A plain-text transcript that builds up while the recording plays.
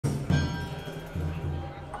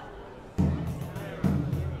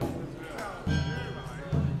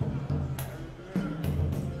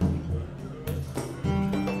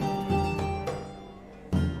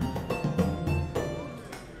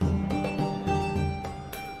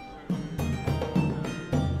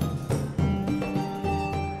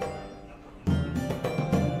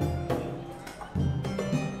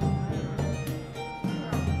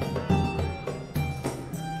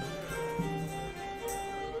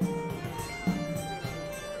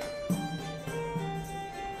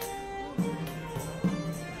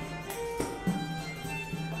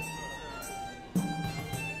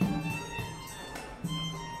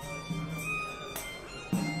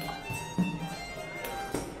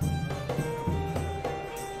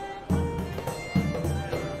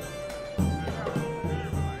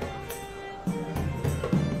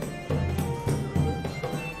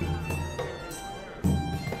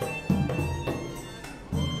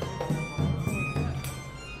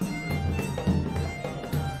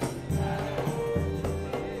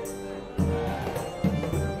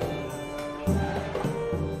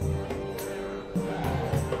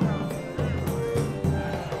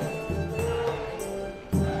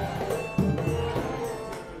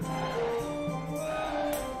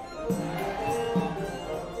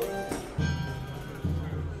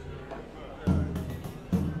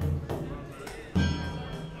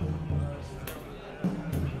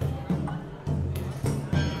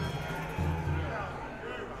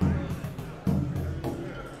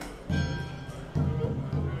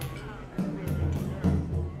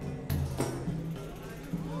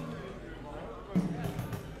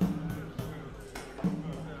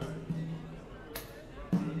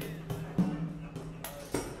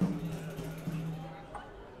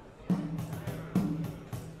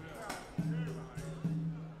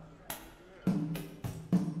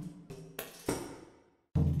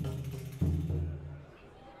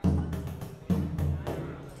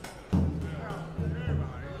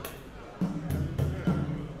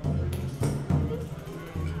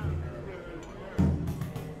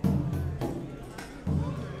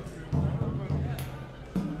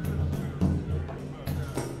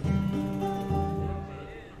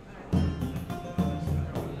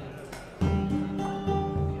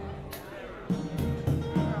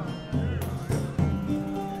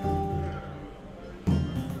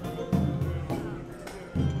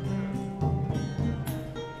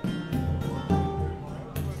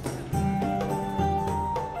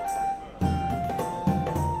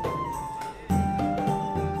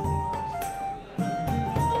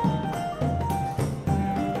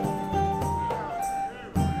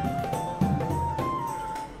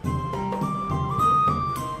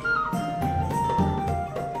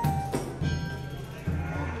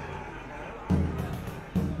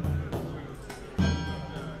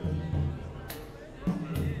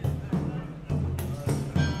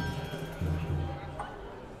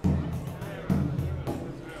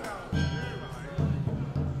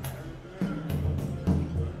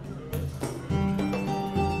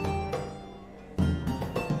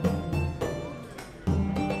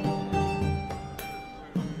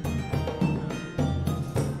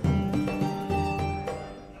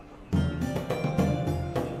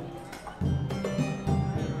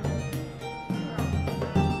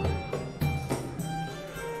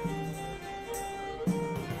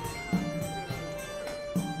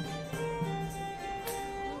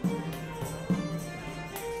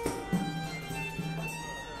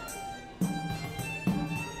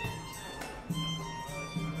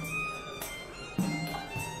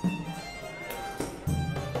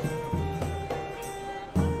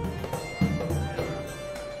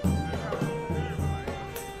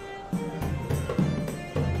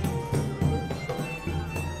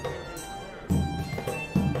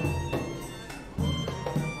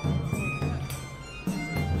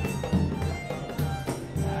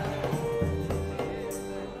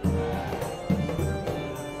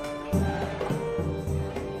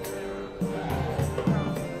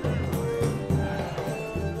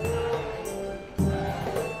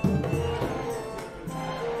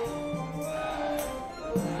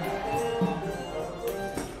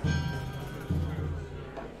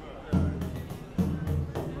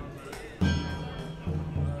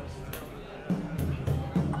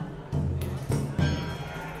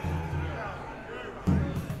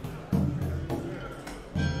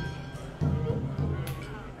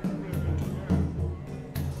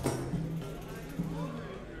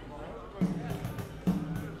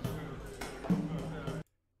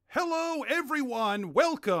Hello, everyone.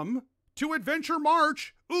 Welcome to Adventure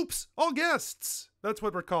March. Oops, all guests. That's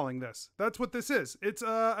what we're calling this. That's what this is. It's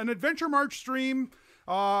an Adventure March stream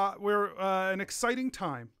where an exciting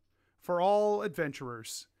time for all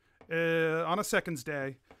adventurers on a Seconds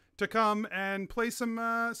Day to come and play some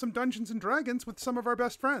Dungeons and Dragons with some of our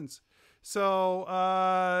best friends. So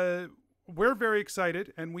we're very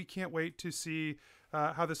excited, and we can't wait to see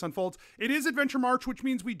how this unfolds. It is Adventure March, which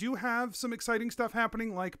means we do have some exciting stuff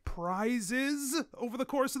happening, like prizes over the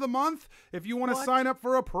course of the month. If you want to sign up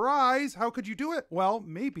for a prize, how could you do it? Well,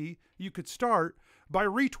 maybe you could start by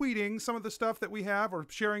retweeting some of the stuff that we have, or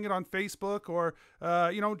sharing it on Facebook, or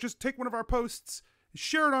just take one of our posts,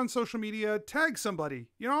 share it on social media, tag somebody.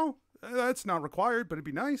 That's not required, but it'd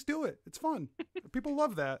be nice. Do it. It's fun. People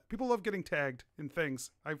love that. People love getting tagged in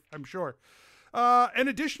things, I'm sure. And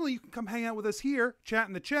additionally, you can come hang out with us here, chat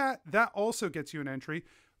in the chat. That also gets you an entry.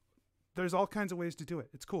 There's all kinds of ways to do it.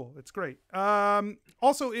 It's cool. It's great.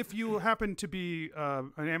 Also, if you happen to be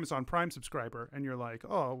an Amazon Prime subscriber and you're like,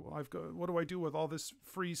 oh, what do I do with all this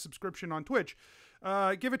free subscription on Twitch?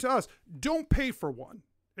 Give it to us. Don't pay for one.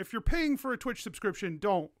 If you're paying for a Twitch subscription,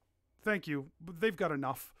 don't. Thank you. They've got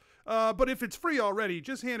enough. But if it's free already,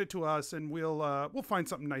 just hand it to us and we'll find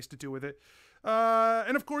something nice to do with it.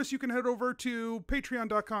 And of course, you can head over to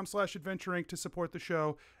patreon.com/Adventure Inc. to support the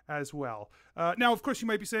show as well. Now, of course, you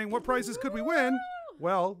might be saying, what prizes could we win?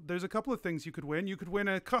 Well, there's a couple of things you could win. You could win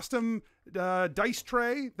a custom dice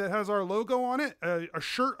tray that has our logo on it, a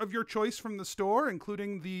shirt of your choice from the store,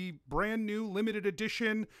 including the brand new limited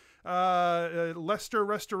edition Leicester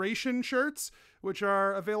Restoration shirts, which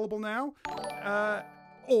are available now.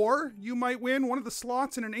 Or you might win one of the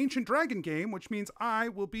slots in an Ancient Dragon game, which means I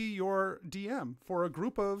will be your DM for a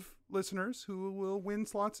group of listeners who will win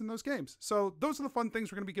slots in those games. So those are the fun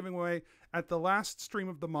things we're going to be giving away at the last stream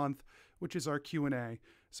of the month, which is our Q&A.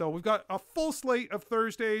 So we've got a full slate of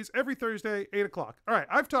Thursdays, every Thursday, 8 o'clock. All right,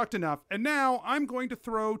 I've talked enough. And now I'm going to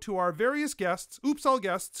throw to our various guests, Oops All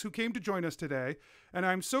guests, who came to join us today. And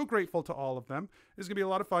I'm so grateful to all of them. It's going to be a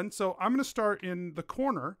lot of fun. So I'm going to start in the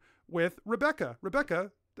corner with Rebecca.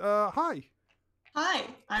 Rebecca, hi. Hi,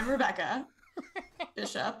 I'm Rebecca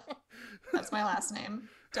Bishop. That's my last name.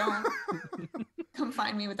 Don't come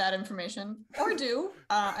find me with that information. Or do.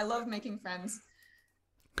 I love making friends,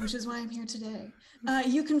 which is why I'm here today.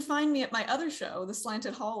 You can find me at my other show, The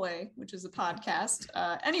Slanted Hallway, which is a podcast.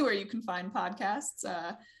 Anywhere you can find podcasts.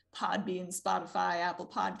 Podbean, Spotify, Apple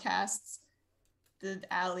Podcasts, the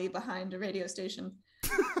alley behind a radio station.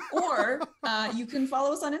 Or you can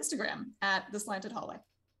follow us on Instagram at The Slanted Hallway.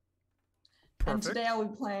 Perfect. And today I'll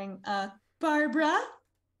be playing Barbara.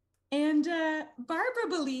 And Barbara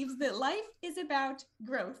believes that life is about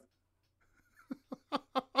growth.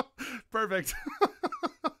 Perfect.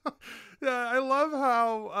 Yeah, I love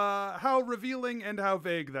how revealing and how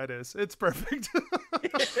vague that is. It's perfect.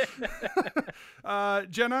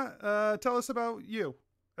 Jenna, tell us about you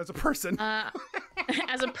as a person.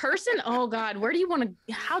 As a person, oh God,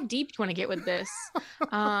 how deep do you want to get with this?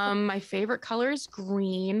 My favorite color is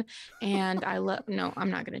green, and no,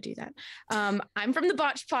 I'm not going to do that. I'm from the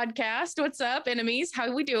Botched podcast. What's up, enemies?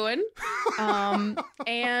 How we doing?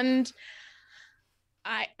 And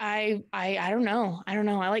I don't know.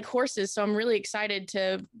 I like horses, so I'm really excited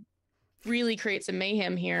to really create some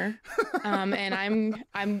mayhem here. And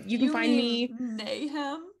you can find me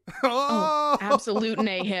mayhem. Oh, absolute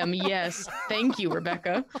mayhem. Yes. Thank you,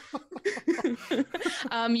 Rebecca.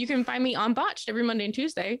 You can find me on Botched every Monday and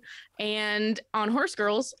Tuesday, and on Horse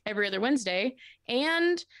Girls every other Wednesday,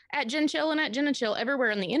 and at Jen Chill and at Jenna Chill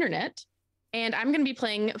everywhere on the internet. And I'm going to be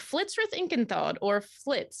playing Flitzrith Inkenthod, or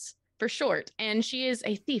Flitz for short, and she is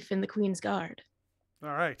a thief in the Queen's Guard. All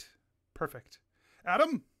right. Perfect.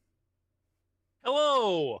 Adam?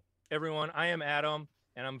 Hello, everyone. I am Adam,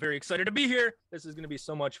 and I'm very excited to be here. This is going to be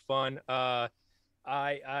so much fun. I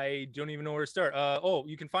don't even know where to start.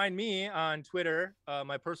 You can find me on Twitter.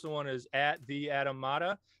 My personal one is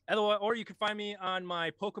 @theadammata. Or you can find me on my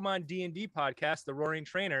Pokemon D&D podcast, The Roaring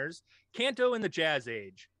Trainers, Kanto in the Jazz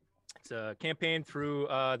Age. It's a campaign through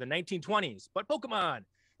the 1920s, but Pokemon.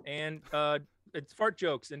 And it's fart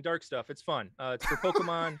jokes and dark stuff. It's fun. It's for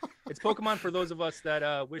Pokemon. It's Pokemon for those of us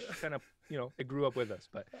that wish kind of, it grew up with us.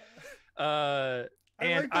 But I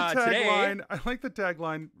like the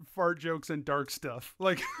tagline, fart jokes and dark stuff.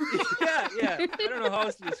 Like yeah. I don't know how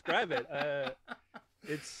else to describe it.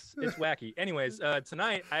 It's wacky. Anyways,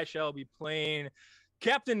 tonight I shall be playing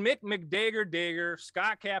Captain Mick McDagger,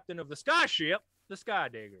 Ska Captain of the Ska Ship, the Ska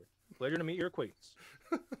Dagger. Pleasure to meet your acquaintance.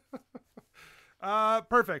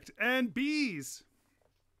 Perfect. And Bees.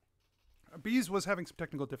 Bees was having some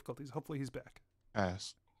technical difficulties. Hopefully he's back.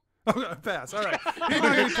 Pass. Oh, pass. All right. He's not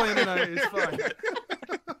going to be playing tonight. It's fine.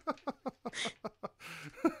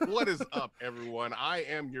 What is up, everyone? I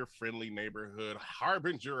am your friendly neighborhood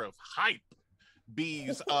harbinger of hype,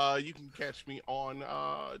 Bees. You can catch me on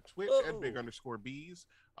Twitch at @big_bees,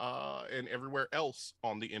 and everywhere else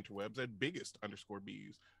on the interwebs at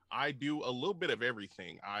 @biggest_bees. I do a little bit of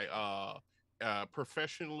everything. I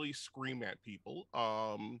professionally scream at people.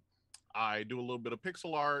 I do a little bit of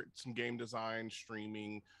pixel art, some game design,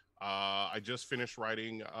 streaming. I just finished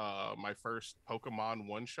writing my first Pokemon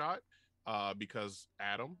one-shot because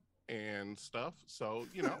Adam and stuff. So,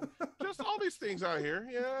 just all these things out here.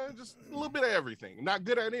 Yeah, just a little bit of everything. Not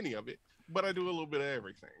good at any of it, but I do a little bit of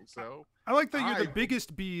everything. So I like that you're the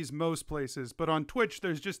biggest Bees most places, but on Twitch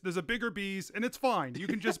there's a bigger Bees, and it's fine. You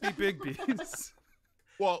can just be big Bees.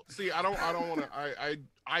 Well, see, I don't want to.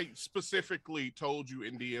 I specifically told you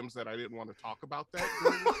in DMs that I didn't want to talk about that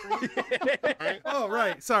during the stream. Right? Oh,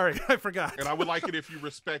 right. Sorry, I forgot. And I would like it if you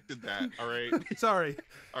respected that. All right. Sorry.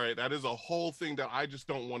 All right. That is a whole thing that I just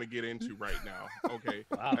don't want to get into right now. Okay.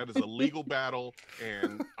 Wow. That is a legal battle,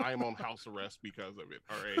 and I am on house arrest because of it.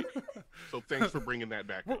 All right. So thanks for bringing that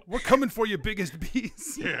back. We're coming for you, biggest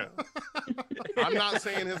Bees. Yeah. I'm not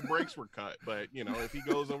saying his brakes were cut, but if he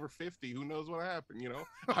goes over 50, who knows what happened?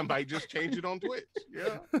 I might just change it on Twitch.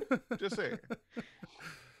 Yeah. Just saying.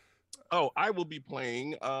 Oh, I will be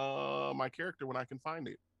playing my character when I can find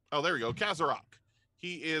it. Oh, there we go. Kazarak.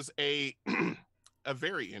 He is a a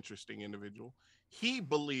very interesting individual. He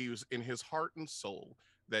believes in his heart and soul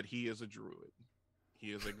that he is a druid.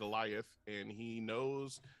 He is a Goliath, and he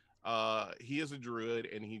knows he is a druid,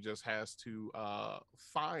 and he just has to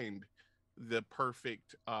find the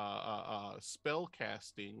perfect spell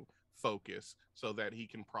casting focus so that he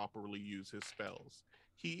can properly use his spells.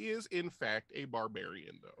 He is, in fact, a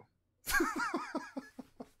barbarian, though.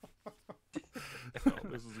 So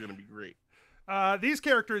this is going to be great. These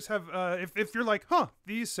characters have, if you're like,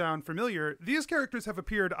 these sound familiar, these characters have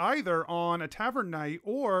appeared either on A Tavern Night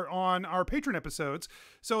or on our patron episodes.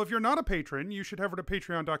 So if you're not a patron, you should head over to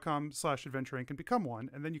patreon.com/Adventure Inc. and become one.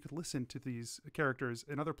 And then you could listen to these characters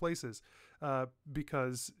in other places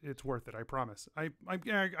because it's worth it, I promise. I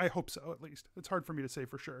hope so, at least. It's hard for me to say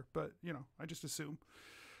for sure, but, I just assume.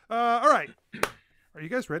 All right. Are you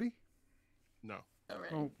guys ready? No.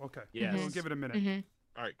 Already. Oh, okay. Yes. We'll give it a minute. Mm-hmm.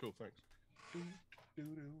 All right, cool. Thanks.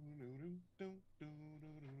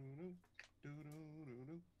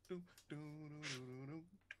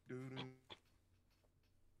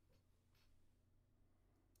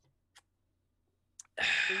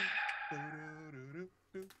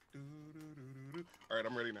 All right,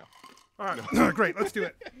 I'm ready now. All right. Great. Let's do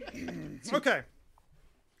it. Okay.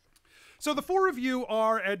 So the four of you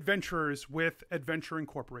are adventurers with Adventure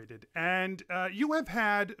Incorporated, and you have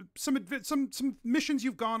had some missions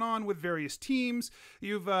you've gone on with various teams.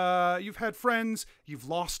 You've had friends. You've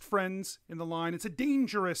lost friends in the line. It's a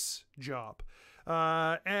dangerous job,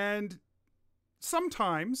 and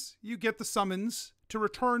sometimes you get the summons to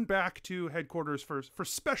return back to headquarters for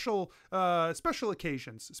special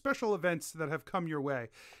occasions, special events that have come your way.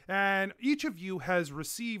 And each of you has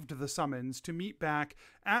received the summons to meet back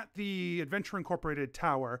at the Adventure Incorporated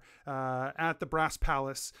Tower at the Brass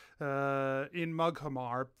Palace in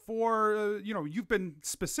Mughamar for, you've been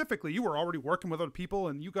specifically, you were already working with other people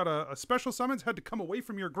and you got a special summons, had to come away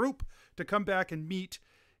from your group to come back and meet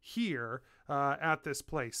here at this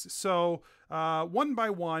place. So one by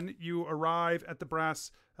one, you arrive at the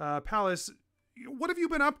Brass Palace. What have you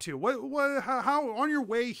been up to? How on your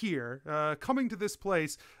way here, coming to this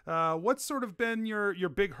place? What's sort of been your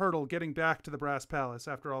big hurdle getting back to the Brass Palace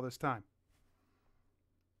after all this time?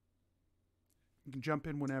 You can jump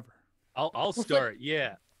in whenever. I'll start.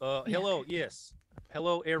 Yeah. Hello. Yes.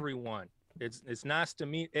 Hello, everyone. It's nice to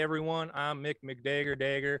meet everyone. I'm Mick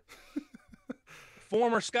McDagger.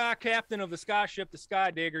 Former sky captain of the sky ship, the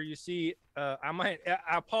Sky Digger. You see, I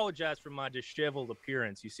apologize for my disheveled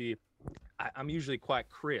appearance. You see, I'm usually quite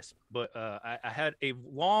crisp, but I had a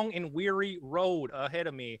long and weary road ahead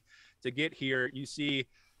of me to get here. You see,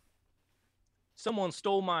 someone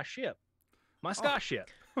stole my ship, my sky ship.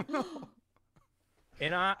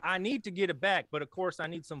 And I need to get it back, but of course I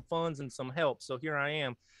need some funds and some help. So here I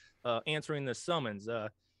am answering the summons.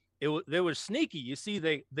 They were sneaky. You see,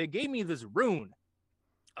 they gave me this rune,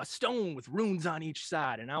 a stone with runes on each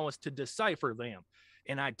side, and I was to decipher them.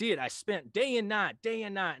 And I did. I spent day and night,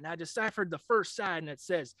 and I deciphered the first side, and it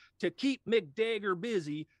says, to keep McDagger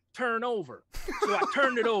busy, turn over. So I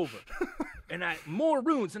turned it over, and more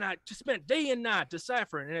runes, and I just spent day and night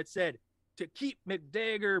deciphering, and it said, to keep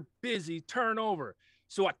McDagger busy, turn over.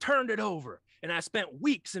 So I turned it over, and I spent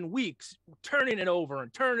weeks and weeks turning it over.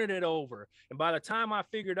 And by the time I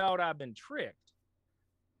figured out I'd been tricked,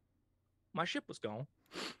 my ship was gone.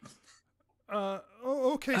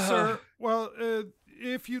 Okay, sir. Well,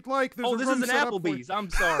 if you'd like, there's this is an Applebee's. I'm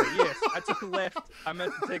sorry. Yes, I took a left. I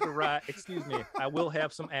meant to take a right. Excuse me. I will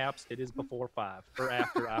have some apps. It is before 5 or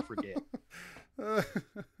after. I forget.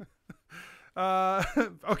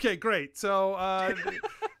 Okay, great. So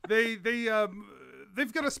they've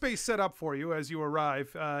got a space set up for you as you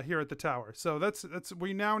arrive here at the tower. So that's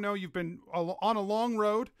we now know you've been on a long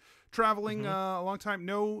road. Traveling a long time,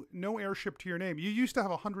 no airship to your name. You used to have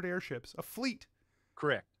 100 airships, a fleet.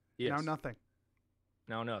 Correct. Yes. Now nothing.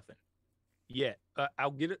 Now nothing. Yet.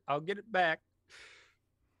 I'll get it back.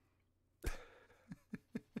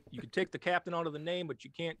 You can take the captain out of the name, but you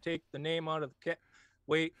can't take the name out of the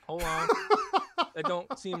Wait, hold on. That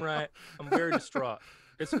don't seem right. I'm very distraught.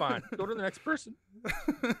 It's fine. Go to the next person.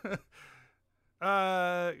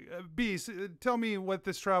 Bees, tell me what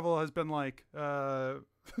this travel has been like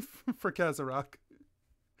for Kazarak.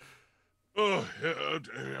 Oh,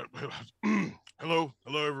 hello,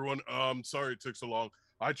 everyone. Sorry it took so long.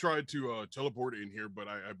 I tried to teleport in here, but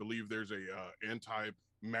I believe there's a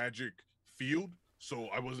anti-magic field, so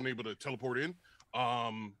I wasn't able to teleport in.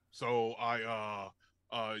 So I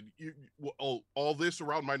all this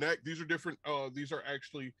around my neck. These are different. These are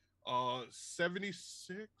actually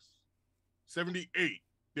 76 78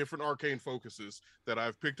 different arcane focuses that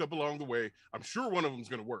I've picked up along the way. I'm sure one of them is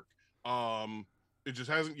going to work. It just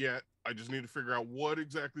hasn't yet. I just need to figure out what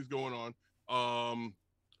exactly is going on.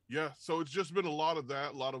 Yeah, so it's just been a lot of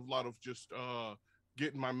that, a lot of just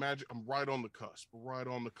getting my magic. I'm right on the cusp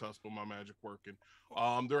of my magic working.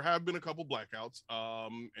 There have been a couple blackouts,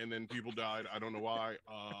 and then people died. I don't know why.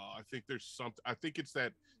 I think there's something. I think it's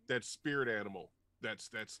that spirit animal that's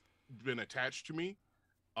been attached to me.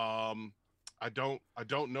 I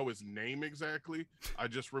don't know his name exactly. I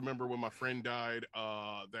just remember when my friend died,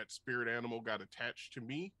 that spirit animal got attached to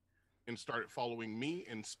me and started following me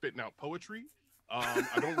and spitting out poetry.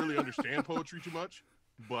 I don't really understand poetry too much,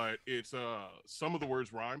 but it's some of the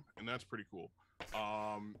words rhyme, and that's pretty cool.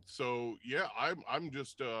 So yeah, I'm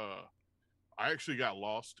just I actually got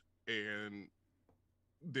lost and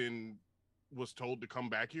then was told to come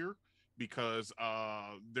back here because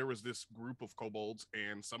there was this group of kobolds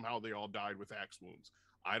and somehow they all died with axe wounds.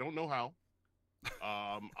 I don't know how.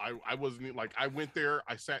 I wasn't like, I went there,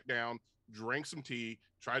 I sat down, drank some tea,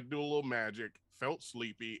 tried to do a little magic, felt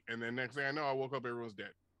sleepy, and then next thing I know, I woke up, everyone's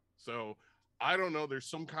dead. So I don't know. There's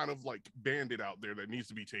some kind of like bandit out there that needs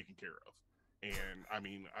to be taken care of. And I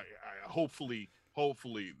mean, I hopefully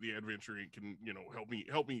the adventuring can,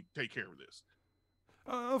 help me take care of this.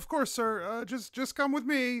 Of course, sir. Just come with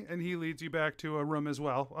me, and he leads you back to a room as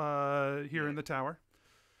well. Here in the tower.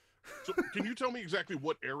 So, can you tell me exactly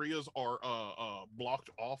what areas are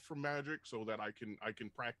blocked off from magic so that I can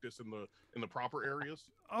practice in the proper areas?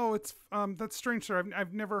 Oh, it's that's strange, sir.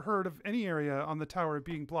 I've never heard of any area on the tower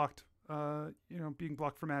being blocked. Being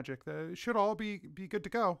blocked for magic. They should all be good to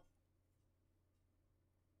go.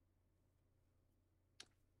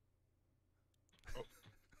 Oh.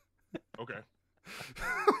 Okay.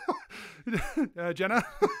 Jenna.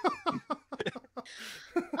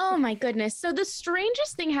 Oh my goodness. So the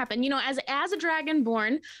strangest thing happened, as a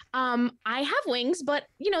dragonborn, I have wings, but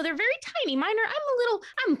they're very tiny.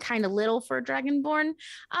 I'm kind of little for a dragonborn.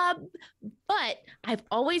 But I've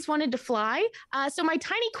always wanted to fly. So my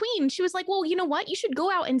tiny queen, she was like, well, you know what? You should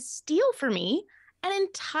go out and steal for me an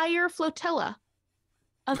entire flotilla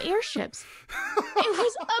of airships. It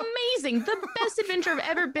was amazing. The best adventure I've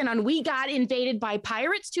ever been on. We got invaded by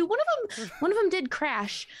pirates too. One of them did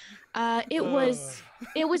crash. It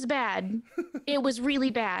was bad. It was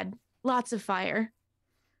really bad. Lots of fire.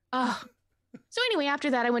 So anyway,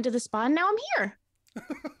 after that I went to the spa and now I'm here.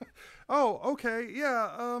 Oh, okay.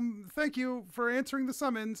 Yeah. Thank you for answering the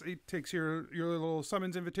summons. He takes your little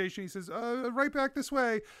summons invitation. He says, right back this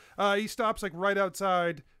way. He stops like right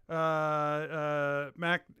outside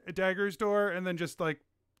Mac Dagger's door and then just like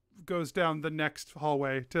goes down the next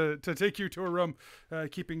hallway to take you to a room,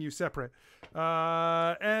 keeping you separate.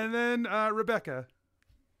 And then Rebecca.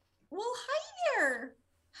 Well, hi there.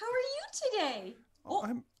 How are you today?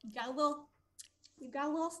 You got a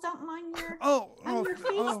little something on your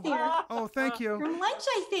face there. Oh, thank you. From lunch,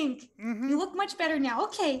 I think. Mm-hmm. You look much better now.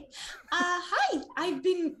 Okay. Hi. I've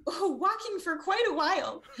been walking for quite a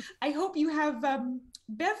while. I hope you have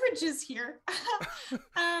beverages here.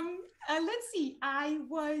 Let's see. I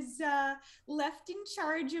was left in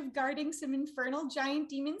charge of guarding some infernal giant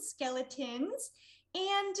demon skeletons.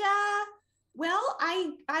 And, well,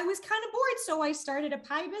 I was kind of bored, so I started a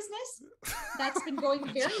pie business. That's been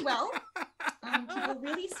going very well. People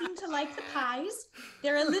really seem to like the pies.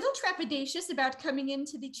 They're a little trepidatious about coming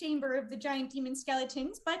into the chamber of the giant demon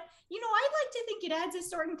skeletons, but, I'd like to think it adds a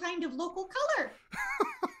certain kind of local color.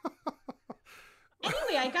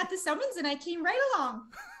 Anyway, I got the summons and I came right along.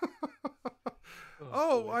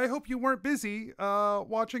 Oh, I hope you weren't busy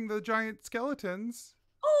watching the giant skeletons.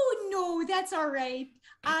 Oh, no, that's all right.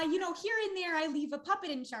 Here and there, I leave a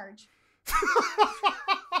puppet in charge.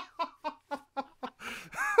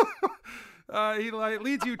 He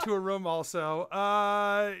leads you to a room also.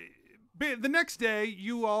 The next day,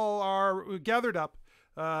 you all are gathered up.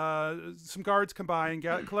 Some guards come by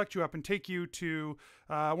and collect you up and take you to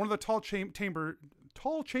one of the tall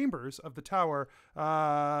chambers of the tower,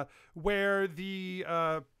 where the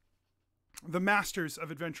Masters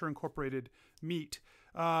of Adventure Incorporated meet.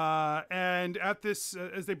 And at this,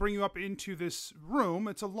 as they bring you up into this room,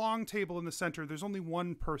 it's a long table in the center. There's only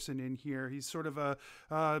one person in here. He's sort of a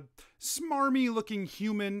smarmy looking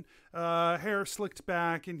human, hair slicked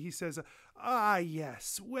back. And he says,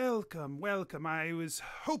 yes, welcome. I was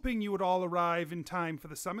hoping you would all arrive in time for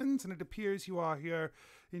the summons, and it appears you are here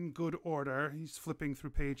in good order. He's flipping through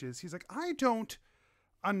pages. He's like, I don't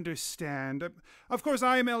understand. Of course,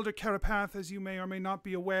 I am Elder Carapath, as you may or may not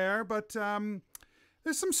be aware, but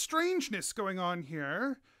there's some strangeness going on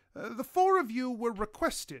here. The four of you were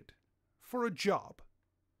requested for a job.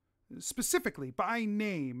 specifically by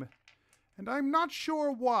name, and I'm not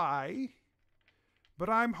sure why, but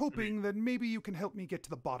I'm hoping that maybe you can help me get to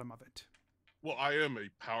the bottom of it. Well, I am a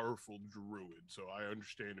powerful druid, so I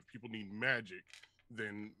understand if people need magic,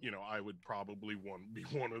 then, you know, I would probably be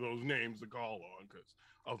one of those names to call on because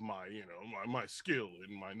of my, you know, my skill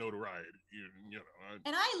and my notoriety. You know.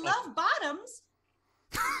 And I love bottoms.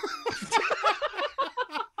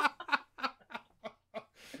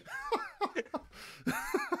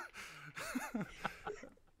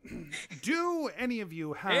 Do any of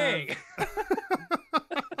you have... Hey.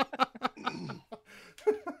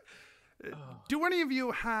 Do any of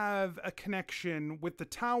you have a connection with the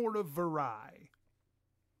Tower of Varai?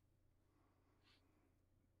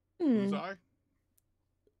 Who's I?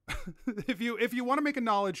 If you want to make a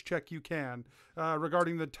knowledge check, you can,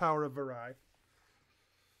 regarding the Tower of Varai.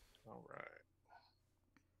 All right.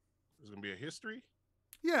 There's gonna be a history.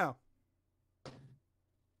 Yeah,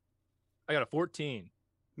 I got a 14.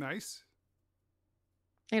 nice.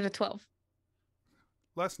 I got a 12.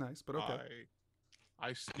 Less nice, but okay.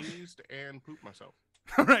 I sneezed and pooped myself.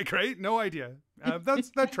 All right, great. No idea.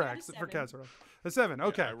 That I tracks got a for 7. Casserole. A 7. Yeah,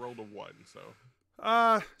 Okay. I rolled a 1, so.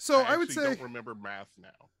 So I I would actually say. don't remember math now.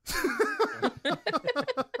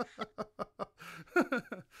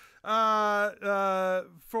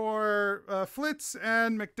 For Flitz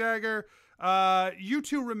and McDagger, you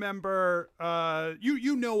two remember,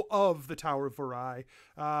 you know of the Tower of Varai.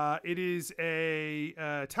 It is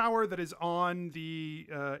a tower that is on the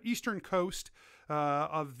eastern coast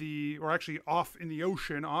or actually off in the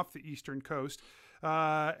ocean, off the eastern coast.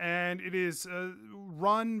 And it is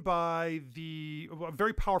run by a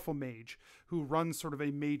very powerful mage who runs sort of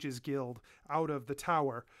a mage's guild out of the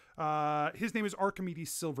tower. His name is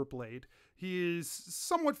Archimedes Silverblade. He is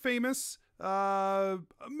somewhat famous,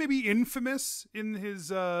 maybe infamous in his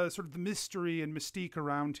sort of the mystery and mystique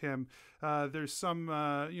around him. There's some,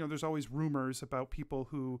 there's always rumors about people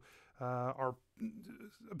who are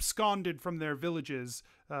absconded from their villages,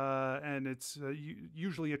 and it's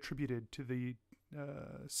usually attributed to the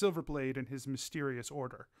Silverblade and his mysterious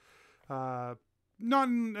order.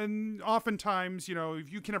 And oftentimes,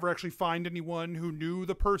 if you can never actually find anyone who knew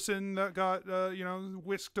the person that got,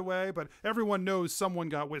 whisked away, but everyone knows someone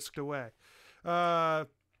got whisked away.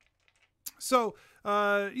 So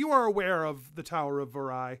you are aware of the Tower of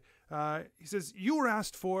Varai. He says, you were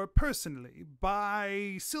asked for personally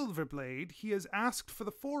by Silverblade. He has asked for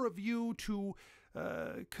the 4 of you to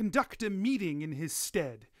conduct a meeting in his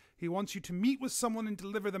stead. He wants you to meet with someone and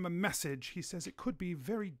deliver them a message. He says it could be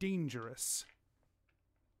very dangerous.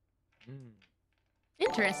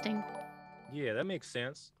 Interesting. Yeah, that makes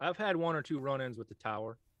sense. I've had 1 or 2 run-ins with the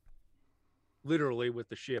tower. Literally with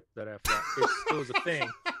the ship that I fought. It was a thing.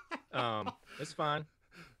 It's fine.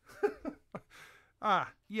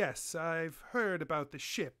 Yes, I've heard about the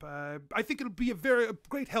ship. I think it'll be a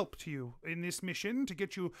great help to you in this mission to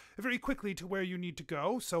get you very quickly to where you need to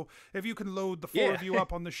go. So if you can load the 4 of you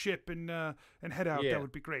up on the ship and head out, that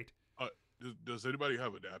would be great. Does anybody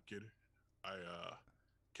have a napkin? I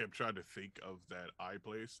kept trying to think of that eye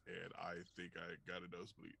place, and I think I got a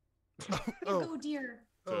nosebleed. Oh dear.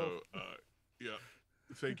 So, yeah.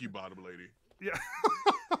 Thank you, bottom lady. Yeah.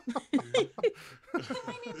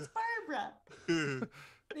 My name's Barbara.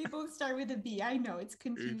 They both start with a B. I know, it's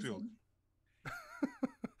confusing.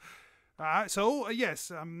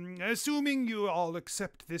 Yes, assuming you all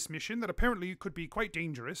accept this mission that apparently could be quite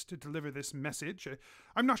dangerous to deliver this message.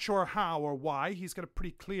 I'm not sure how or why. He's got a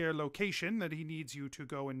pretty clear location that he needs you to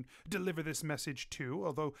go and deliver this message to,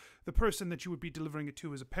 although the person that you would be delivering it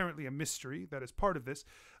to is apparently a mystery that is part of this.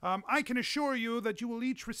 I can assure you that you will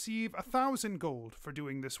each receive 1,000 gold for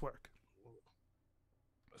doing this work.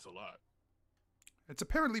 That's a lot. It's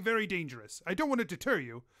apparently very dangerous. I don't want to deter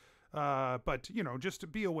you, but, just to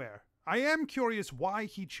be aware. I am curious why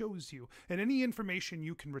he chose you, and any information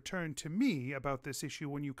you can return to me about this issue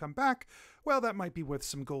when you come back, well, that might be worth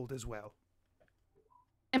some gold as well.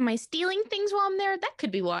 Am I stealing things while I'm there? That could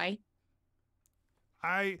be why.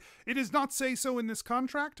 It does not say so in this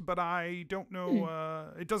contract, but I don't know,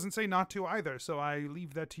 it doesn't say not to either, so I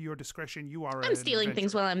leave that to your discretion. You are I'm stealing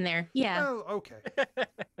things while I'm there. Yeah. Well, okay.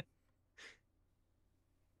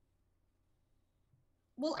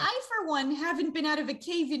 Well, I, for one, haven't been out of a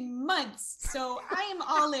cave in months, so I am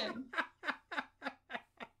all in.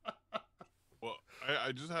 Well,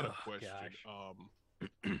 I just had a question.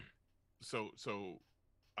 So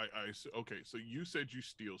okay. So you said you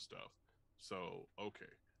steal stuff. So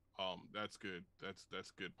okay, that's good.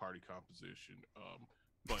 That's good party composition.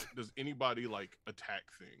 But does anybody like attack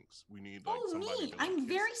things? We need like Oh, somebody. me! I'm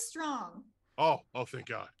very strong. Oh, thank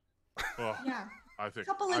God. Oh, Yeah. I think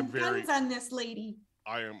Couple I'm of very. guns on this lady.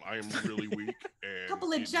 I am really weak and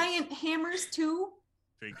Couple of it is- giant hammers too.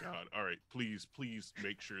 Thank God. All right, please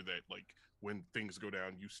make sure that like when things go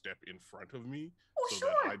down, you step in front of me Oh, so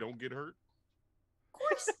sure. that I don't get hurt. Of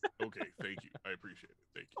course. Okay, thank you. I appreciate it.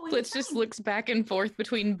 Thank Oh, Blitz just anytime. looks back and forth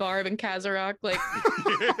between Barb and Kazarok, like,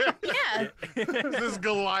 you. yeah. This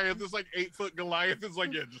Goliath, this like 8-foot Goliath is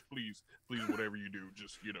like, yeah, just please, whatever you do,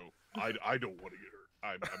 just I don't want to get hurt.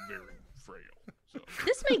 I'm very frail. So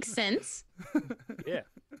This makes sense. Yeah.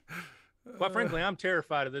 Quite frankly, I'm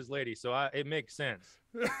terrified of this lady, so it makes sense.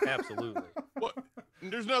 Absolutely. what?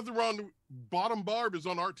 There's nothing wrong. Bottom Barb is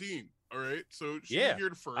on our team. All right, so she's Yeah, here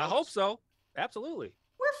for I us. hope so. Absolutely.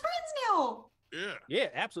 We're friends now. Yeah. Yeah,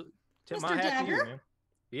 absolutely. Tip my Mr. hat to Dagger? you, man.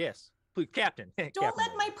 Yes. Please, Captain. Don't Captain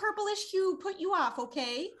let my Dagger. purplish hue put you off,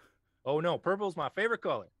 okay? Oh no, purple's my favorite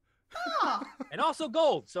color. Ah, And also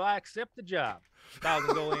gold, so I accept the job.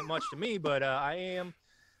 1,000 gold ain't much to me, but I am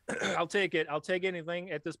I'll take it. I'll take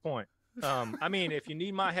anything at this point. I mean, if you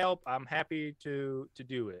need my help, I'm happy to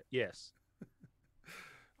do it. Yes.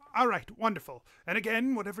 All right, wonderful. And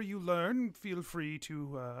again, whatever you learn, feel free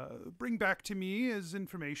to bring back to me as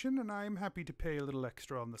information, and I'm happy to pay a little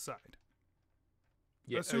extra on the side,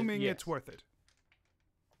 Yeah, assuming yes. it's worth it.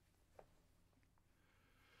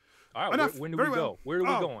 All right. Enough. When do Very we well. go? Where are we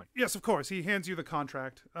Oh, going? Yes, of course. He hands you the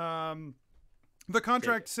contract. The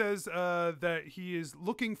contract says that he is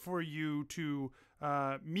looking for you to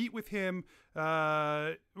meet with him,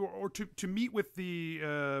 or to meet with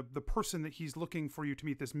the person that he's looking for you to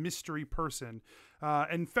meet, this mystery person,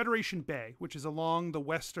 in Federation Bay, which is along the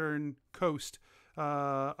western coast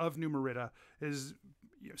of New Merida, is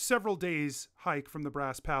several days hike from the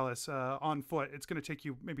Brass Palace on foot. It's going to take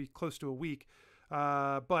you maybe close to a week.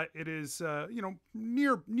 But it is,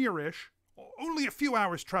 nearish. Only a few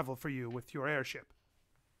hours travel for you with your airship.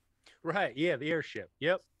 Right. Yeah, the airship.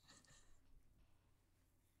 Yep.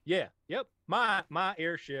 Yeah. Yep. My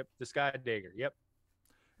airship, the Sky Dagger. Yep.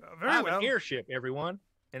 Very I have well. an airship, everyone,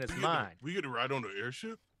 and it's mine. We get to ride on the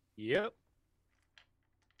airship. Yep.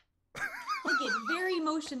 I get very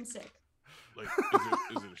motion sick. Like,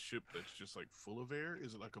 is it a ship that's just like full of air?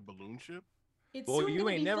 Is it like a balloon ship? It's Well, soon you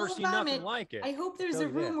gonna ain't be never full of seen nothing vomit. like it. I hope there's tell a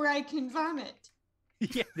you room that. where I can vomit.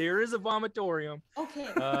 Yeah, there is a vomitorium. Okay.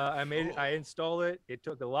 I made it. I installed it. It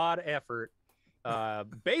took a lot of effort.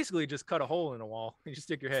 Basically, just cut a hole in the wall and just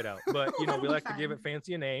stick your head out. But we That'll be like to give it fine.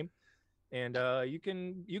 fancy a name, and you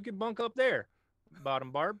can bunk up there, Bottom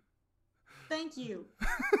Barb. Thank you.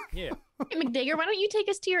 Yeah, Hey, McDagger, why don't you take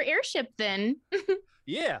us to your airship then?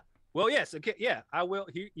 yeah. Well, yes. Okay. Yeah, I will.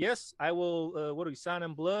 Yes, I will. What do we sign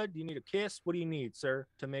in blood? Do you need a kiss? What do you need, sir,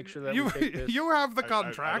 to make sure that You, we take this? you have the I don't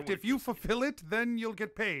contract. wanna If you kiss fulfill it, then you'll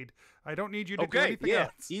get paid. I don't need you to do Okay. anything Yeah.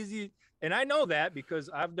 else. Easy. And I know that because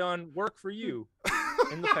I've done work for you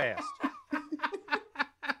in the past.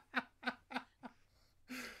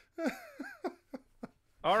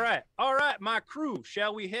 All right, my crew.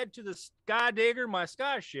 Shall we head to the Sky Dagger, my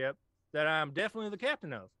sky ship that I'm definitely the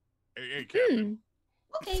captain of? Hey, Captain.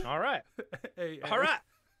 Okay. All right, Hey, all right.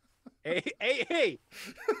 Hey.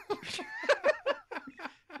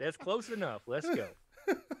 That's close enough. Let's go.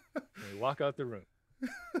 And we walk out the room.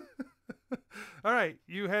 All right,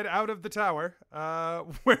 you head out of the tower.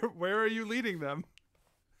 Where are you leading them?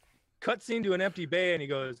 Cutscene to an empty bay, and he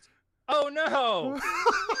goes, "Oh no,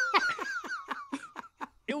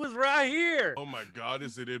 it was right here. Oh my God,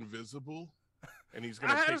 is it invisible? And he's I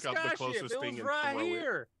gonna had a pick up the sky closest ship. It thing was and right throw it.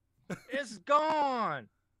 here. It's gone."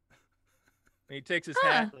 And he takes his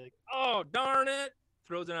Huh. hat, like, "Oh darn it!"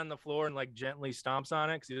 Throws it on the floor and like gently stomps on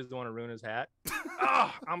it because he doesn't want to ruin his hat.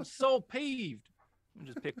 Oh, I'm so peeved. Let me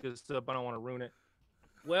just pick this up. I don't want to ruin it.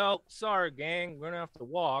 Well, sorry, gang. We're gonna have to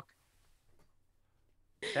walk.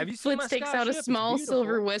 Have you seen Flitz my takes sky out a ship? It's small beautiful.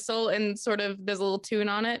 silver whistle and sort of does a little tune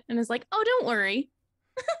on it and is like, "Oh, don't worry."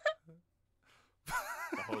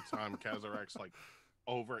 The whole time, Kazarak's like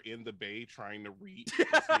over in the bay trying to reach to see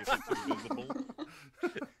if it's invisible.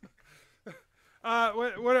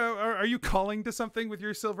 What are you calling to something with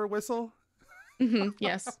your silver whistle?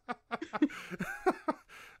 Yes.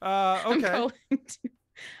 Okay.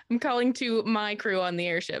 I'm calling to my crew on the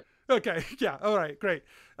airship. Okay. Yeah. All right. Great.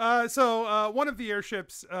 So one of the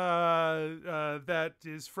airships that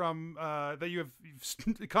is from that you've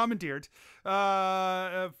commandeered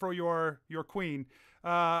for your queen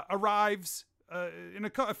arrives in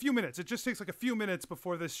a few minutes. It just takes like a few minutes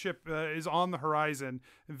before this ship is on the horizon,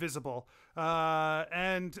 visible.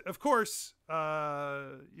 And of course,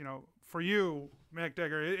 for you,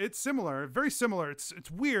 MacDagger, it's similar, very similar. It's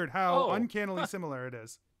weird how Oh. uncannily similar it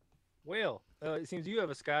is. Well, it seems you have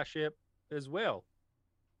a sky ship as well.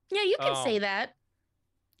 Yeah, you can say Um, that.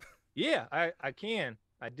 Yeah, I can.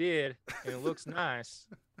 I did, and it looks nice.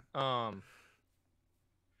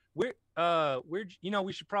 We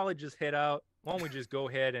should probably just head out. Why don't we just go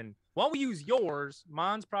ahead and why don't we use yours?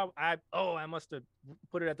 Mine's probably I must have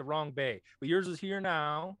put it at the wrong bay. But yours is here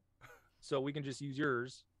now, so we can just use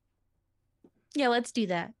yours. Yeah, let's do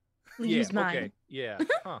that. We'll use mine. Okay. Yeah.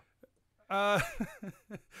 Huh.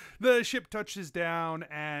 The ship touches down,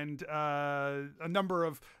 and a number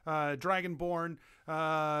of dragonborn,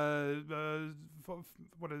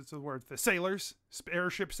 what is the word? The sailors,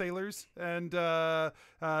 airship sailors, and a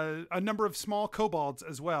number of small kobolds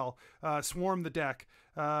as well swarm the deck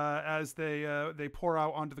as they pour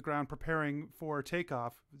out onto the ground, preparing for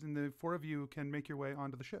takeoff. And the four of you can make your way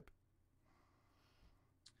onto the ship.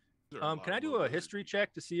 Can I do a history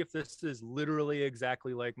check to see if this is literally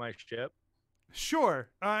exactly like my ship? Sure.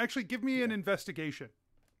 Actually, give me an investigation.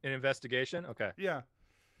 An investigation? Okay. Yeah.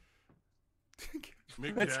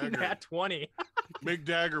 Mick That's Dagger. nat 20. Mick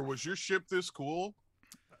Dagger, was your ship this cool?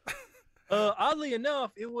 Oddly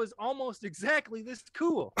enough, it was almost exactly this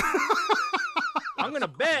cool. I'm gonna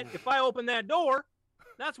bet if I open that door,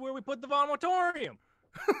 that's where we put the vomitorium.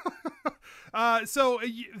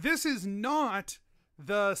 This is not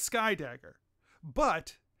the Skydagger,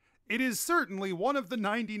 but it is certainly one of the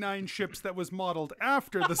 99 ships that was modeled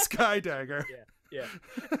after the Skydagger. Yeah.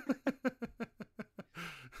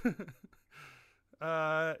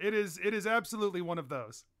 It is absolutely one of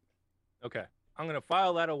those. Okay. I'm gonna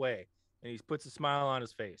file that away. And he puts a smile on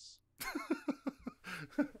his face.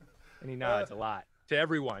 And he nods a lot to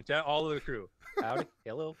everyone, to all of the crew. Howdy,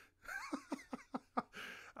 hello.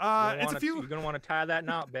 You're gonna want to tie that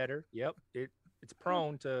knot better. Yep. It's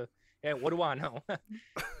prone to. Yeah. What do I know?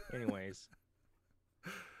 Anyways.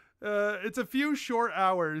 It's a few short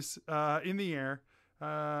hours in the air.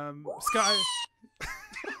 Sky.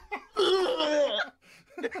 Oh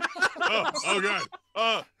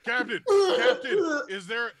God. Captain, is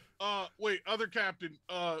there other captain,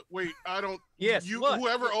 wait, I don't. Yes.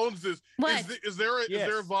 Whoever owns this, What? is there a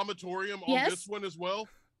vomitorium on Yes. this one as well?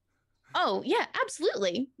 Oh, yeah,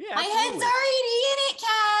 absolutely. Yeah. My head's absolutely. already in it,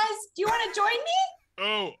 Kaz. Do you want to join me?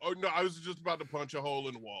 Oh no, I was just about to punch a hole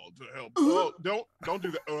in the wall to help. Oh, don't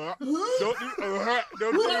do that. Don't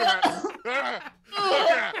do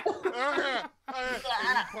that.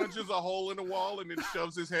 And he punches a hole in the wall and then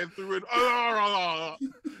shoves his head through it.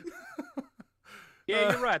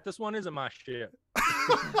 Yeah, you're right. This one isn't my ship.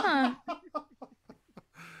 Huh.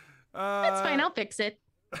 That's fine. I'll fix it.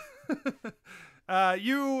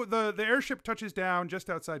 The airship touches down just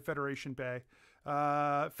outside Federation Bay.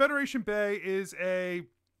 Federation Bay is a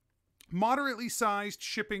moderately sized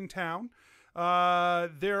shipping town.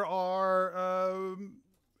 There are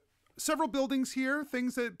several buildings here.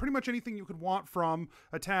 Things that pretty much anything you could want from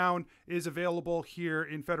a town is available here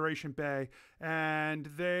in Federation Bay, and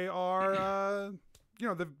they are,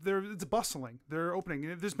 it's bustling. They're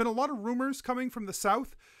opening. There's been a lot of rumors coming from the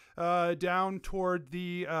south. Down toward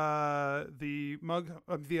the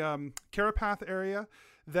Carapath area,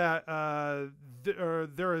 that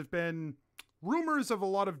there have been rumors of a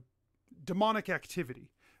lot of demonic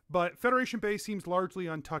activity, but Federation Bay seems largely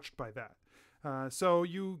untouched by that. So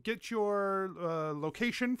you get your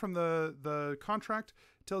location from the contract.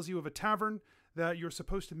 It tells you of a tavern that you're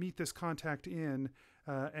supposed to meet this contact in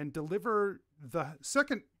and deliver the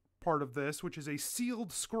second part of this, which is a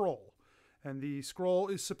sealed scroll. And the scroll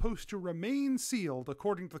is supposed to remain sealed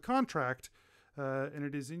according to the contract, and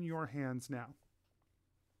it is in your hands now.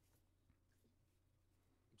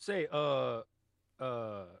 Say, Kakarrak,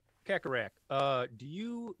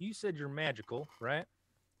 you said you're magical, right?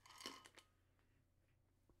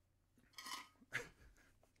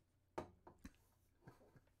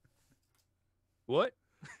 What?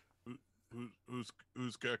 Who's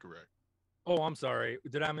Kakarrak? Oh, I'm sorry.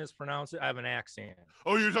 Did I mispronounce it? I have an accent.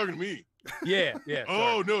 Oh, you're talking to me. Yeah.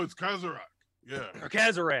 Oh no, it's Kazarak. Yeah.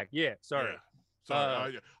 Kazarak. Yeah. Sorry. Yeah.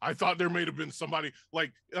 Sorry. I thought there may have been somebody I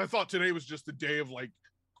thought today was just a day of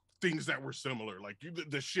things that were similar. Like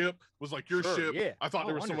the ship was like your Sure, ship. yeah. I thought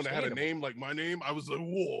there was someone that had a Understandable. name like my name. I was like,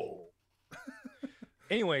 whoa.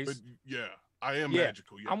 Anyways, But yeah, I am Yeah,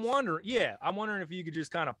 magical. Yes. I'm wondering if you could just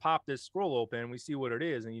kind of pop this scroll open, we see what it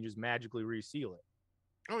is, and you just magically reseal it.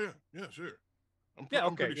 Oh yeah, sure. I'm Yeah,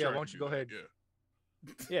 I'm okay, pretty yeah, sure I why don't can you do go that, ahead?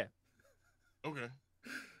 Yeah. Okay.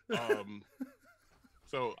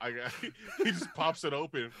 So he just pops it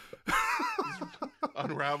open,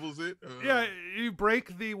 unravels it. Yeah, you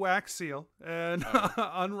break the wax seal and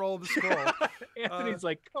unroll the scroll. Anthony's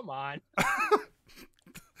like, come on.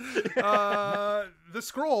 The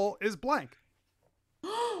scroll is blank.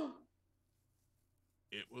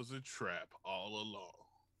 It was a trap all along.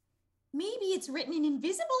 Maybe it's written in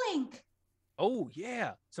invisible ink Oh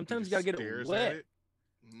yeah. Sometimes you gotta get it Stares at wet it.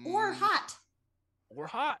 or Mm, hot or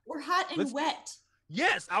hot. and Let's- wet.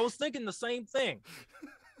 Yes, I was thinking the same thing.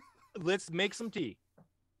 Let's make some tea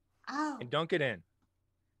Oh, and dunk it in.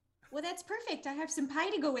 well, that's perfect. I have some pie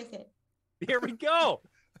to go with it. Here we go.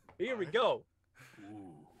 Here we go.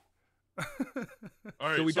 ooh. All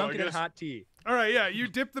right, So we so dunk I it in guess- hot tea. All right, yeah, you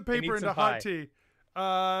dip the paper eat into some hot pie. tea.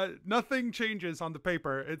 Nothing changes on the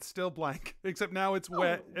paper. It's still blank, except now it's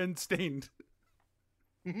wet Oh. and stained.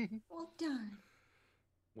 Well, darn.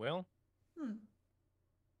 Well, Hmm.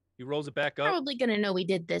 he rolls it back up. Probably gonna know we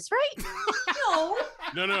did this, right? No,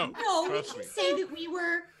 No, no, no, we trust can me. say that we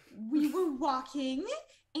were walking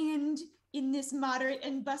and in this moderate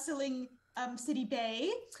and bustling city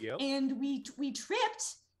bay, Yep. and we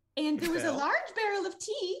tripped, and there was a Fell. large barrel of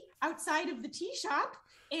tea outside of the tea shop,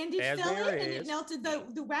 and it As fell there in and it is. melted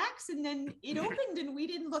the wax, and then it opened, and we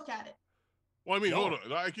didn't look at it. Well, I mean, No. hold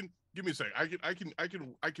on. I can give me a second.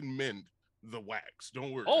 I can mend the wax.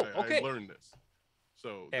 Don't worry. Oh, I okay. learned this,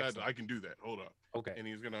 so that Excellent. I can do that. Hold on. Okay. And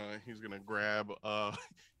he's gonna grab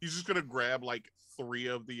he's just gonna grab like 3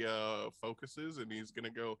 of the focuses, and he's gonna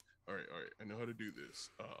go. All right, I know how to do this.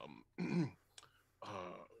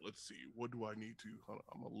 Let's see. What do I need to? Hold on,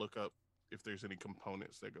 I'm gonna look up if there's any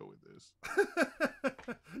components that go with this.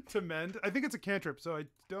 To mend. I think it's a cantrip, so I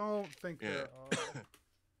don't think Yeah. there are.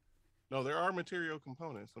 No, there are material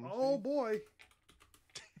components. Let me Oh see. boy.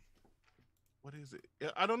 What is it?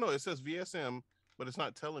 Yeah, I don't know. It says VSM, but it's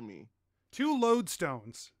not telling me. 2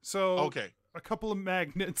 lodestones. So Okay. a couple of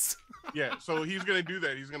magnets. Yeah, so he's gonna do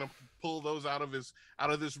that. He's gonna pull those out of this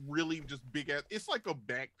really just big ass. It's like a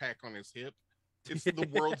backpack on his hip. It's the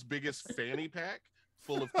world's biggest fanny pack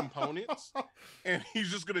full of components, and he's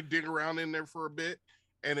just gonna dig around in there for a bit,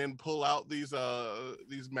 and then pull out these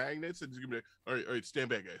magnets, and he's gonna be like, all right, stand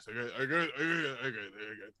back, guys. I got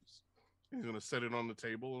this. He's gonna set it on the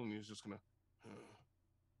table, and he's just gonna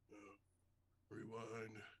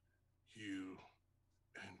rewind, heal,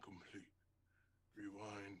 and complete.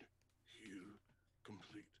 Rewind, heal,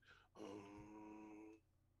 complete.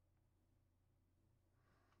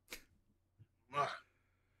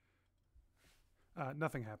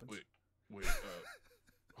 Nothing happens. Wait,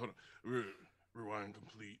 hold on. Rewind,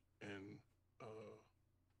 complete, and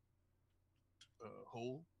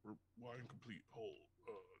whole. Rewind, complete, whole.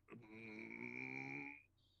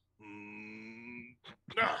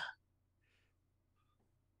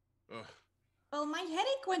 Well, my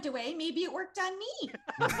headache went away. Maybe it worked on me.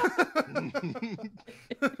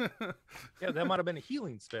 Yeah, that might have been a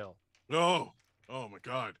healing spell. No. Oh my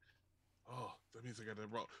god. Oh, that means I got that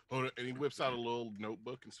wrong. Hold on. And he whips out a little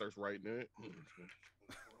notebook and starts writing in it.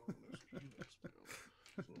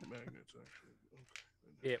 Magnets, actually. Okay.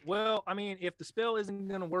 Yeah. Well, I mean, if the spell isn't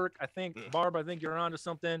gonna work, I think Yeah. Barb, I think you're onto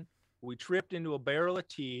something. We tripped into a barrel of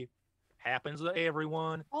tea. Happens to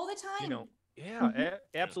everyone. All the time. You know. Yeah,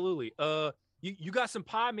 absolutely. You got some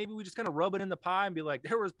pie. Maybe we just kind of rub it in the pie and be like,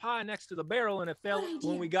 there was pie next to the barrel, and it fell. Good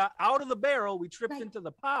When idea. we got out of the barrel, we tripped Right. into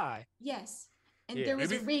the pie. Yes. And Yeah. there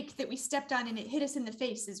was a Maybe- rake that we stepped on and it hit us in the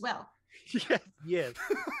face as well. Yes, yes.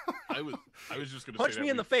 I was just gonna Punch say me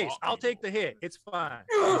that in the we face. fought I'll take people. the hit. It's fine.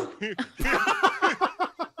 Oh, I'm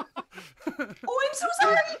so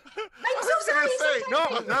sorry. I'm so sorry. No,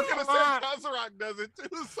 Sometimes I was I gonna forget. say Kazarak does it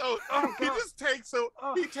too. So Oh, he God. just takes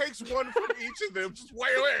he takes one from each of them. Just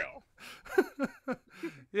well.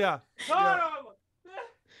 Yeah.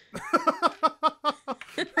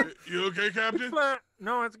 You okay, It's Captain? fine.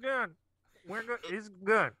 No, it's good. We're good. It's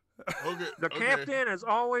good. Okay. The okay. captain is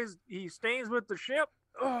always he stays with the ship.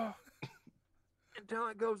 Oh, until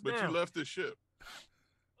it goes But down. you left the ship.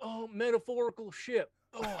 Oh, metaphorical ship.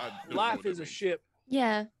 Oh, don't know life what that is a means. ship.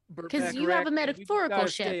 Yeah, Burt because you have a Bacharach, and you just metaphorical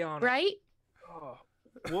gotta stay ship, on it. right? Oh,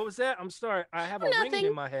 what was that? I'm sorry. I have a Nothing. ringing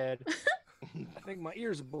in my head. I think my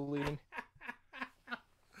ears are bleeding.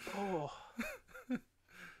 Oh,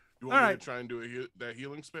 You want me Alright. to try and do that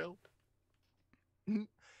healing spell?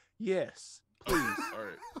 yes. Please. All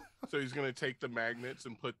right. So he's gonna take the magnets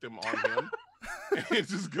and put them on him, and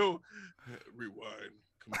just go rewind,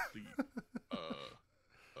 complete,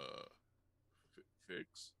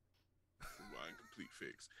 fix, rewind, complete,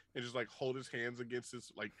 fix, and just like hold his hands against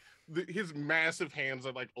his his massive hands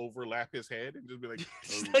that like overlap his head, and just be like,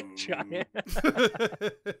 It's like giant.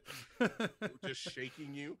 just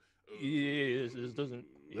shaking you. Yes, this doesn't.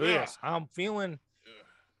 Yes, I'm feeling.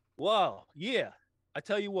 Wow. Yeah. I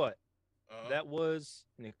tell you what, that was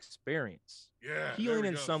an experience. yeah, there Healing we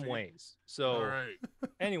in go, some see? ways. So, All right.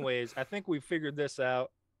 anyways, I think we figured this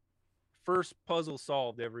out. First puzzle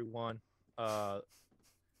solved, everyone.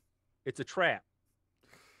 It's a trap.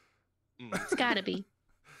 It's gotta be.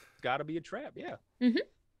 It's got to be a trap, yeah. Mhm.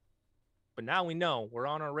 But now we know we're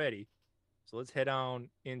on already. So let's head on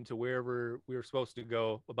into wherever we were supposed to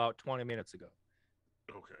go about 20 minutes ago.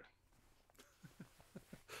 Okay.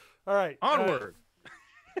 All right. Onward.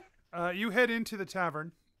 You head into the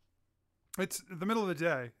tavern. It's the middle of the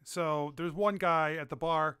day, so there's one guy at the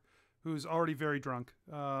bar who's already very drunk.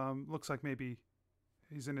 Looks like maybe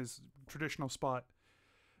he's in his traditional spot.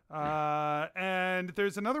 And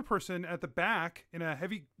there's another person at the back in a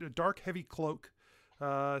dark, heavy cloak,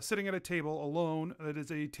 sitting at a table alone. It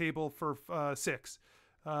is a table for 6,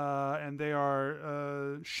 and they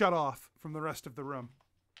are shut off from the rest of the room.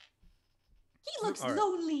 He looks All right.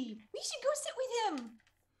 lonely. We should go sit with him.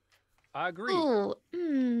 I agree. Oh,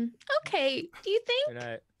 okay. Do you think?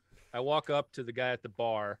 And I walk up to the guy at the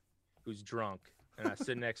bar who's drunk, and I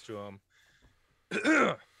sit next to him,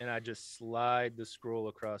 and I just slide the scroll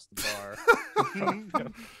across the bar.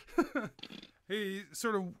 He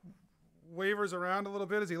sort of wavers around a little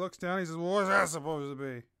bit as he looks down. He says, "Well, what's that supposed to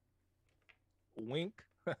be?" Wink.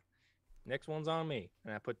 Next one's on me.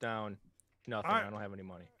 And I put down nothing. I I don't have any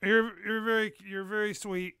money. You're very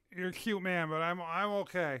sweet. You're a cute man, but I'm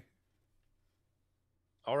okay.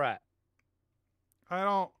 All right.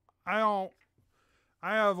 I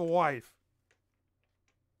have a wife.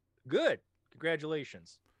 Good.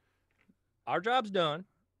 Congratulations. Our job's done.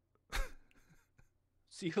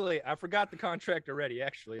 See you later. I forgot the contract already,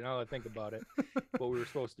 actually, now that I think about it, what we were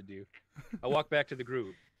supposed to do. I walk back to the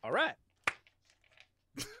group. All right.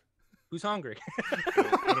 Who's hungry?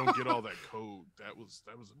 I don't get all that code. That was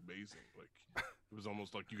amazing. Like it was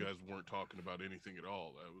almost like you guys weren't talking about anything at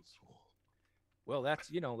all. That was Well, that's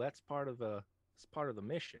part of the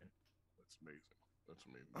mission. that's amazing. That's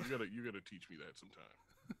amazing. You gotta teach me that sometime.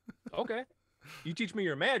 Okay. You teach me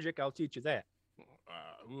your magic, I'll teach you that.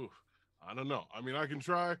 I don't know. I mean, I can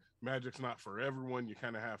try. Magic's not for everyone. You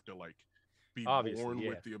kind of have to like be Obviously, born yeah.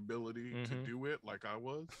 with the ability to Mhm. do it, like I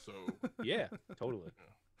was. So Yeah, totally.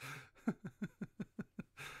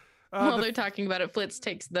 While they're talking about it, Flitz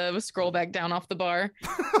takes the scroll back down off the bar.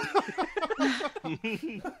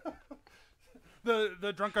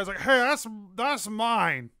 the drunk guy's like, "Hey, that's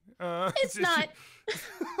mine." It's not.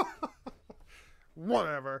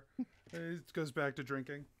 Whatever. He goes back to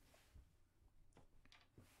drinking.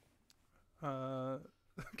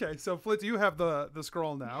 Okay, so Flitz, you have the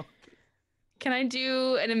scroll now. Can I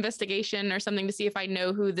do an investigation or something to see if I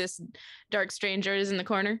know who this dark stranger is in the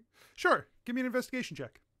corner? Sure. Give me an investigation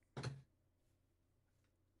check.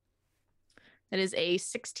 That is a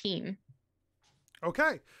 16.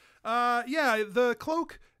 Okay. Yeah, the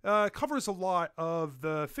cloak covers a lot of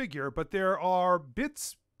the figure, but there are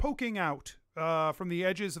bits poking out from the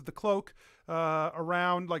edges of the cloak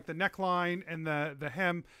around like the neckline and the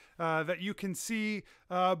hem that you can see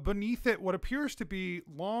beneath it what appears to be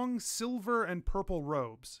long silver and purple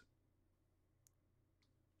robes.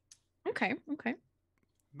 Okay.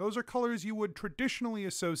 Those are colors you would traditionally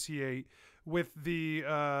associate with the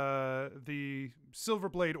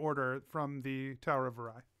Silverblade Order from the Tower of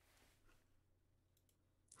Varai.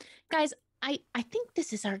 Guys, I think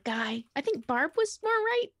this is our guy. I think Barb was more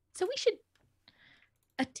right, so we should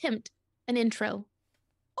attempt an intro.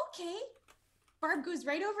 Okay. Barb goes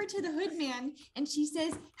right over to the hood man and she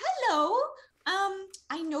says, "Hello.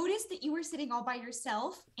 I noticed that you were sitting all by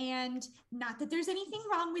yourself, and not that there's anything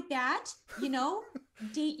wrong with that,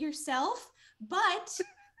 date yourself. But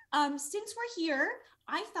since we're here,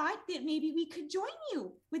 I thought that maybe we could join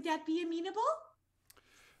you. Would that be amenable?"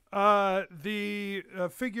 The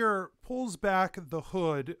figure pulls back the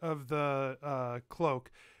hood of the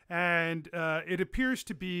cloak, and it appears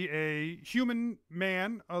to be a human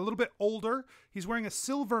man, a little bit older. He's wearing a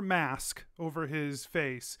silver mask over his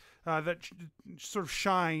face that sort of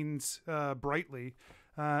shines brightly.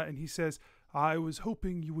 And he says, "I was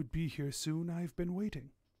hoping you would be here soon. I've been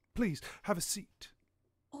waiting. Please, have a seat."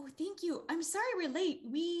 Oh, thank you. I'm sorry we're late.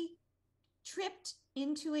 We tripped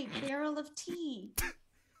into a barrel of tea.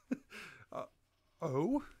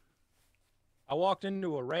 Oh? I walked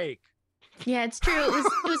into a rake. Yeah, it's true. It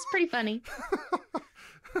was pretty funny.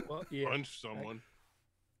 Well, yeah. Punch someone.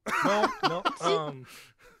 No.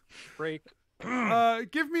 Break.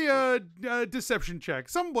 Give me a deception check.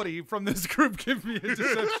 Somebody from this group give me a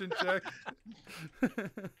deception check.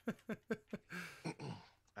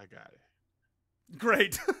 I got it.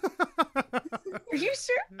 Great. Are you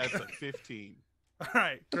sure? That's a 15. All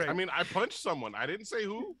right, great. I mean, I punched someone. I didn't say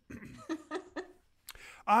who.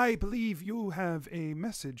 I believe you have a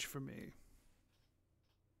message for me.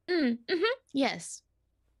 Yes.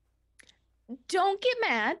 Don't get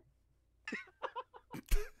mad.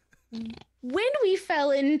 when we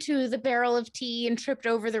fell into the barrel of tea and tripped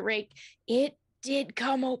over the rake, it did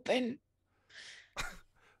come open.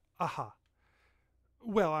 Aha.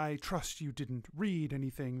 Well, I trust you didn't read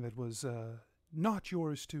anything that was not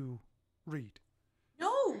yours to read.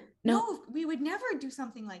 No, we would never do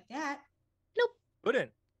something like that.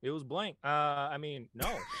 Couldn't. It was blank. I mean, no.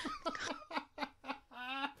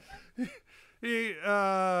 He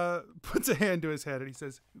puts a hand to his head and he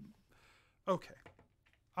says, "Okay,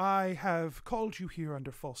 I have called you here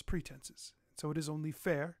under false pretenses, so it is only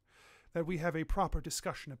fair that we have a proper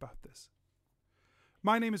discussion about this.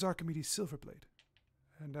 My name is Archimedes Silverblade,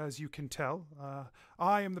 and as you can tell,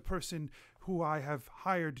 I am the person who I have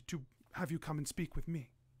hired to have you come and speak with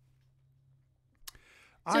me."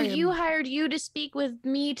 So you hired you to speak with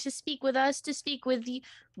me, to speak with us, to speak with you.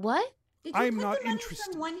 What? Did you I'm put not the money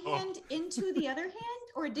interested. from one hand into the other hand,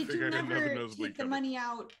 or did you Figured I didn't have the never nosebleed take the covered. money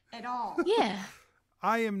out at all? Yeah.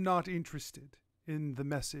 I am not interested in the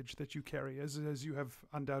message that you carry, as you have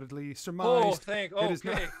undoubtedly Oh, surmised. thank. it is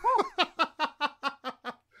not- Okay.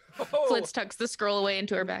 Oh. Flitz tucks the scroll away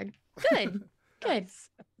into her bag. Good. Good.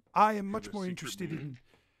 I am much Your more secret interested meaning. in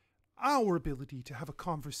our ability to have a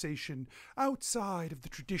conversation outside of the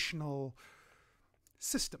traditional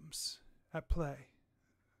systems at play.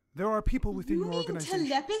 There are people within You your mean organization.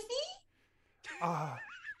 telepathy? Ah.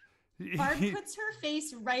 Barb puts her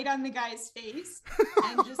face right on the guy's face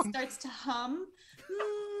and just starts to hum.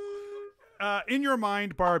 In your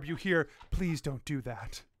mind, Barb, you hear, "Please don't do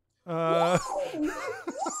that." Whoa!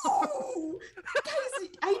 Whoa! Guys,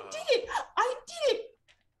 I did it! I did it!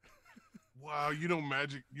 Wow, you know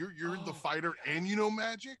magic. You're the fighter and you know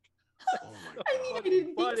magic? Oh my I mean, I god.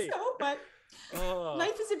 didn't buddy. think so, but Oh,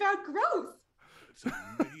 life is about growth. It's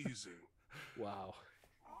amazing. wow.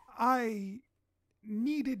 I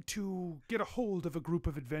needed to get a hold of a group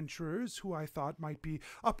of adventurers who I thought might be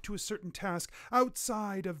up to a certain task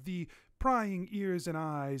outside of the prying ears and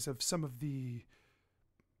eyes of some of the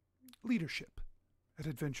leadership at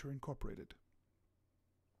Adventure Incorporated.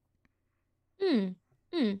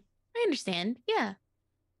 I understand. Yeah.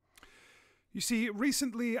 You see,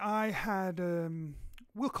 recently I had,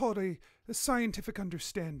 we'll call it a scientific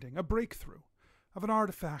understanding, a breakthrough of an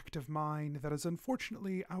artifact of mine that is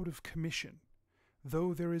unfortunately out of commission,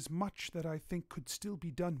 though there is much that I think could still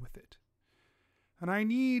be done with it. And I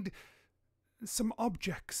need some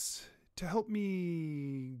objects to help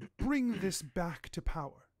me bring this back to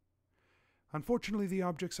power. Unfortunately, the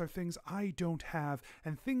objects are things I don't have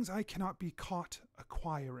and things I cannot be caught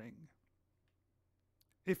acquiring.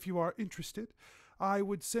 If you are interested, I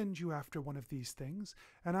would send you after one of these things,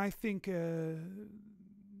 and I think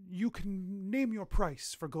you can name your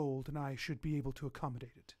price for gold, and I should be able to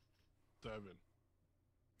accommodate it. 7.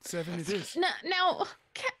 7 it is. Now,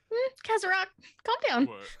 Kazarak, calm down.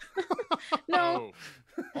 What? No,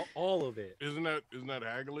 All of it. Isn't that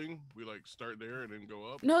haggling? We like start there and then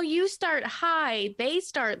go up. no, you start high, they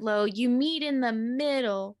start low. You meet in the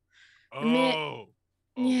middle. Mi- Oh,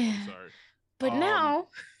 Yeah. I'm sorry. But now,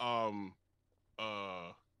 Um,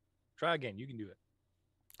 Try again. You can do it.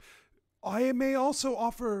 I may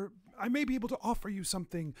be able to offer you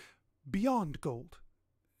something beyond gold,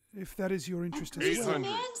 if that is your interest And as Greasy well. 800.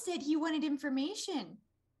 Man said he wanted information.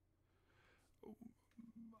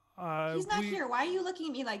 Uh, He's not we- here. Why are you looking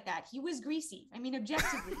at me like that? He was greasy. I mean,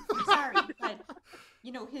 objectively. I'm sorry, but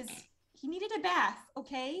you know, he needed a bath,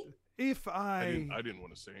 okay? If I didn't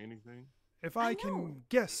want to say anything. If I I can know.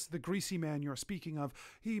 guess the greasy man you're speaking of,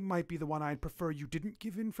 he might be the one I'd prefer you didn't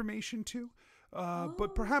give information to.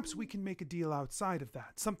 But perhaps we can make a deal outside of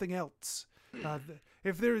that, something else.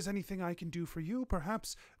 If there is anything I can do for you,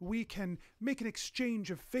 perhaps we can make an exchange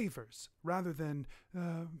of favors rather than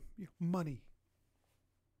money.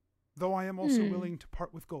 Though I am also willing to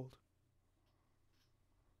part with gold.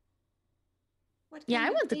 What Yeah, kind I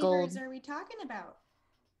of want the favors gold. are we talking about?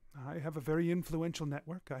 I have a very influential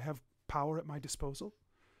network. I have power at my disposal.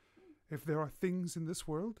 If there are things in this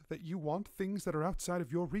world that you want, things that are outside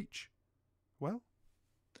of your reach, well,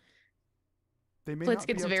 they may Blitz not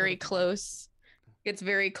be gets outside very of mine. close. Gets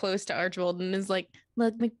very close to Archibald and is like,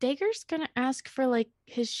 "Look, McDagger's gonna ask for like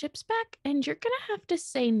his ships back, and you're gonna have to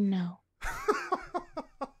say no.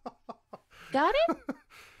 Got it?"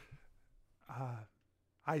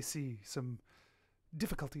 I see some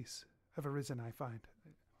difficulties have arisen, I find.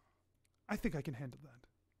 I think I can handle that.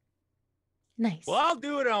 Nice. Well, I'll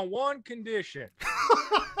do it on one condition.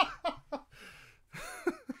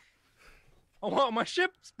 I want my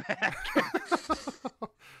ships back.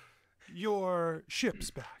 Your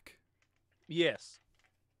ship's back. Yes.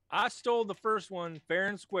 I stole the first one fair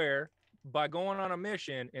and square, by going on a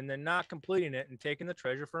mission and then not completing it and taking the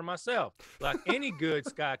treasure for myself, like any good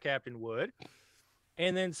sky captain would.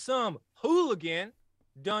 And then some hooligan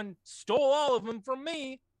done stole all of them from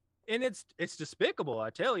me. And it's despicable,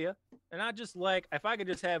 I tell you. And I just like, if I could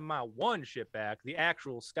just have my one ship back, the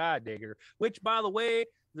actual Sky Digger, which, by the way,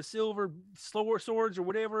 the silver swords or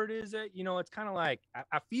whatever it is, that, you know, it's kind of like,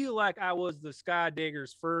 I feel like I was the Sky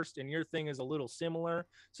Diggers first, and your thing is a little similar.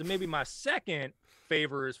 So maybe my second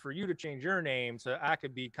favor is for you to change your name so I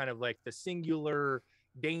could be kind of like the singular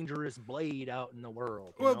dangerous blade out in the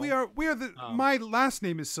world. Well, know? we are the. My last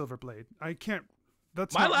name is Silverblade. I can't.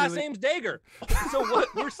 That's my not last really... name's Dagger. So what?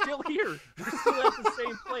 We're still here. We're still at the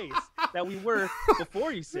same place that we were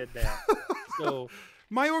before you said that. So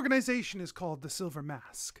my organization is called the Silver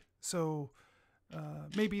Mask. So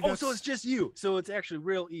maybe that's... so it's just you. So it's actually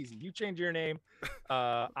real easy. You change your name.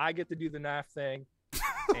 I get to do the knife thing,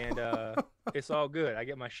 and it's all good. I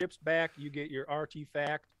get my ships back. You get your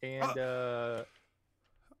artifact, and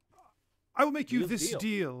I will make you this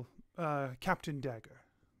deal, Captain Dagger.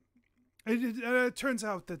 It turns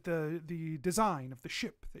out that the design of the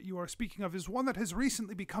ship that you are speaking of is one that has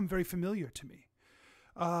recently become very familiar to me.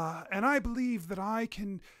 And I believe that I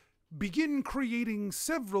can begin creating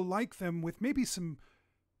several like them with maybe some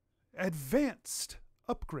advanced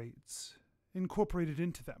upgrades incorporated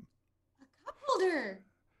into them. A cup holder.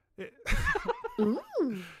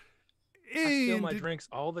 Ooh. I spill my drinks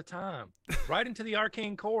all the time, right into the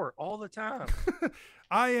arcane core all the time.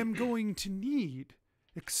 I am going to need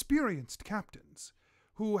experienced captains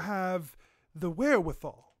who have the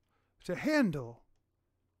wherewithal to handle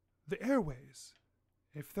the airways.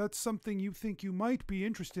 If that's something you think you might be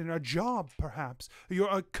interested in, a job perhaps, you're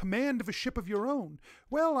a command of a ship of your own,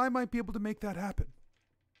 well, I might be able to make that happen.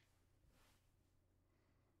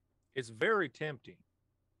 It's very tempting.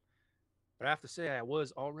 But I have to say, I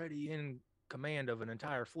was already in command of an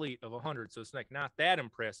entire fleet of 100, so it's like not that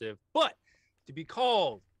impressive. But to be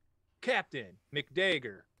called Captain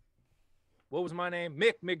McDagger, what was my name?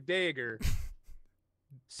 Mick McDagger,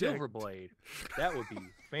 Silverblade. That would be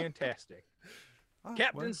fantastic.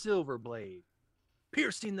 Captain Silverblade,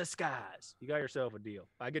 piercing the skies. You got yourself a deal.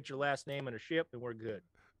 I get your last name and a ship, and we're good.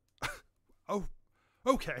 Oh,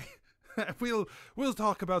 okay. We'll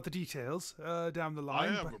talk about the details down the line.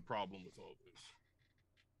 I have a problem with all this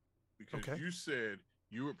because you said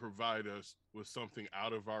you would provide us with something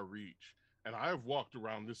out of our reach, and I have walked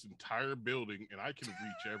around this entire building and I can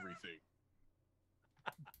reach everything.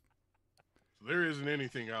 So there isn't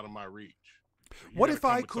anything out of my reach. What if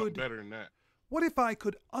I could better than that? What if I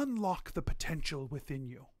could unlock the potential within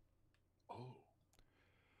you? Oh.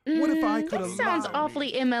 What if I could That sounds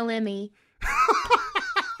awfully MLM-y.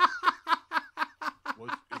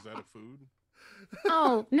 What is that, a food?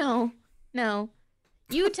 Oh, no.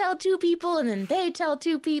 You tell two people, and then they tell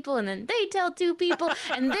two people, and then they tell two people,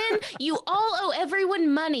 and then you all owe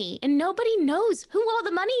everyone money, and nobody knows who all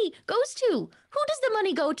the money goes to. Who does the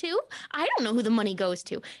money go to? I don't know who the money goes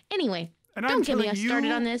to. Anyway, and don't get me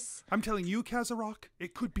started on this. I'm telling you, Kazarok,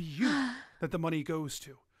 it could be you that the money goes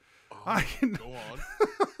to. Oh, go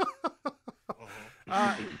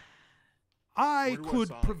on. I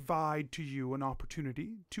could provide to you an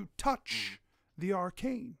opportunity to touch the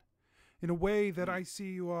arcane in a way that I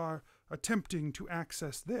see you are attempting to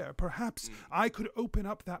access there. Perhaps I could open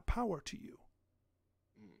up that power to you.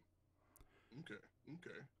 Okay.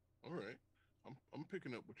 All right. I'm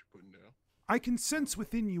picking up what you're putting down. I can sense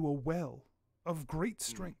within you a well of great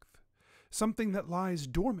strength, something that lies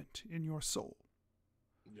dormant in your soul.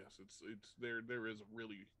 Yes, it's there is a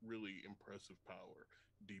really, really impressive power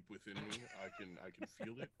deep within me. I can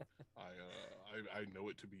feel it. I know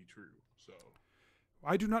it to be true. So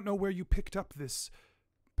I do not know where you picked up this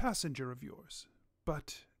passenger of yours,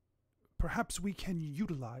 but perhaps we can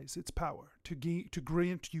utilize its power to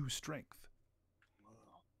grant you strength.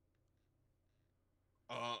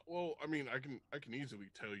 Well, I mean, I can easily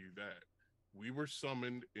tell you that we were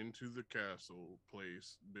summoned into the castle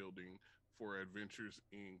place building for Adventures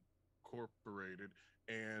Incorporated,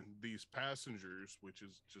 and these passengers, which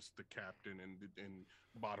is just the captain and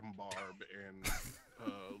Bottom Barb and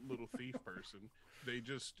little thief person, they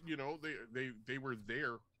just, you know, they were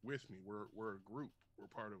there with me. We're a group. We're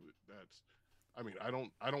part of it. That's, I mean, I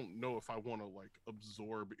don't know if I want to like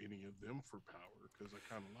absorb any of them for power because I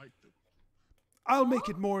kind of like them. I'll make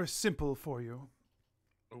it more simple for you.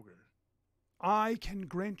 Okay. I can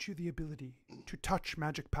grant you the ability to touch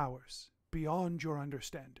magic powers beyond your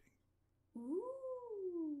understanding. Ooh.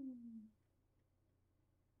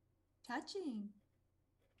 Touching.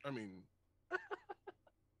 I mean,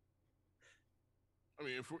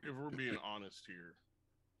 if we're being honest here,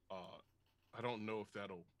 I don't know if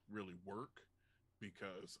that'll really work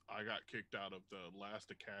because I got kicked out of the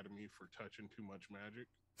last academy for touching too much magic.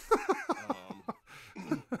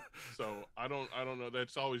 So I don't know.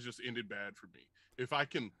 That's always just ended bad for me. If I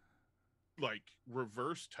can like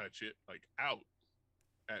reverse touch it like out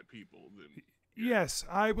at people, then Yes,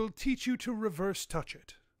 I will teach you to reverse touch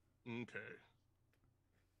it. okay.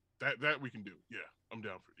 That we can do. Yeah, I'm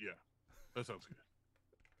down for it. Yeah, that sounds good.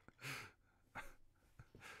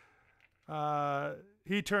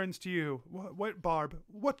 He turns to you. What, Barb?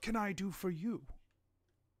 What can I do for you?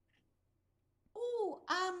 Oh,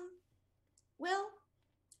 well,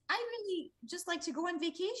 I really just like to go on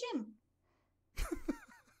vacation.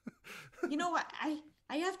 You know,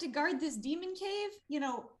 I have to guard this demon cave, you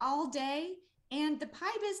know, all day. And the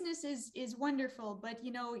pie business is wonderful, but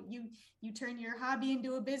you know, you turn your hobby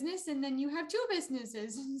into a business and then you have two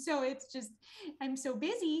businesses. So it's just I'm so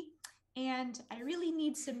busy and I really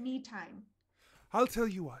need some me time. I'll tell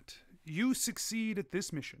you what. You succeed at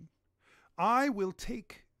this mission. I will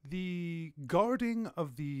take the guarding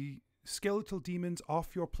of the skeletal demons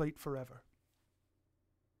off your plate forever.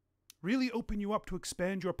 Really open you up to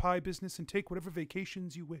expand your pie business and take whatever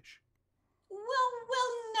vacations you wish. Well,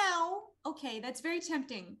 now, okay, that's very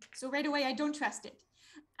tempting. So right away, I don't trust it.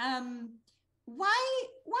 Why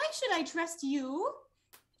should I trust you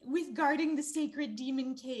with guarding the sacred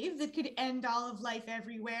demon cave that could end all of life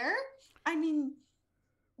everywhere? I mean,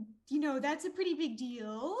 you know, that's a pretty big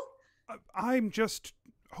deal. I'm just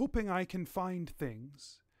hoping I can find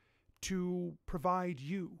things to provide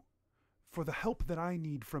you for the help that I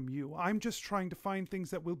need from you. I'm just trying to find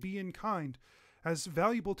things that will be in kind, as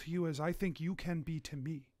valuable to you as I think you can be to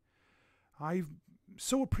me. I'm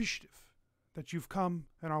so appreciative that you've come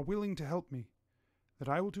and are willing to help me, that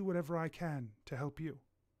I will do whatever I can to help you.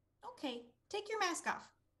 Okay, take your mask off.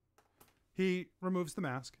 He removes the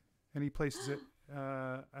mask and he places it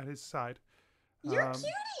at his side. You're a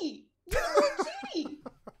cutie! You're a little cutie!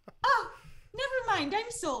 Oh, never mind, I'm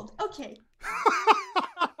sold. Okay.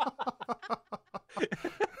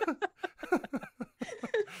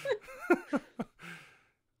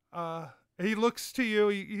 He looks to you.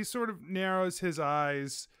 He sort of narrows his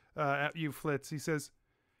eyes at you, Flitz. He says,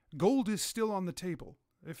 "Gold is still on the table,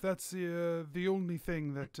 if that's the only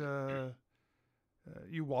thing that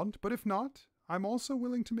you want. But if not, I'm also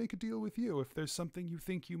willing to make a deal with you if there's something you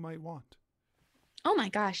think you might want." Oh my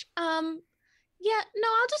gosh. Yeah, no,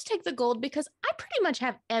 I'll just take the gold because I pretty much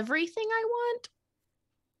have everything I want.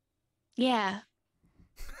 Yeah.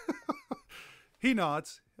 He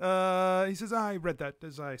nods. He says, "I read that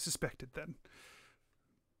as I suspected then."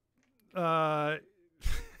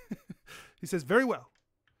 He says, "Very well.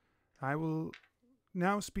 I will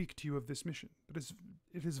now speak to you of this mission.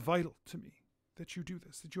 It is vital to me that you do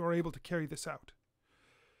this, that you are able to carry this out.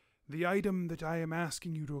 The item that I am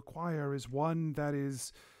asking you to acquire is one that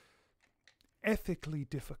is ethically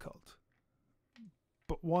difficult,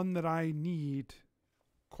 but one that I need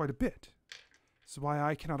quite a bit. This is why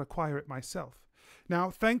I cannot acquire it myself.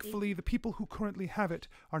 Now, thankfully, the people who currently have it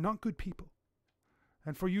are not good people.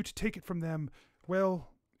 And for you to take it from them,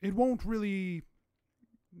 well, it won't really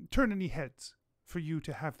turn any heads for you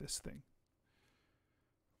to have this thing.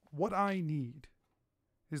 What I need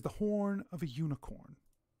is the horn of a unicorn,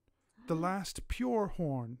 the last pure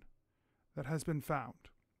horn that has been found.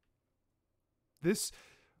 This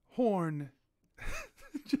horn..."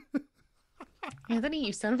 Anthony,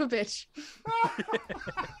 you son of a bitch.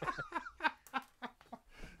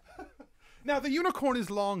 Now, the unicorn is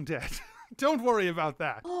long dead. Don't worry about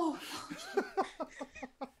that. Oh,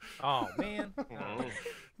 Oh man. Oh,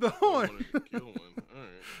 The I horn. wanted to kill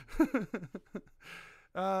one.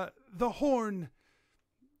 All right. The horn,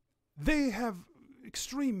 they have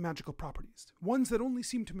extreme magical properties, ones that only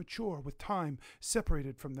seem to mature with time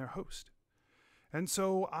separated from their host. And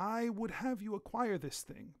so I would have you acquire this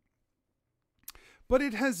thing. But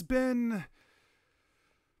it has been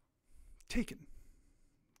taken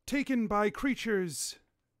by creatures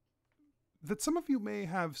that some of you may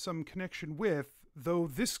have some connection with, though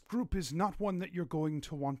this group is not one that you're going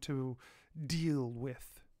to want to deal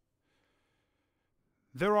with.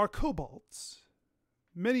 There are kobolds.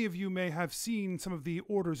 Many of you may have seen some of the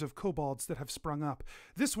orders of kobolds that have sprung up.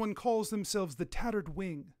 This one calls themselves the Tattered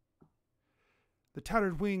Wing. The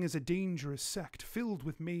Tattered Wing is a dangerous sect filled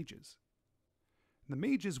with mages. The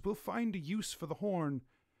mages will find a use for the horn,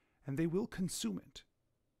 and they will consume it.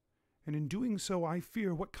 And in doing so, I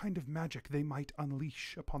fear what kind of magic they might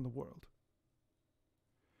unleash upon the world.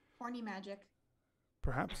 horny magic.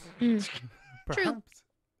 Perhaps. Mm. Perhaps.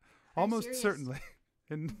 Almost serious. certainly.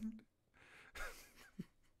 And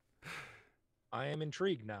I am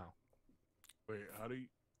intrigued now. Wait, how do you?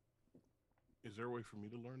 Is there a way for me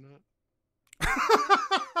to learn that?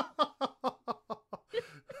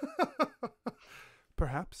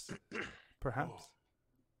 Perhaps. Perhaps. Oh.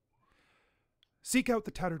 Seek out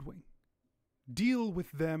the tattered wing. Deal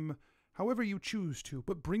with them however you choose to,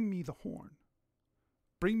 but bring me the horn.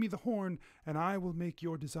 Bring me the horn, and I will make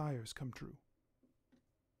your desires come true.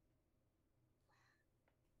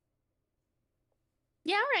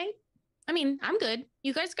 Yeah, all right. I mean, I'm good.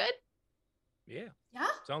 You guys good? Yeah, Yeah.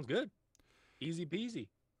 sounds good. Easy peasy.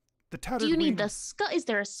 The tattered Do you wing. need the skull? Is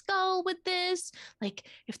there a skull with this? Like,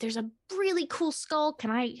 if there's a really cool skull,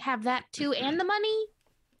 can I have that too and the money?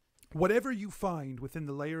 Whatever you find within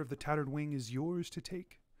the layer of the tattered wing is yours to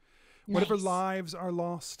take. Whatever Nice. lives are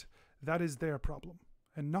lost, that is their problem,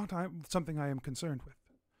 and not something I am concerned with.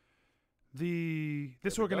 This There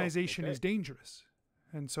we go. organization Okay. is dangerous,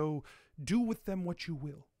 and so do with them what you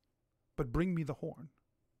will, but bring me the horn.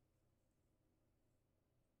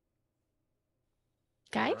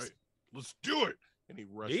 Guys? All right, let's do it. And he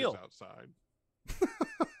rushes Deal. outside.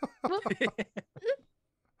 We'll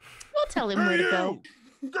tell him where to go.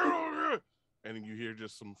 You! Get over here! And then you hear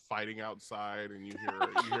just some fighting outside, and you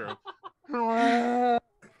hear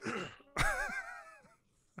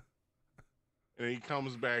and he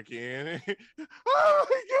comes back in. Oh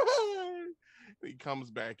my god! And he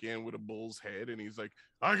comes back in with a bull's head, and he's like,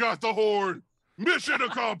 "I got the horn. Mission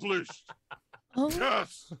accomplished. Oh,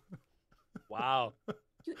 Yes." Wow.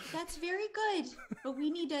 That's very good, but we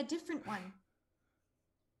need a different one.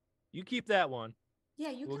 You keep that one.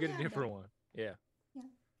 Yeah, you We'll can get a have different that. one. Yeah.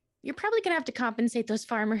 you're probably going to have to compensate those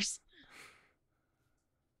farmers.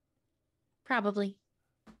 Probably.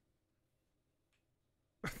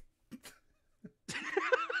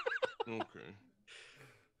 Okay.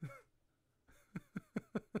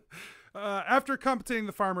 After compensating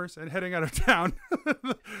the farmers and heading out of town,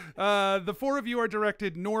 the four of you are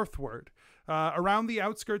directed northward, around the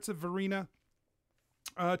outskirts of Verena,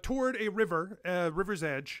 toward a river, river's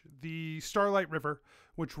edge, the Starlight River,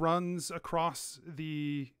 which runs across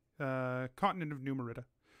the continent of New Merida.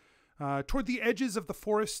 Toward the edges of the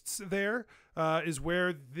forests there is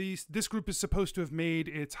where this group is supposed to have made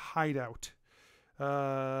its hideout.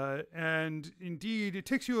 And indeed, it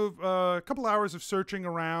takes you a couple hours of searching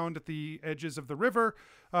around at the edges of the river,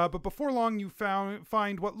 but before long you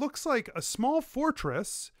find what looks like a small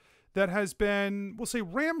fortress that has been, we'll say,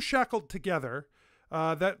 ramshackled together,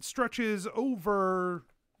 that stretches over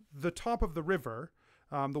the top of the river.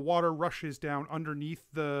 The water rushes down underneath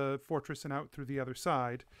the fortress and out through the other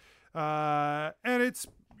side. And it's,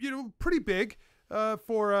 pretty big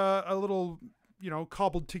for a little,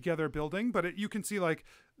 cobbled together building, but you can see like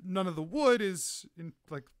none of the wood is in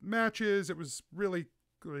like matches. It was really,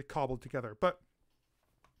 really cobbled together. But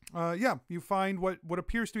yeah, you find what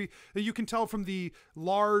appears to be, you can tell from the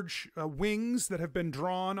large wings that have been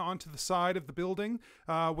drawn onto the side of the building,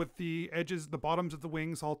 with the edges, the bottoms of the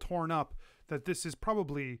wings all torn up, that this is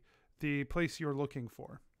probably the place you're looking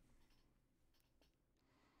for.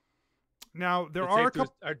 Now, there are a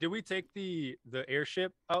couple... Did we take the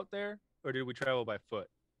airship out there, or did we travel by foot?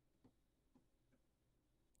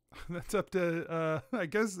 That's up to, I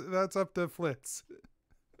guess that's up to Flitz.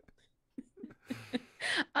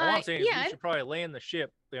 All I'm saying is yeah, we should probably land the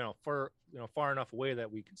ship, far enough away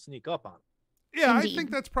that we can sneak up on it. Yeah, I Indeed.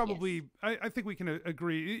 think that's probably, I think we can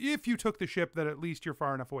agree. If you took the ship, that at least you're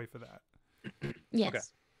far enough away for that.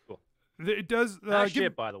 yes. Okay. It does... That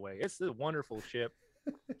ship, by the way, it's a wonderful ship,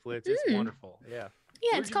 Flitz. It's Mm. wonderful. Yeah.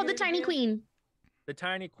 Yeah, Where'd it's you called the get it Tiny again? Queen. The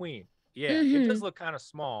Tiny Queen. Yeah, it Mhm. does look kind of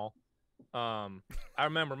small. I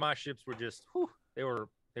remember my ships were just, they were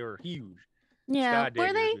huge. Yeah. Sky Were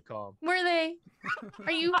diggers, they? we call 'em. Were they?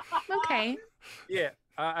 Are you okay? Yeah,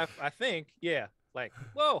 I think, yeah, like,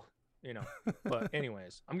 whoa, But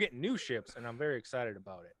anyways, I'm getting new ships, and I'm very excited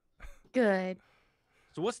about it. Good.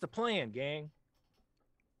 So what's the plan, gang?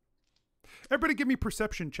 Everybody give me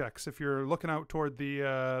perception checks if you're looking out toward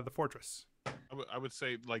the fortress. I would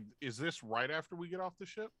say, like, is this right after we get off the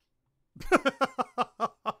ship?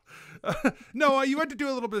 No, you had to do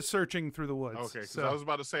a little bit of searching through the woods. Okay, because so- I was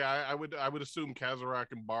about to say I would assume Kazarak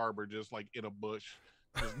and Barb are just like in a bush.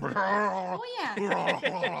 Just Oh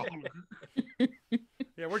yeah.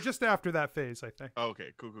 yeah, we're just after that phase, I think. Okay,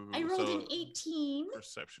 cool. I rolled So, an 18.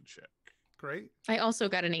 perception check. Great, I also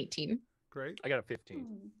got an 18. great. I got a 15.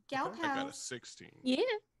 Ooh, Gal I got a pals. 16. Yeah.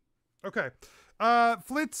 Okay.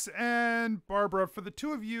 Flitz and Barbara, for the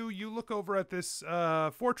two of you, you look over at this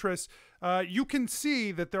fortress. You can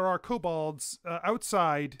see that there are kobolds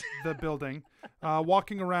outside the building,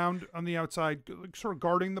 walking around on the outside, sort of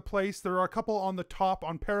guarding the place. There are a couple on the top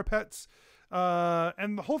on parapets,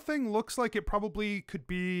 And the whole thing looks like it probably could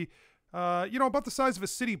be, about the size of a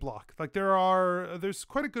city block. Like there's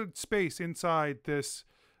quite a good space inside this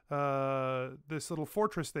little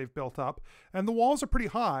fortress they've built up, and the walls are pretty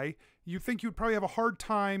high. You think you'd probably have a hard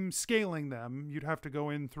time scaling them. You'd have to go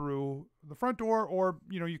in through the front door, or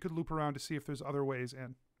you could loop around to see if there's other ways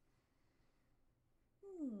in.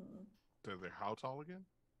 So they're how tall again?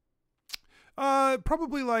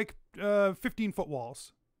 Probably like 15-foot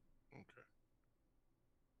walls. Okay.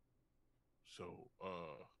 So,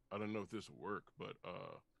 I don't know if this will work, but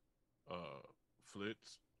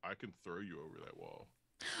Flitz, I can throw you over that wall.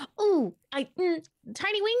 Ooh,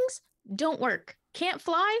 tiny wings don't work. Can't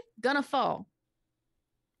fly, gonna fall.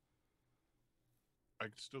 I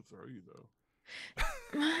can still throw you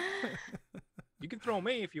though. You can throw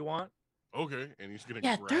me if you want. Okay, and he's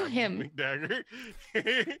gonna throw grab him. McDagger.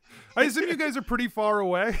 I assume you guys are pretty far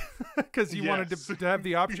away because you wanted Yes. to have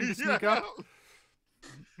the option to sneak up.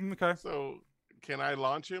 Okay. So, can I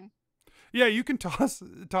launch him? Yeah, you can toss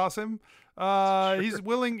him. He's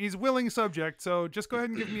willing subject. So just go ahead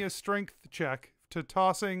and give me a strength check to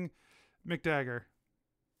tossing McDagger.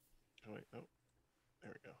 Oh, wait, no.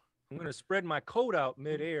 There we go. I'm gonna spread my coat out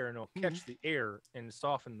midair, and it'll catch the air and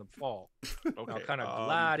soften the fall. Okay. I'll kind of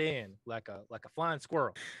glide in like a flying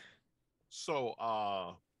squirrel. So,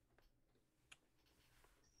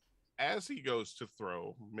 as he goes to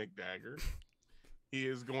throw McDagger, he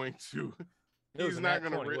is going to. It was He's a not nat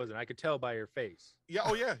gonna 20, wasn't it? I could tell by your face. Yeah.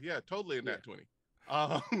 Oh yeah. Yeah. Totally in that 20.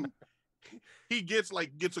 He gets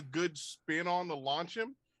a good spin on to launch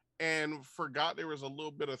him, and forgot there was a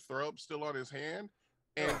little bit of throw up still on his hand,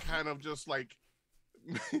 and kind of just like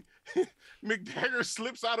McDagger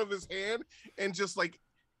slips out of his hand and just like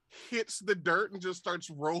hits the dirt and just starts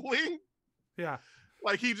rolling. Yeah.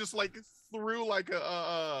 Like he just like threw like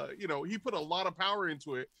he put a lot of power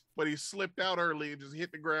into it, but he slipped out early and just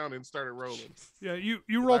hit the ground and started rolling. Yeah. You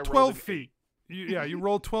I roll rolled 12 an feet. You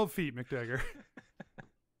rolled 12 feet, McDagger.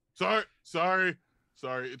 Sorry,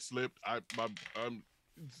 it slipped. I'm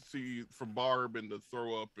see from Barb and the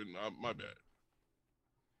throw up and my bad.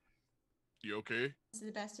 You okay? This is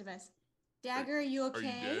the best of us. Dagger, are you Are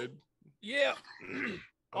okay? you dead? Yeah.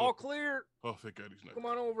 All clear. Oh, thank God he's not. Come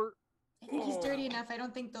on over. I think he's dirty enough. I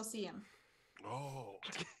don't think they'll see him. Oh,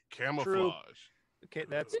 camouflage. Okay,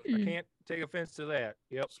 I can't take offense to that.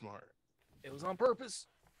 Yep. Smart. It was on purpose.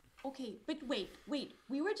 Okay, but wait.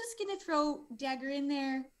 We were just gonna throw Dagger in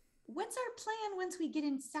there. What's our plan once we get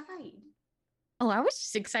inside? Oh, I was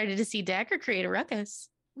just excited to see Dagger create a ruckus.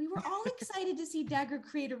 We were all excited to see Dagger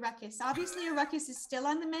create a ruckus. Obviously, a ruckus is still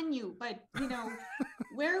on the menu, but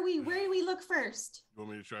where do we look first? You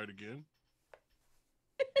want me to try it again?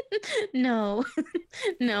 No.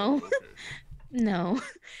 No. Oh, okay. No.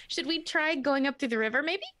 Should we try going up through the river,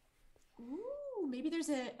 maybe? Ooh, maybe there's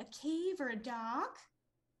a cave or a dock.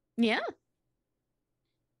 Yeah.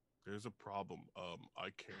 There's a problem.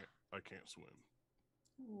 I can't swim.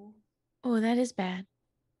 Ooh. Oh, that is bad.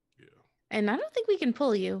 Yeah, And I don't think we can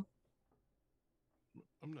pull you.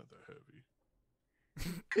 I'm not that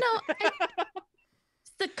heavy. No,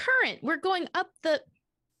 it's the current. We're going up the.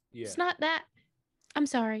 Yeah. It's not that. I'm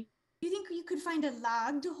sorry. You think you could find a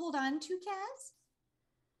log to hold on to, Kaz?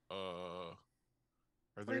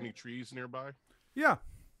 Are there any trees nearby? Yeah.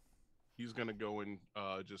 He's gonna go and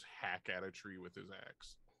just hack at a tree with his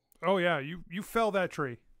axe. Oh yeah. You fell that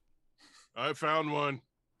tree. I found one.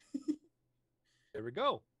 There we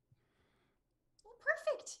go. Well,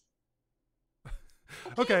 perfect.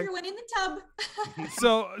 Okay. Everyone in the tub.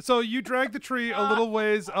 So you drag the tree a little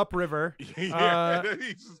ways upriver. Yeah.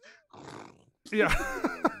 He's just- Yeah.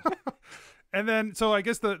 And then, so I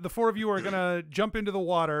guess the four of you are going to jump into the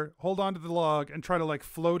water, hold on to the log, and try to like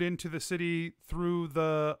float into the city through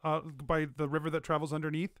by the river that travels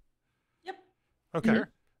underneath. Yep. Okay.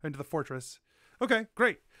 Sure. Into the fortress. Okay,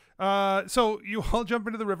 great. So you all jump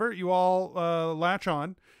into the river, you all latch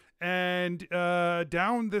on, and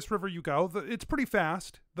down this river you go. It's pretty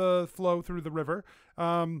fast, the flow through the river.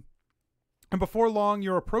 And before long,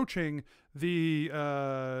 you're approaching the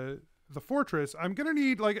fortress. I'm gonna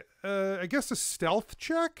need I guess a stealth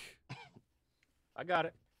check. I got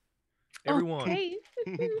it. Everyone. Okay.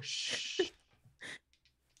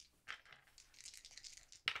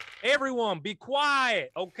 Everyone, be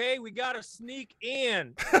quiet, okay? We gotta sneak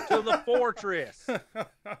in to the fortress.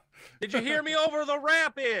 Did you hear me over the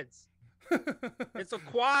rapids? It's a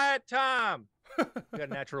quiet time. You got a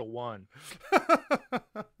natural 1.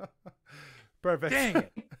 Perfect. Dang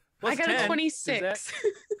it. I What's got 10? a 26.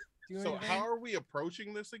 So how are we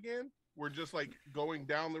approaching this again? We're just like going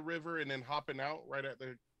down the river and then hopping out right at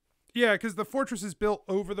the. Yeah, because the fortress is built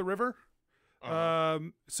over the river.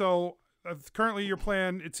 So currently your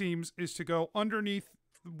plan, it seems, is to go underneath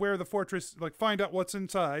where the fortress, like find out what's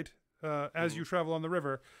inside as you travel on the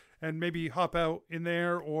river, and maybe hop out in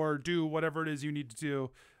there or do whatever it is you need to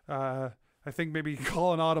do. I think maybe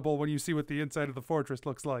call an audible when you see what the inside of the fortress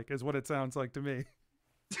looks like, is what it sounds like to me.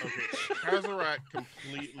 Okay, Kazarak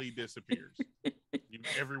completely disappears.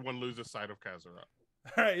 Everyone loses sight of Kazarak.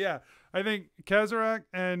 All right, yeah. I think Kazarak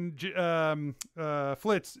and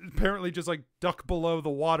Flitz apparently just like duck below the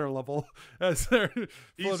water level as they're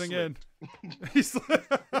floating in. He's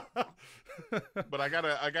But I got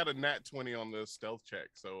a nat 20 on the stealth check,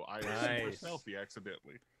 so I was super stealthy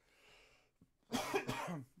accidentally.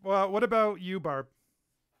 Well, what about you, Barb?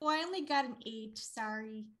 Oh, I only got an 8.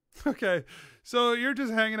 Sorry. Okay, so you're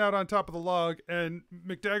just hanging out on top of the log, and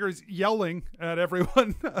McDagger's yelling at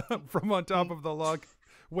everyone from on top of the log,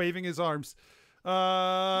 waving his arms.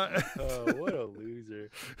 Oh, what a loser.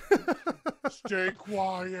 Stay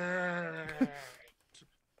quiet.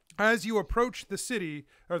 As you approach the city,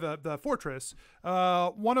 or the fortress,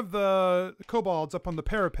 one of the kobolds up on the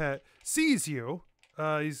parapet sees you.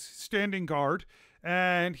 He's standing guard,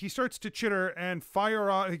 and he starts to chitter and fire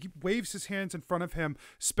on. He waves his hands in front of him,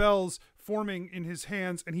 spells forming in his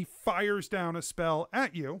hands, and he fires down a spell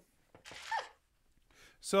at you.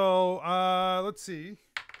 So, let's see.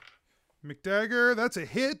 McDagger, that's a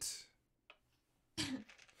hit.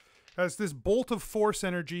 As this bolt of force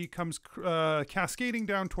energy comes cascading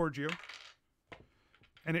down towards you,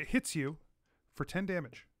 and it hits you for 10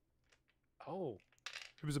 damage. Oh.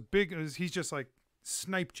 It was a big, he's just like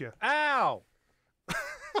sniped you. Ow!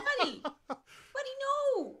 Buddy,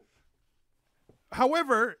 no.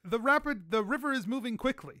 However, the river is moving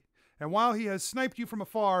quickly. And while he has sniped you from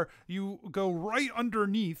afar, you go right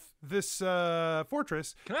underneath this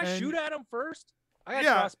fortress. Can I shoot at him first? I got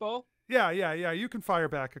Yeah. crossbow. Yeah. You can fire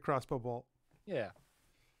back a crossbow bolt. Yeah.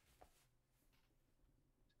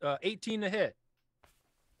 18 to hit.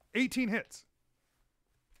 18 hits.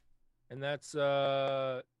 And that's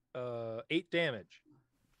 8 damage.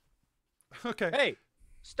 Okay. Hey,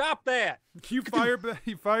 stop that. You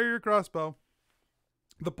fire your crossbow.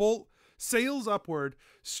 The bolt sails upward,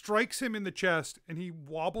 strikes him in the chest, and he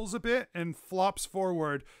wobbles a bit and flops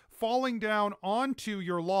forward, falling down onto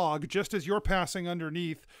your log just as you're passing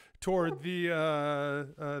underneath toward the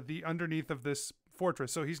underneath of this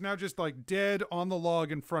fortress. So he's now just like dead on the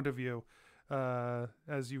log in front of you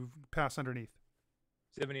as you pass underneath.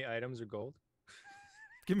 Do you have any items or gold?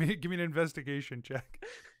 Give me an investigation check.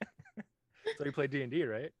 So you play D&D,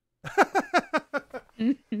 right?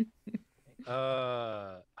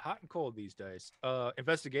 Hot and cold these dice.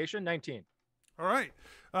 Investigation 19. All right.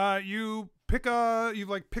 You pick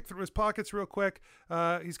through his pockets real quick.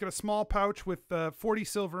 He's got a small pouch with 40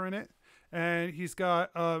 silver in it, and he's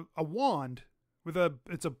got a wand with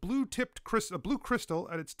it's a blue crystal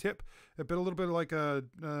at its tip, a little bit like a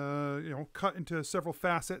cut into several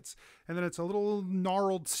facets, and then it's a little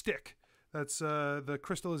gnarled stick that's the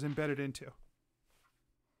crystal is embedded into.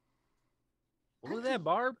 Look at that,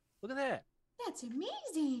 Barb. Look at that. That's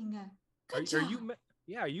amazing. Are Good job.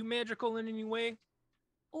 are you magical in any way?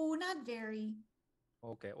 Oh, not very.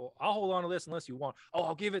 Okay, well, I'll hold on to this unless you want. Oh,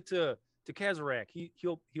 I'll give it to Kazarak.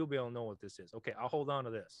 He'll be able to know what this is. Okay, I'll hold on to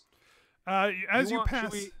this. As you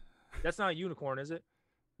pass, that's not a unicorn, is it?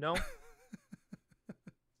 No.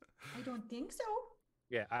 I don't think so.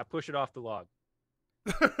 Yeah, I push it off the log.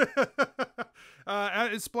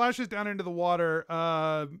 It splashes down into the water.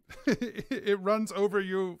 It runs over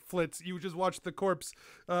you, Flitz. You just watch the corpse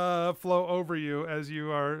flow over you as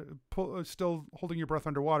you are still holding your breath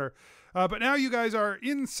underwater. But now you guys are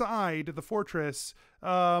inside the fortress.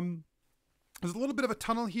 There's a little bit of a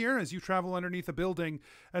tunnel here as you travel underneath a building,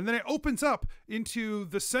 and then it opens up into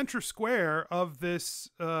the center square of this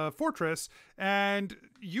fortress, and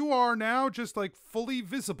you are now just like fully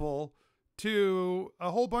visible to a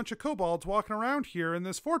whole bunch of kobolds walking around here in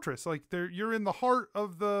this fortress. Like you're in the heart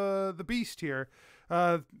of the beast here.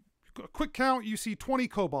 Quick count, you see 20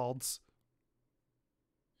 kobolds.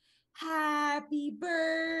 Happy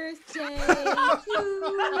birthday to you.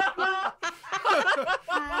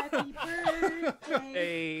 Happy birthday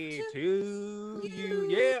Hey, to you. you.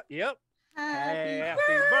 Yeah, yep.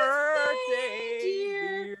 Happy birthday,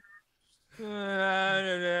 dear.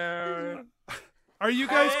 Are you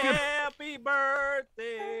guys gonna... Happy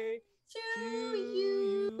birthday to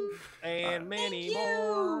you. and many Thank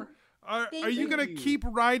more. Are Thank you going to you. keep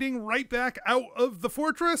riding right back out of the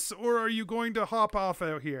fortress, or are you going to hop off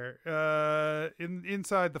out here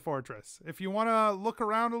inside the fortress? If you want to look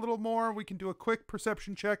around a little more, we can do a quick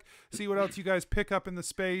perception check, see what else you guys pick up in the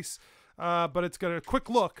space. but it's got a quick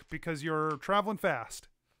look because you're traveling fast.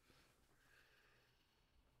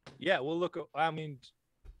 Yeah, we'll look. I mean,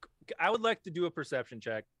 I would like to do a perception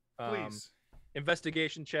check. Please.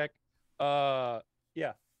 Investigation check.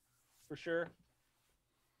 Yeah, for sure.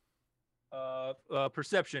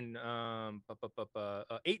 Perception.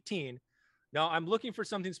 18. Now I'm looking for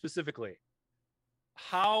something specifically.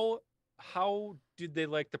 How did they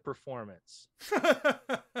like the performance?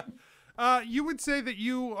 You would say that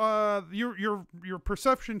your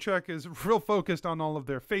perception check is real focused on all of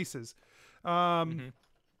their faces.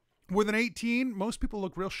 With an 18, most people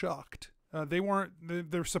look real shocked.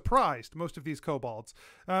 They're surprised, most of these kobolds.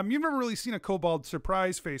 You've never really seen a kobold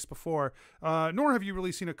surprise face before, nor have you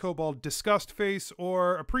really seen a kobold disgust face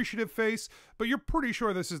or appreciative face, but you're pretty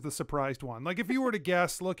sure this is the surprised one. Like, if you were to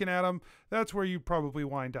guess looking at them, that's where you'd probably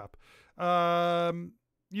wind up.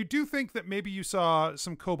 You do think that maybe you saw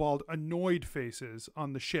some kobold annoyed faces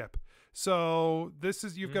on the ship. So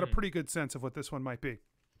you've got a pretty good sense of what this one might be.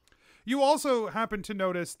 You also happen to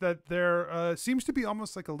notice that there seems to be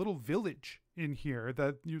almost like a little village in here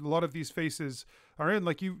that a lot of these faces are in.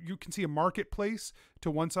 Like you can see a marketplace to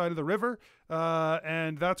one side of the river,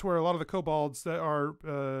 and that's where a lot of the kobolds that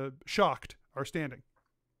are shocked are standing.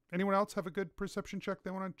 Anyone else have a good perception check they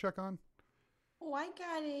want to check on? Oh, I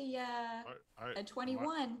got a 21.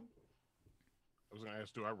 I was going to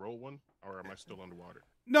ask, do I roll one, or am I still underwater?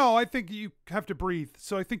 No, I think you have to breathe.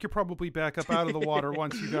 So I think you're probably back up out of the water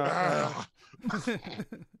once you got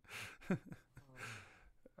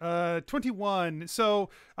 21. So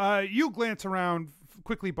you glance around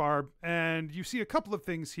quickly, Barb, and you see a couple of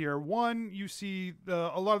things here. One, you see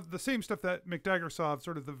a lot of the same stuff that McDagger saw,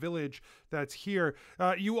 sort of the village that's here.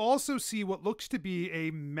 You also see what looks to be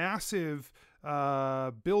a massive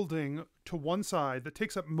building to one side that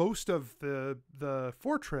takes up most of the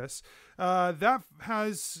fortress that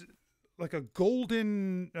has like a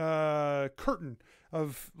golden curtain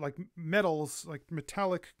of like metals, like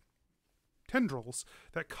metallic tendrils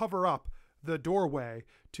that cover up the doorway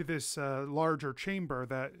to this larger chamber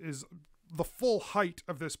that is the full height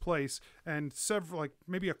of this place and several, like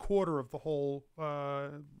maybe a quarter of the whole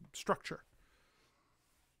structure.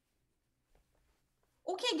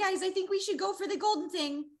 Okay, guys, I think we should go for the golden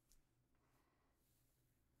thing.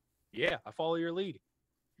 Yeah, I follow your lead.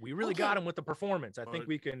 We really got him with the performance. I think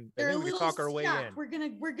we can. I They're think a we can little talk our way stuck. in.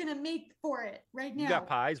 We're gonna make for it right now. You got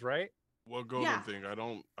pies, right? What golden Yeah. thing? I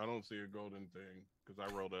don't see a golden thing because I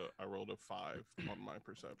rolled a 5 on my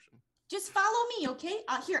perception. Just follow me, okay?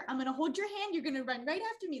 Here, I'm gonna hold your hand. You're gonna run right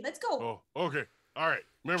after me. Let's go. Oh, okay. All right.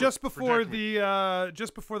 Remember, Just before protect me.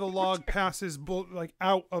 the log passes like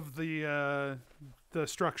out of the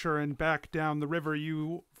structure and back down the river,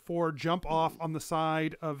 you four jump off on the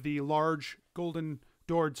side of the large golden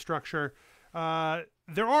doored structure.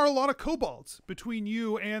 There are a lot of kobolds between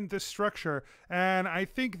you and this structure, and I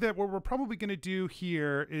think that what we're probably going to do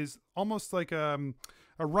here is almost like a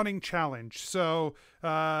running challenge. So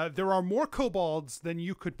there are more kobolds than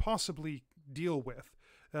you could possibly deal with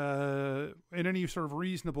in any sort of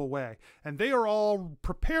reasonable way, and they are all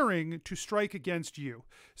preparing to strike against you.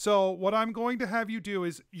 So what I'm going to have you do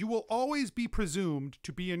is you will always be presumed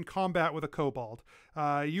to be in combat with a kobold.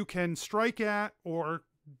 You can strike at or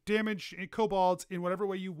damage kobolds in whatever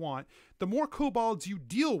way you want. The more kobolds you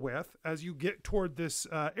deal with as you get toward this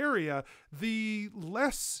area, the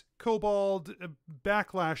less kobold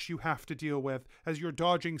backlash you have to deal with as you're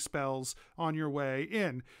dodging spells on your way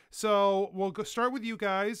in. So we'll start with you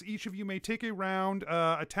guys. Each of you may take a round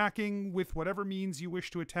attacking with whatever means you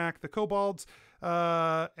wish to attack the kobolds,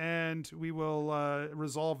 and we will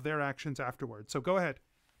resolve their actions afterwards. So go ahead.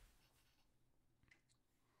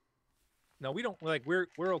 No, we don't we're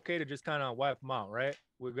okay to just kind of wipe them out, right?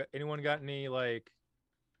 Anyone got any like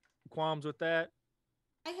qualms with that?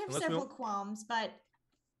 I have several qualms, but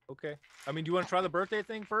okay. I mean, do you want to try the birthday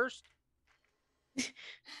thing first?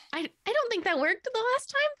 I don't think that worked the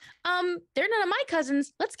last time. They're none of my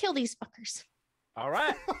cousins. Let's kill these fuckers. All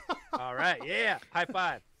right. All right. Yeah. High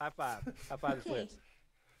five. High five. High five the flips.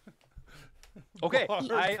 Okay.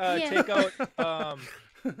 I take out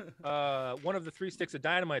one of the 3 sticks of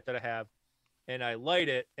dynamite that I have, and I light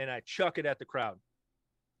it and I chuck it at the crowd.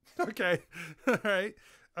 Okay. All right.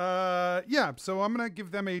 Yeah, so I'm going to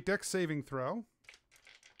give them a dex saving throw.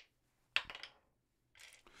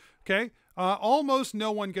 Okay. Almost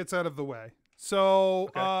no one gets out of the way.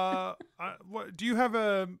 So, okay. What do you have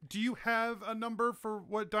a number for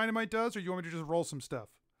what dynamite does, or you want me to just roll some stuff?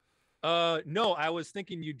 No, I was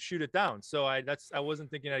thinking you'd shoot it down. So I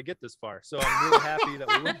wasn't thinking I'd get this far. So I'm really happy that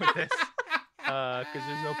we went with this. Because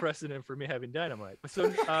there's no precedent for me having dynamite.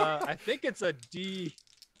 So I think it's a D.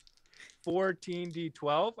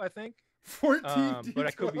 14d12, I think. 14. But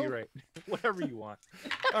I could be right. Whatever you want.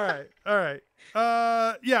 All right.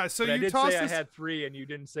 Yeah. So But I you did toss say this. I had 3, and you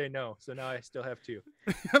didn't say no, so now I still have 2.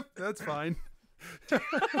 Yep, that's fine.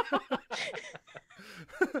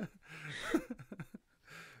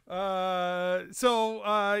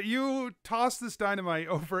 You toss this dynamite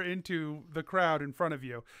over into the crowd in front of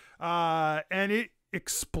you, and it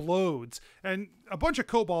explodes, and a bunch of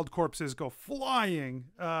kobold corpses go flying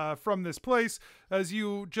from this place as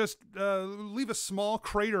you just leave a small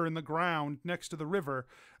crater in the ground next to the river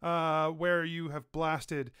where you have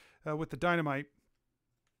blasted with the dynamite.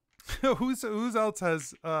 Who's else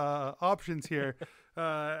has options here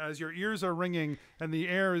as your ears are ringing and the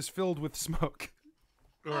air is filled with smoke?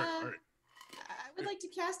 All right. I would like to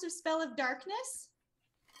cast a spell of darkness.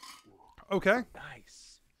 Okay.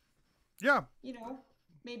 Nice. Yeah. You know,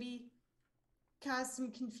 maybe cause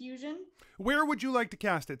some confusion. Where would you like to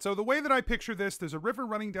cast it? So the way that I picture this, there's a river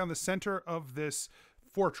running down the center of this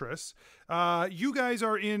fortress. You guys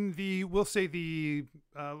are in the, we'll say the,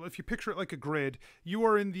 if you picture it like a grid, you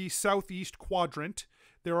are in the southeast quadrant.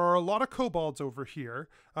 There are a lot of kobolds over here,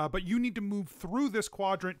 but you need to move through this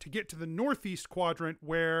quadrant to get to the northeast quadrant,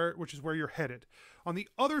 which is where you're headed. On the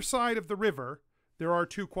other side of the river, there are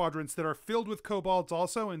 2 quadrants that are filled with kobolds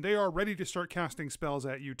also, and they are ready to start casting spells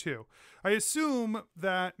at you too. I assume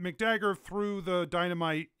that McDagger threw the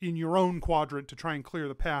dynamite in your own quadrant to try and clear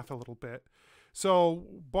the path a little bit. So,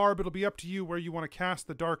 Barb, it'll be up to you where you want to cast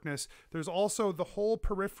the darkness. There's also the whole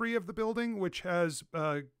periphery of the building, which has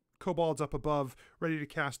kobolds up above ready to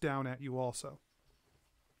cast down at you also.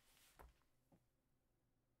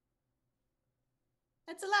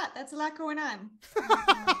 That's a lot going on.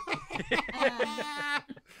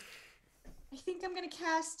 I think I'm going to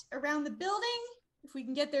cast around the building. If we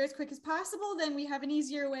can get there as quick as possible, then we have an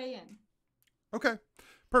easier way in. Okay,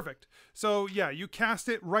 perfect. So yeah, you cast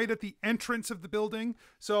it right at the entrance of the building.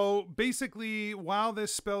 So basically, while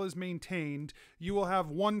this spell is maintained, you will have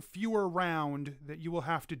 1 fewer round that you will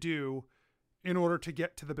have to do in order to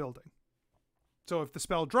get to the building. So if the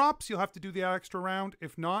spell drops, you'll have to do the extra round.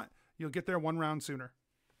 If not, you'll get there 1 round sooner.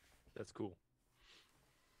 That's cool.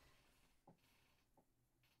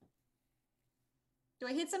 Do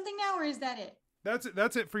I hit something now, or is that it? That's it.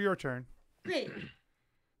 That's it for your turn. Great.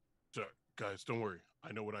 So, guys, don't worry.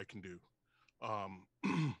 I know what I can do.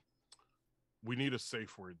 We need a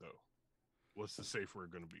safe word, though. What's the safe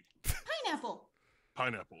word going to be? Pineapple.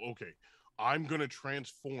 Pineapple. Okay. I'm going to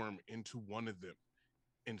transform into one of them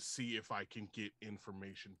and see if I can get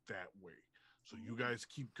information that way. So you guys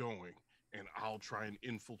keep going, and I'll try and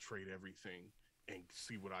infiltrate everything and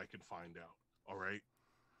see what I can find out. All right?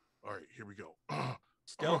 All right, here we go.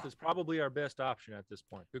 Stealth is probably our best option at this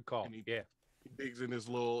point. Good call. And he Yeah. digs in his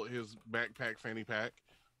backpack, fanny pack,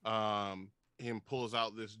 and pulls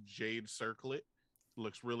out this jade circlet.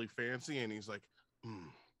 Looks really fancy, and he's like,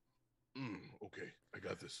 okay, I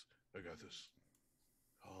got this.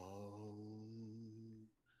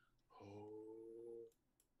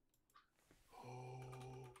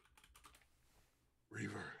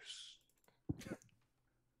 Reverse.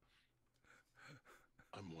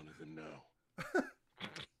 I'm one of them now.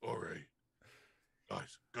 All right.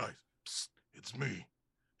 Guys, psst, it's me.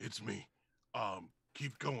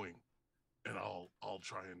 Keep going, and I'll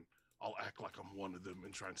act like I'm one of them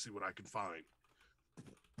and try and see what I can find.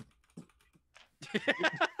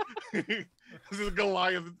 This is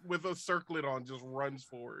Goliath with a circlet on, just runs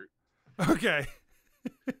forward. Okay.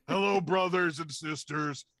 Hello, brothers and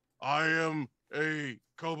sisters. I am a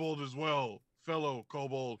kobold as well, fellow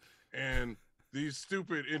kobold, and these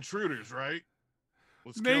stupid intruders, right?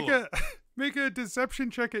 Let's make a deception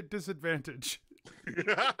check at disadvantage.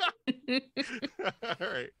 All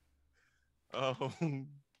right. Let's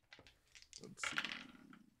see.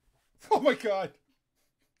 Oh my god.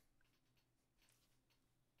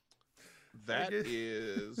 That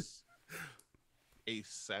is a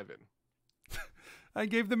 7. I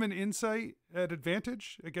gave them an insight at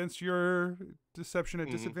advantage against your deception at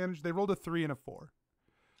disadvantage. They rolled a 3 and a 4.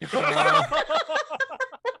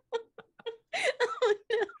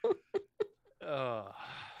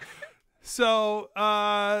 So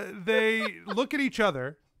they look at each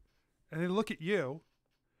other and they look at you,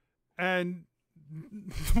 and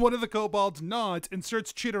one of the kobolds nods and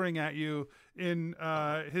starts chittering at you in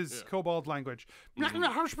his kobold language.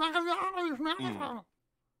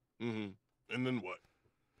 And then what?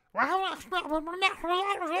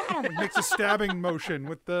 He makes a stabbing motion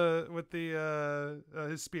with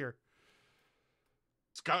his spear.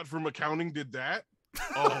 Scott from accounting did that?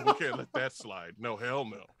 Oh, we can't let that slide. No, hell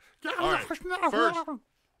no. All right.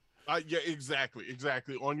 Yeah, exactly.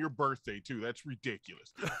 On your birthday too. That's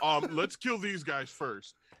ridiculous. Let's kill these guys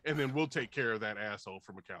first, and then we'll take care of that asshole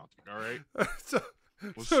from accounting. All right? so,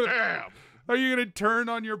 Well, so stab. are you gonna turn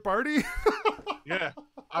on your party? Yeah,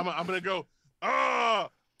 I'm gonna go.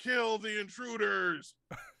 Kill the intruders.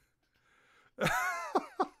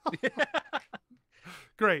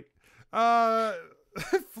 Great.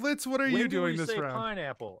 Flitz, what are When you do doing we this say round?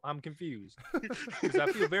 pineapple? I'm confused because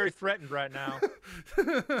I feel very threatened right now.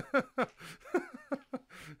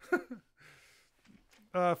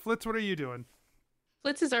 Flitz, what are you doing?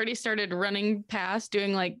 Flitz has already started running past,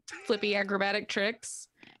 doing like flippy acrobatic tricks,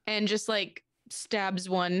 and just like stabs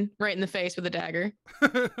one right in the face with a dagger.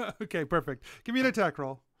 Okay, perfect. Give me an attack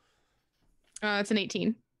roll. It's an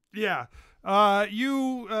 18. Yeah.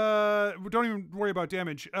 You don't even worry about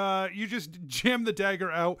damage. You just jam the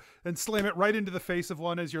dagger out and slam it right into the face of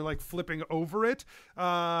one as you're like flipping over it.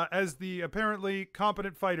 As the apparently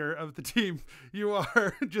competent fighter of the team, you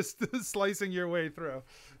are just slicing your way through.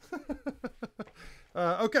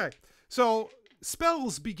 Okay. So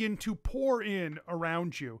spells begin to pour in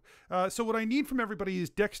around you. So what I need from everybody is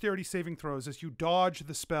dexterity saving throws as you dodge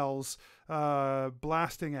the spells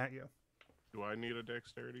blasting at you. Do I need a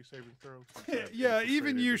dexterity saving throw? Yeah,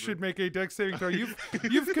 even you should make a dex saving throw. You've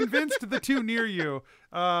convinced the two near you,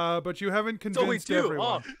 but you haven't It's only convinced 2.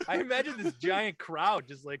 everyone. Oh, I imagine this giant crowd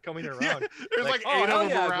just like coming around. There's like oh, 8 hell of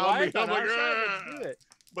them yeah, around me. Goliath I'm on like, our side, "Ah." let's do it.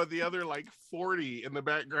 But the other like 40 in the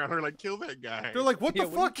background are like, kill that guy. They're like, what Yeah, the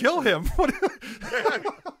what fuck? Kill him. What-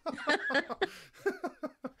 Yeah.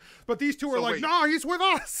 But these two are So like, wait. no, he's with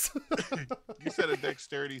us. You said a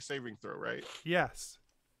dexterity saving throw, right? Yes.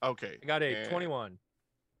 Okay. I got a and 21.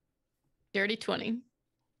 Dirty 20.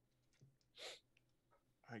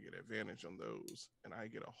 I get advantage on those, and I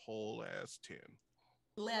get a whole ass 10.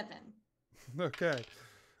 11. Okay.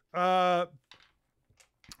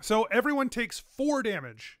 So everyone takes 4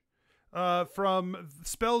 damage from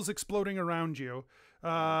spells exploding around you.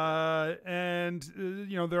 And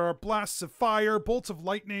you know, there are blasts of fire, bolts of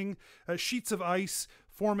lightning, sheets of ice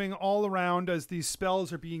forming all around as these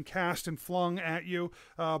spells are being cast and flung at you.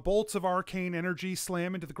 Bolts of arcane energy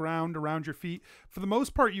slam into the ground around your feet. For the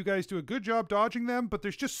most part, you guys do a good job dodging them, but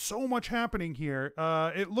there's just so much happening here.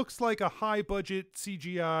 It looks like a high-budget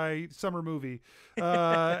CGI summer movie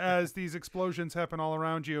as these explosions happen all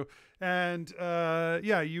around you. And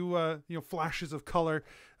yeah, you know, flashes of color.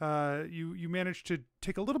 You manage to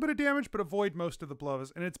take a little bit of damage, but avoid most of the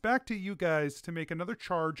blows. And it's back to you guys to make another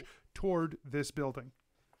charge toward this building.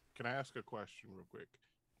 Can I ask a question real quick?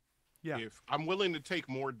 Yeah. If I'm willing to take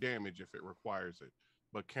more damage if it requires it,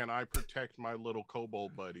 but can I protect my little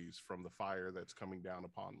kobold buddies from the fire that's coming down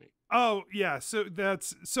upon me? Oh, yeah. So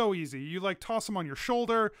that's so easy. You like toss them on your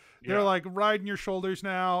shoulder. They're Yeah. like riding your shoulders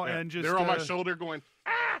now Yeah, and just they're on my shoulder going,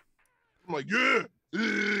 ah! I'm like, yeah.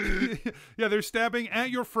 yeah, they're stabbing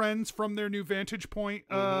at your friends from their new vantage point.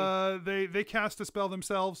 They cast a spell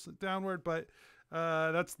themselves downward, but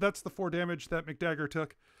that's the 4 damage that McDagger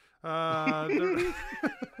took.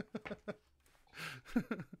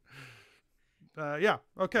 Yeah.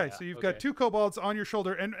 Okay. Yeah, So you've okay. got 2 kobolds on your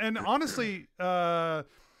shoulder, and honestly,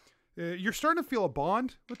 you're starting to feel a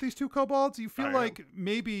bond with these 2 kobolds. You feel I am. like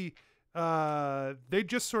maybe they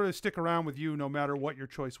just sort of stick around with you no matter what your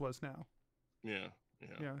choice was now. Yeah.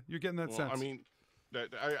 Yeah, you're getting that Well, sense. I mean, that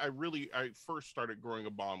I first started growing a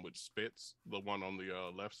bond with Spitz, the one on the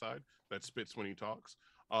left side that spits when he talks.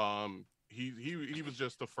 He was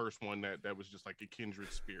just the first one that was just like a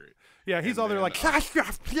kindred spirit. yeah, he's and all there then, like,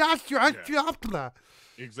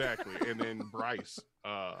 Exactly. And then Bryce,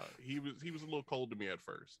 he was a little cold to me at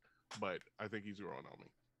first, but I think he's growing on me.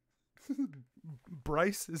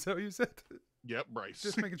 Bryce, is that what you said? Yep, Bryce.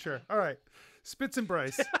 Just making sure. All right, Spitz and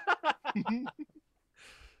Bryce.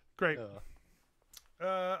 Great.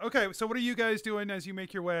 Okay, so what are you guys doing as you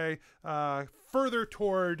make your way further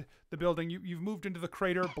toward the building? You've moved into the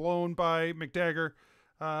crater blown by McDagger.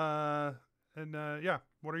 Yeah,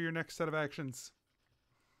 what are your next set of actions?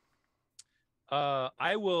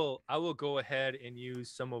 I will go ahead and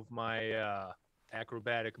use some of my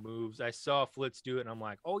acrobatic moves. I saw Flitz do it and I'm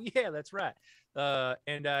like, oh yeah, that's right.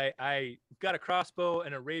 And I got a crossbow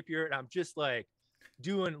and a rapier and I'm just like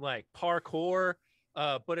doing like parkour.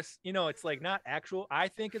 But it's, you know, it's like not actual. I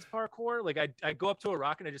think it's parkour. Like I go up to a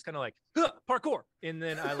rock and I just kind of like parkour, and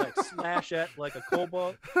then I like slash at like a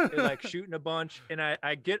kobold, and, like shooting a bunch, and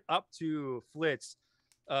I get up to Flitz,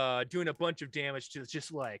 doing a bunch of damage to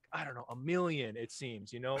just like, I don't know, 1 million it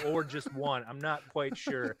seems, you know, or just 1. I'm not quite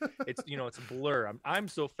sure. It's, you know, it's a blur. I'm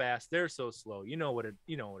so fast, they're so slow. You know what it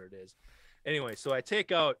is. Anyway, so I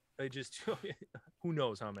take out, I just who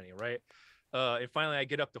knows how many, right? And finally, I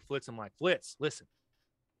get up to Flitz. I'm like, Flitz, listen.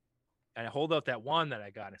 And I hold out that wand that I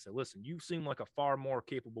got. And I said, listen, you seem like a far more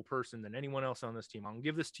capable person than anyone else on this team. I'm going to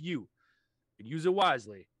give this to you. And use it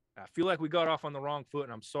wisely. I feel like we got off on the wrong foot,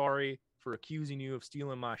 and I'm sorry for accusing you of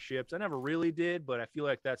stealing my ships. I never really did, but I feel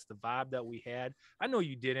like that's the vibe that we had. I know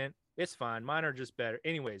you didn't. It's fine. Mine are just better.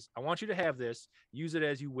 Anyways, I want you to have this. Use it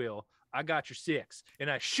as you will. I got your 6.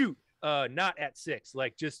 And I shoot, not at 6,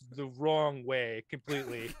 like just the wrong way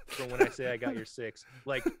completely from when I say I got your 6,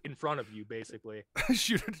 like in front of you, basically.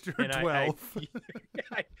 Shoot at your And 12.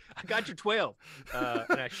 I got your 12.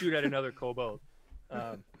 And I shoot at another kobold.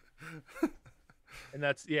 And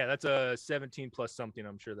that's a 17 plus something.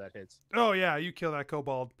 I'm sure that hits. Oh yeah, you kill that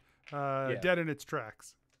kobold, dead in its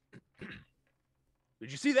tracks.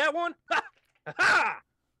 Did you see that one? Ha! Ha!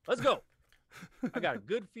 Let's go. I got a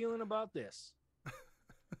good feeling about this.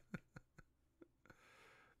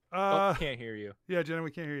 Can't hear you. Yeah, Jenna,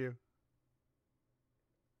 we can't hear you.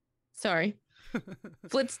 Sorry.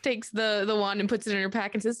 Flitz takes the wand and puts it in her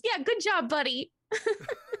pack and says, "Yeah, good job, buddy."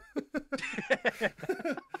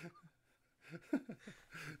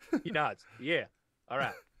 He nods. Yeah. All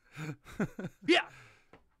right. Yeah.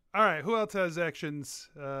 All right. Who else has actions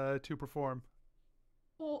to perform?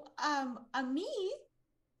 Well, me.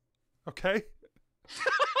 Okay.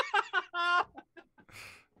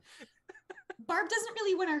 Barb doesn't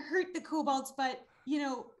really want to hurt the kobolds, but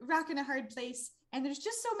rock in a hard place, and there's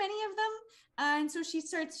just so many of them, and so she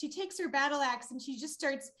takes her battle axe and she just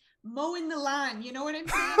starts mowing the lawn. You know what I'm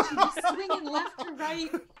saying? She's just swinging left to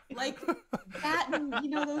right, like that, and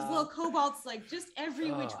those little kobolds, like just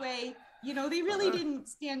every which way. They really didn't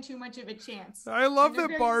stand too much of a chance. I love And they're that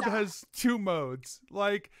very Barb soft. has 2 modes,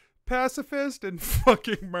 like pacifist and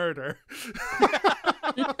fucking murder.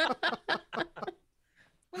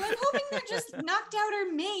 Well, I'm hoping they're just knocked out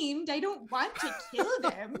or maimed. I don't want to kill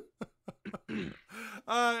them.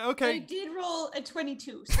 I Okay. did roll a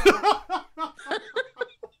 22. So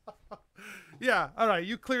Yeah. All right.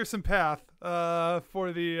 You clear some path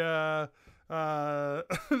for the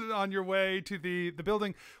on your way to the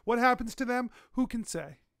building. What happens to them? Who can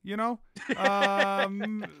say?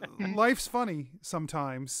 Life's funny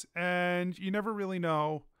sometimes, and you never really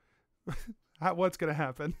know what's gonna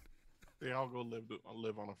happen. They all go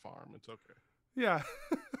live on a farm. It's okay. Yeah.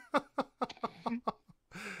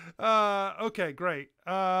 Okay, great.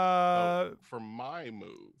 For my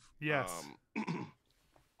move, Yes.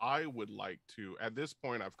 I would like to. At this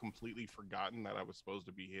point, I've completely forgotten that I was supposed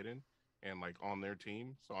to be hidden and like on their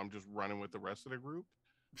team, so I'm just running with the rest of the group.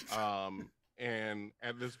 And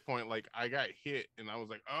at this point, like I got hit, and I was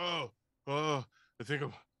like, oh, I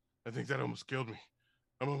think that almost killed me.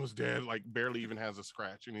 I'm almost dead. Like barely even has a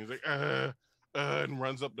scratch, and he's like, and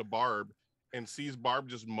runs up to Barb and sees Barb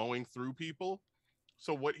just mowing through people.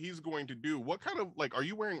 So what he's going to do? What kind of like? Are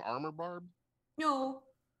you wearing armor, Barb? no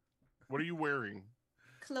What are you wearing?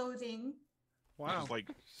 clothing. Wow. Just like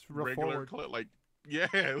Just real regular forward. like yeah.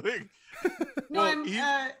 Like, No, well, I'm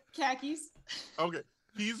he's- khakis. okay.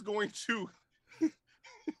 He's going to.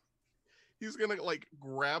 He's gonna like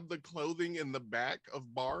grab the clothing in the back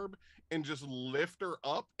of Barb and just lift her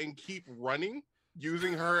up and keep running,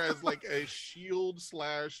 using her as like a shield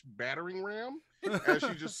 / battering ram as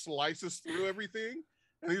she just slices through everything.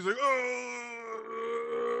 And he's like,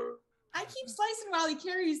 oh. I keep slicing while he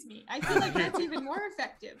carries me. I feel like that's even more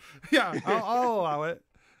effective. Yeah, I'll allow it.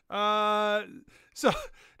 So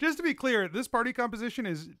just to be clear, this party composition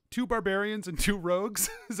is 2 barbarians and 2 rogues.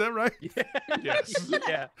 Is that right? Yeah. Yes.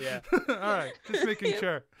 Yeah. All right, just making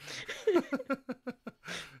sure.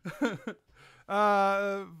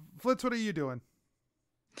 Flitz, what are you doing?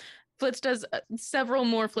 Flitz does several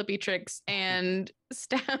more flippy tricks and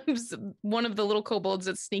stabs one of the little kobolds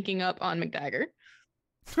that's sneaking up on McDagger.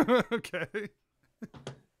 Okay.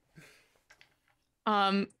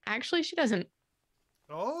 Actually, she doesn't.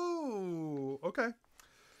 Oh, okay.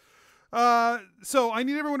 So I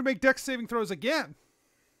need everyone to make dex saving throws again.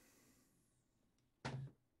 Got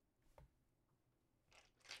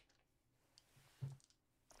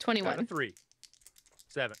 21. a 3.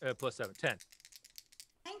 7 plus 7. 10.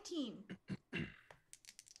 19.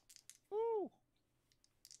 Woo.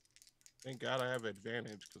 Thank God I have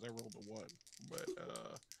advantage because I rolled a 1. But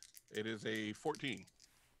it is a 14.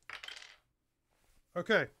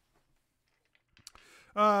 Okay.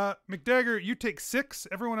 McDagger, you take 6.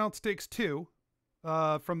 Everyone else takes 2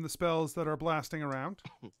 from the spells that are blasting around.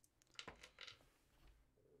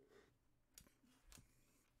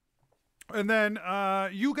 And then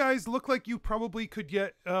you guys look like you probably could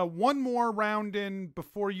get one more round in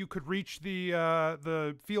before you could reach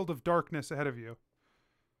the field of darkness ahead of you.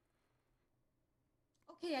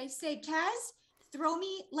 Okay, Okay, I say, Kaz, throw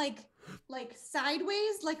me like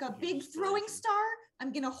sideways, like a big throwing star.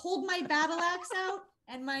 I'm gonna hold my battle axe out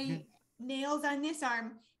and my nails on this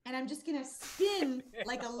arm, and I'm just gonna spin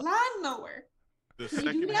like a lawnmower. The Can you do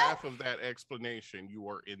second that? half of that explanation, you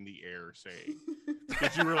are in the air saying,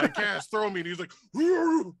 because you were like, Cass, throw me. And he's like,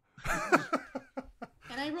 "Woo!"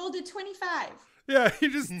 And I rolled a 25. Yeah, you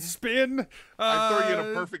just spin. I throw you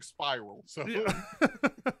in a perfect spiral. So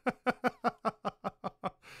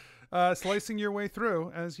slicing your way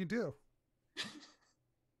through as you do.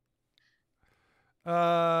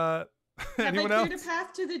 Have Anyone I cleared else? a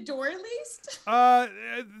path to the door at least?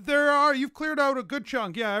 You've cleared out a good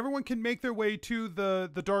chunk. Yeah, everyone can make their way to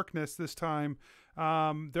the darkness this time.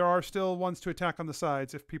 There are still ones to attack on the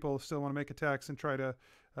sides if people still want to make attacks and try to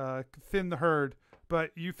thin the herd.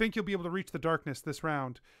 But you think you'll be able to reach the darkness this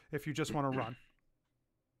round if you just want to run.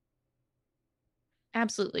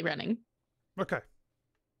 Absolutely running. Okay.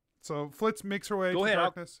 So Flitz makes her way Go to ahead, the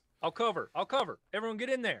darkness. I'll cover. Everyone get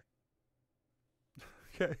in there.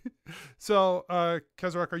 Okay. So,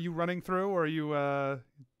 Kezrak, are you running through or are you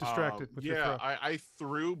distracted with your throw? I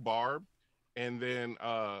threw Barb and then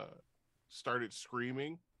started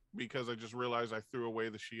screaming because I just realized I threw away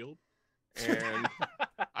the shield. And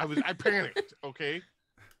I panicked, okay?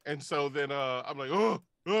 And so then I'm like, oh,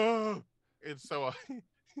 and so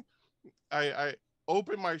I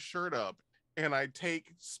open my shirt up and I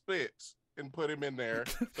take Spitz and put him in there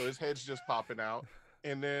so his head's just popping out.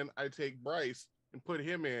 And then I take Bryce and put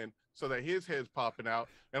him in so that his head's popping out.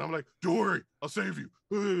 And I'm like, don't worry, I'll save you.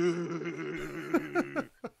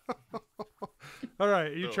 All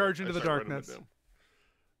right, you So charge I into the start running with darkness. them.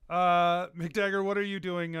 McDagger, what are you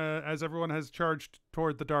doing as everyone has charged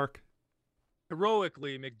toward the dark?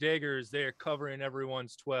 Heroically, McDagger is there covering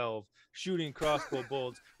everyone's 12, shooting crossbow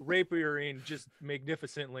bolts, rapiering just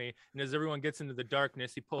magnificently. And as everyone gets into the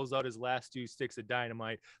darkness, he pulls out his last 2 sticks of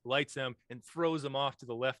dynamite, lights them, and throws them off to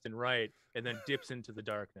the left and right, and then dips into the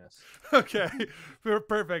darkness. Okay,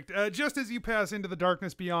 perfect. Just as you pass into the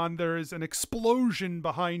darkness beyond, there is an explosion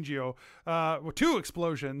behind you. Well, 2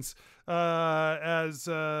 explosions as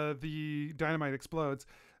the dynamite explodes.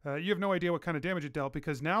 You have no idea what kind of damage it dealt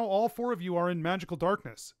because now all 4 of you are in magical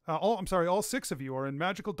darkness. All 6 of you are in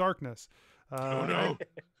magical darkness. Oh no,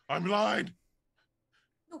 I'm blind.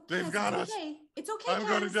 No, They've Kaz, got it's us. Okay. It's okay, I'm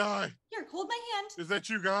gonna Kaz. die. Here, hold my hand. Is that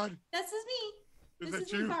you, God? This is me. Is This that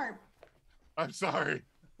is me, you? Barb. I'm sorry.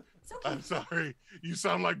 It's okay. I'm sorry. You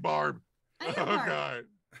sound like Barb. I am Oh Barb.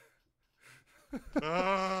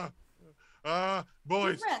 God.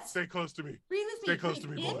 Boys, breaths. stay close to me. Breathe with me. Stay close to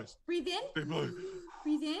Breathe me, in, boys. Breathe in. Stay close.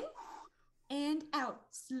 Breathe in and out.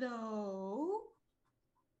 Slow.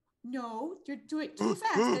 No, you're doing it too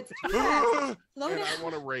fast. That's too fast. Slow And down. I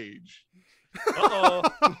want to rage. Uh-oh.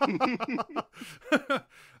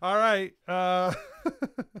 All right.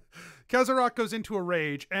 Kazarak goes into a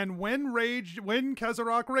rage, and when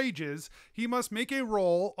Kazarak rages, he must make a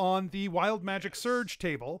roll on the Wild Magic Surge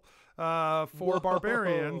table for Whoa.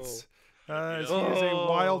 barbarians. As he is a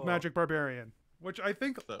Wild Oh. Magic Barbarian, which I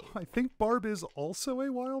think So- Barb is also a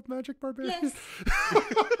Wild Magic Barbarian. Yes.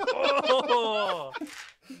 Oh,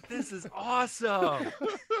 this is awesome.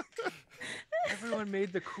 Everyone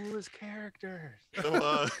made the coolest characters.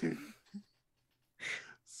 So,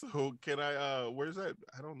 so can I, where's that?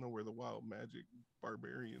 I don't know where the Wild Magic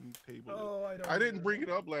Barbarian table is. Oh, I don't. I didn't bring it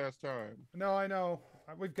up last time. No, I know.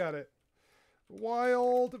 We've got it.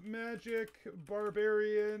 Wild Magic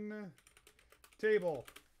Barbarian table.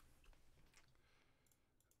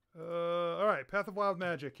 All right, Path of Wild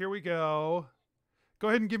Magic. Here we go. Go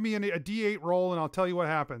ahead and give me a D8 roll, and I'll tell you what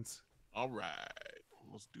happens. All right.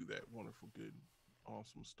 Let's do that wonderful, good,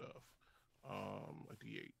 awesome stuff. A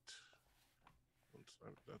D8.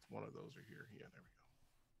 That's one of those right here. Yeah, there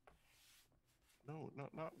we go.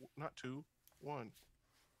 No, not 2. 1.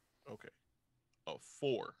 Okay. A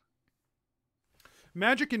 4.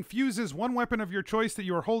 Magic infuses one weapon of your choice that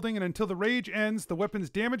you are holding, and until the rage ends, the weapon's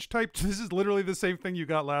damage type. This is literally the same thing you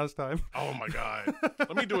got last time. Oh my god.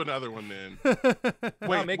 Let me do another one then.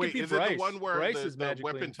 Wow, make it Wait, be is it Bryce. the one where Bryce the is magically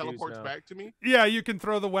weapon infused teleports now. back to me? Yeah, you can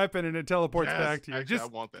throw the weapon and it teleports Yes, back to you. actually, I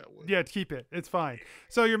want that one. Yeah, keep it. It's fine.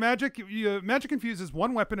 So your magic infuses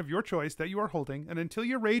one weapon of your choice that you are holding, and until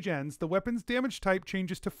your rage ends, the weapon's damage type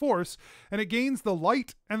changes to force, and it gains the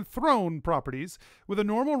light and thrown properties with a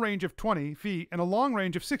normal range of 20 feet and a long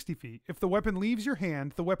range of 60 feet. If the weapon leaves your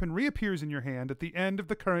hand, the weapon reappears in your hand at the end of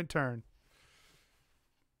the current turn.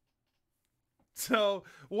 So,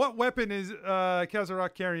 what weapon is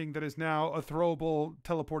Kazarak carrying that is now a throwable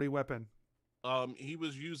teleporting weapon? He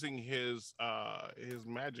was using his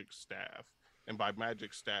magic staff, And by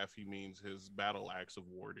magic staff, he means his battle axe of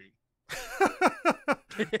warding.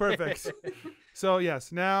 Perfect. So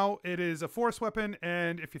yes, now it is a force weapon,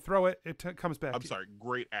 and if you throw it, it comes back. I'm sorry,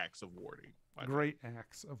 great axe of warding. Great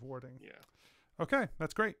axe of warding. Yeah. Okay,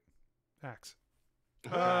 that's great. Axe.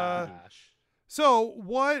 Gosh. So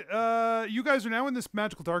what? You guys are now in this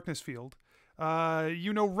magical darkness field.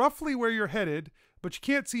 You know roughly where you're headed, but you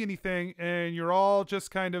can't see anything, and you're all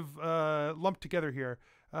just kind of lumped together here.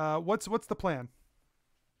 What's the plan?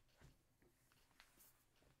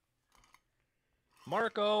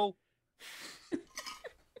 Marco.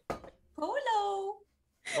 Polo.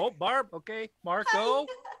 Oh, Barb. Okay. Marco.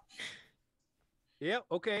 Yep.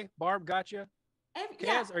 Okay. Barb, gotcha.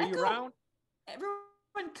 Kaz, are you Echo. around? Everyone,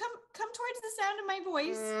 come towards the sound of my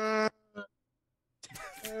voice.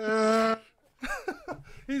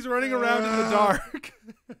 He's running around in the dark.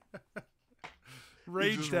 He's just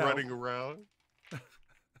Raged out. running around.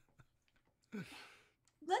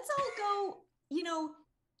 Let's all go. You know,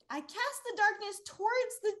 I cast the darkness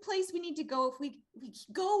towards the place we need to go. If we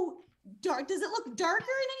go dark, does it look darker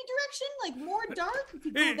in any direction? Like more dark? If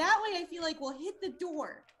we go that way, I feel like we'll hit the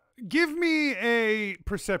door. Give me a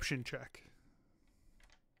perception check.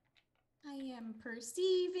 I am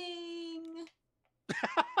perceiving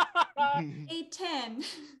a 10.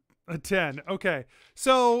 A 10. Okay.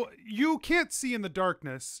 So you can't see in the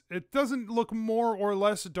darkness. It doesn't look more or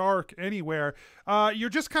less dark anywhere. You're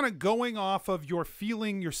just kind of going off of your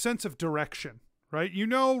feeling, your sense of direction, right? You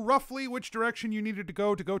know roughly which direction you needed to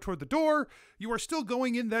go toward the door. You are still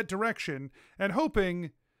going in that direction and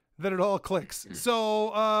hoping that it all clicks.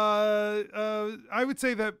 So I would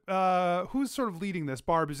say that who's sort of leading this?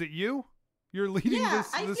 Barb, is it you? You're leading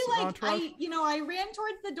this I feel like entourage? I ran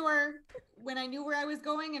towards the door when I knew where I was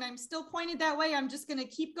going, and I'm still pointed that way. I'm just gonna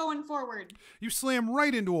keep going forward. You slam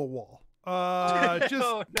right into a wall. Just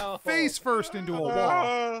no. face first into a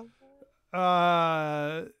wall.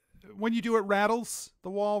 When you do it, rattles. The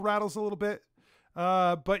wall rattles a little bit.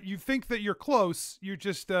 But you think that you're close. You're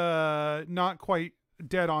just not quite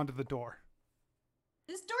dead onto the door.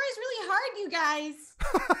 This door is really hard, you guys.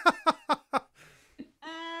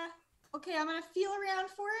 Okay, I'm gonna feel around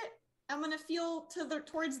for it. I'm gonna feel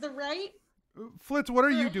towards the right. Flitz, what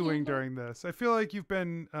are you doing during this? I feel like you've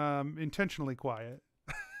been intentionally quiet.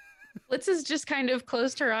 Flitz has just kind of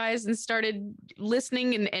closed her eyes and started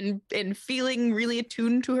listening and feeling really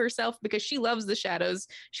attuned to herself because she loves the shadows.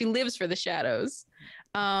 She lives for the shadows.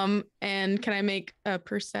 And can I make a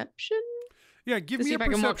perception? Yeah, give to me see a if I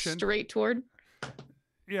can walk perception. straight toward.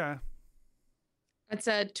 Yeah. That's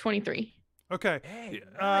a 23. Okay. Hey,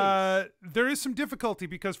 nice. There is some difficulty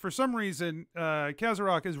because for some reason,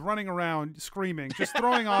 Kazarok is running around screaming, just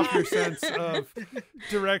throwing off your sense of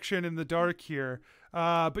direction in the dark here.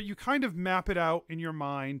 But you kind of map it out in your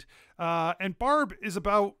mind. And Barb is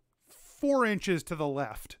about 4 inches to the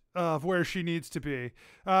left of where she needs to be.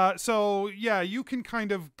 So yeah, you can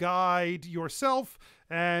kind of guide yourself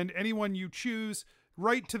and anyone you choose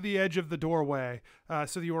right to the edge of the doorway,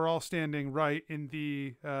 so that you are all standing right in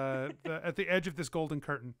the at the edge of this golden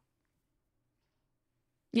curtain.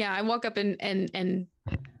 Yeah, I walk up and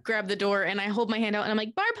grab the door and I hold my hand out and I'm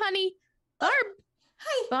like, Barb, honey, Barb,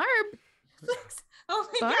 Hi. Barb. Thanks. Oh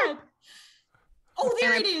my Barb. god. Oh,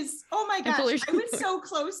 there And it is. Oh my I pull gosh. her- I was so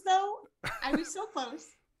close though. I was so close.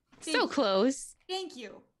 So close. Thank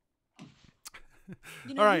you.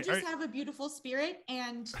 You know, All right, you just have a beautiful spirit,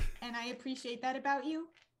 and I appreciate that about you.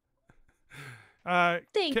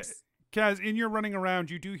 Thanks. Kaz, in your running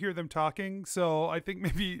around, you do hear them talking. So I think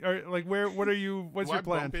maybe, what are you? What's Do your I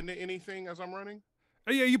plan? bump into anything as I'm running?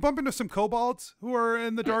 Yeah, you bump into some kobolds who are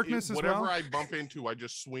in the darkness as Whatever well. I bump into, I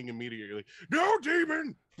just swing immediately. No,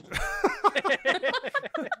 demon!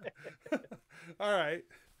 All right.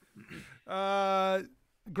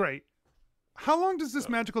 Great. How long does this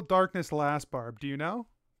magical darkness last, Barb? Do you know?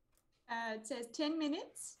 It says 10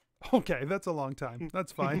 minutes. Okay, that's a long time.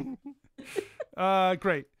 That's fine.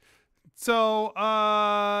 Great. So,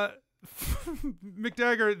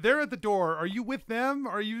 McDagger, they're at the door. Are you with them?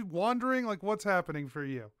 Are you wandering? Like, what's happening for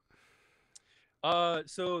you?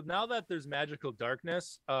 So now that there's magical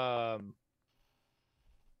darkness,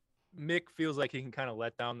 Mick feels like he can kind of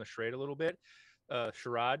let down the charade a little bit.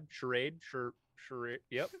 Charade.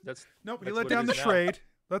 Yep, that's Nope, you That's let what it down the is now. charade.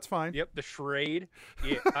 That's fine. Yep, the charade.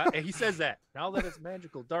 Yeah, he says that. Now that it's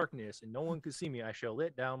magical darkness and no one can see me, I shall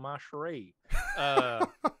let down my charade.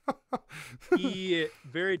 He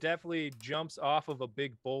very definitely jumps off of a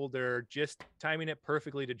big boulder, just timing it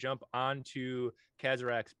perfectly to jump onto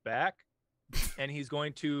Kazarak's back, and he's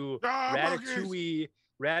going to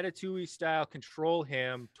Ratatouille style control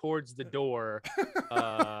him towards the door,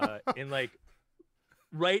 in like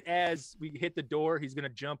right as we hit the door, he's gonna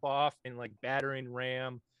jump off and like battering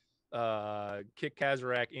ram, kick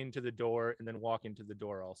Kazarak into the door, and then walk into the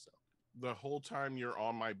door also. The whole time you're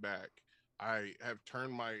on my back, I have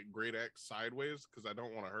turned my great axe sideways because I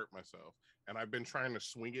don't want to hurt myself. And I've been trying to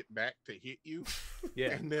swing it back to hit you. Yeah.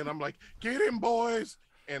 And then I'm like, get him, boys.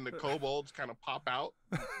 And the kobolds kind of pop out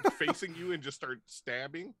facing you and just start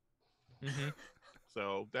stabbing. Mm-hmm.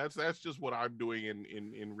 So that's just what I'm doing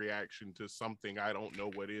in reaction to something I don't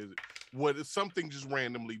know what is. What is something just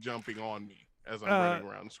randomly jumping on me as I'm running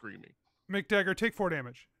around screaming. McDagger, take 4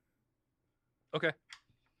 damage. Okay.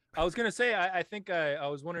 I was gonna say, I think I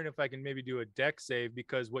was wondering if I can maybe do a deck save,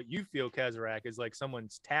 because what you feel, Kazarak, is like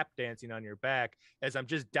someone's tap dancing on your back as I'm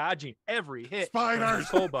just dodging every hit. Spiders!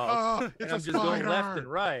 Kobolds, It's and a I'm just going left spider! and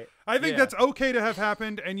right. I think Yeah. that's okay to have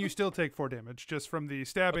happened, and you still take 4 damage just from the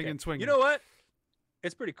stabbing Okay. and swinging. You know what?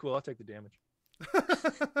 It's pretty cool. I'll take the damage. You're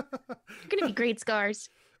gonna be great scars.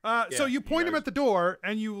 So Yeah, you point him guys- at the door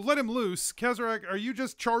and you let him loose. Kazarak, are you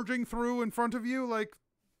just charging through in front of you? Like,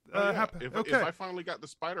 Oh, yeah. if If I finally got the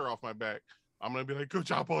spider off my back, I'm gonna be like, good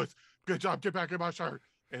job, boys. Good job. Get back in my shirt.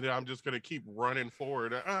 And then I'm just gonna keep running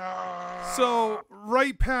forward. So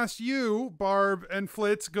right past you, Barb and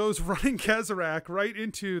Flitz goes running Kazarak right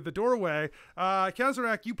into the doorway.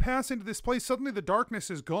 Kazarak, you pass into this place. Suddenly the darkness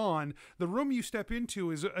is gone. The room you step into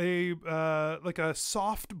is like a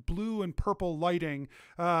soft blue and purple lighting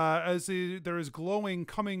as there is glowing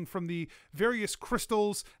coming from the various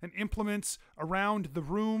crystals and implements around the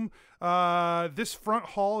room. This front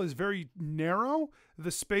hall is very narrow. The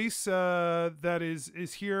space that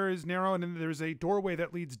is here is narrow, and then there's a doorway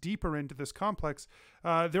that leads deeper into this complex.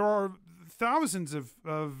 There are thousands of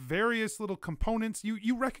various little components.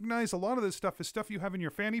 You recognize a lot of this stuff as stuff you have in your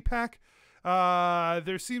fanny pack.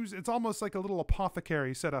 It's almost like a little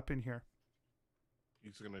apothecary set up in here.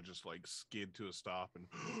 He's gonna just like skid to a stop and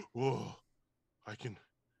whoa, I can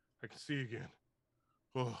see again.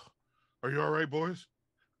 Oh, are you all right, boys?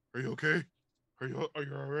 Are you okay? Are you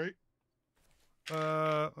all right?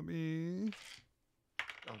 Let me.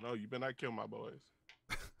 Oh no, you better not kill my boys.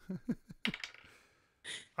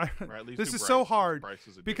 Or at least This do is so Bryce, hard Bryce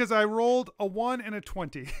is a because I rolled a 1 and a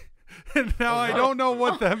 20, and now Oh, I no. don't know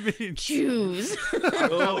what that means. Choose. I'm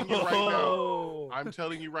telling you right now. Oh. I'm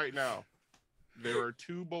telling you right now. There are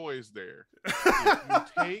 2 boys there. If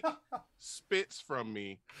you take spits from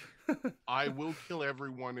me, I will kill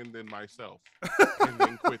everyone and then myself, and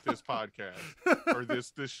then quit this podcast or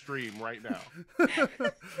this stream right now.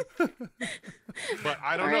 But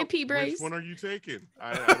I don't know R.I.P. Bryce. which one are you taking.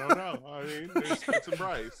 I don't know. I mean, there's Spitz and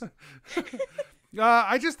Bryce.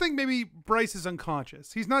 I just think maybe Bryce is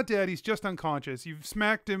unconscious. He's not dead. He's just unconscious. You've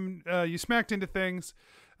smacked him. You smacked into things,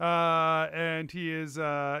 and he is.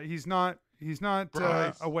 He's not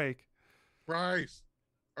Bryce. awake. Bryce,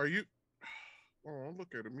 are you? Oh,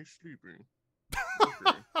 look at him. He's sleeping.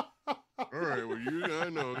 Okay. All right. Well, I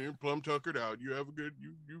know you're plumb tuckered out. You have a good.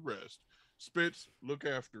 You rest. Spitz, look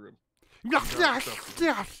after him.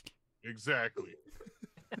 Exactly.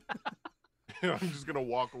 I'm just gonna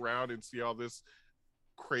walk around and see all this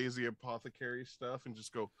crazy apothecary stuff and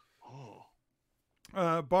just go, oh.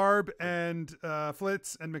 Barb and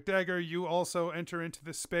Flitz and McDagger, you also enter into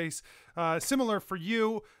this space. Similar for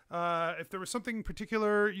you. If there was something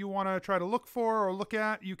particular you want to try to look for or look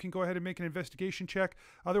at, you can go ahead and make an investigation check.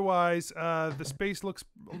 Otherwise, the space looks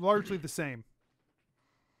largely the same.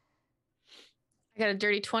 I got a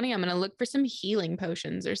dirty 20. I'm gonna look for some healing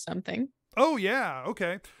potions or something. Oh, yeah.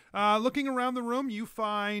 Okay. Looking around the room, you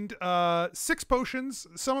find 6 potions.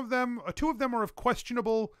 2 of them are of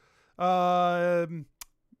questionable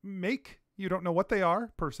make. You don't know what they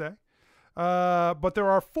are, per se. But there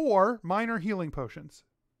are 4 minor healing potions.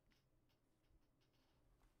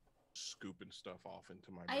 Scooping stuff off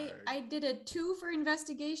into my I bag. did a 2 for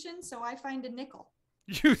investigation, so I find a nickel.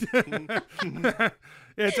 You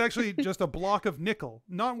It's actually just a block of nickel.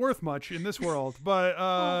 Not worth much in this world, but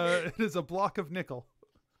it is a block of nickel.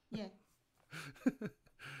 Yeah.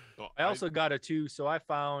 So I also got a 2, so I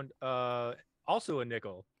found also a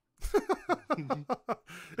nickel.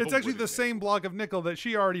 It's actually the Nobody same block of nickel that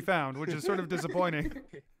she already found, which is sort of disappointing.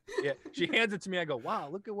 Yeah, she hands it to me. I go, wow,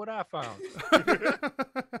 look at what I found.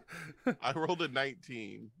 I rolled a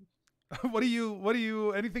 19. What do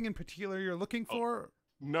you anything in particular you're looking for?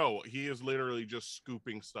 No, he is literally just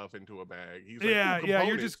scooping stuff into a bag. He's like, Yeah, "Ooh, yeah,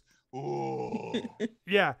 you're components." Ooh.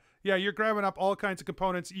 Yeah, you're grabbing up all kinds of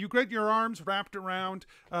components. You get your arms wrapped around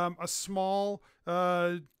a small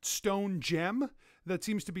stone gem that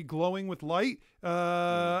seems to be glowing with light.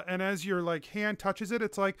 And as your like hand touches it,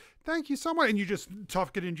 it's like, thank you so much. And you just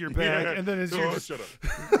tuck it into your bag. Yeah. And then as Oh, you're just, shut up.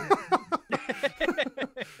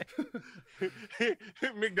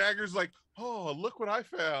 McDagger's like, oh, look what I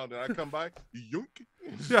found. And I come by, yoink,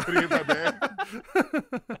 Yeah. put it in my bag.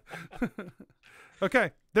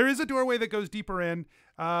 Okay, there is a doorway that goes deeper in,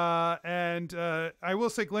 and I will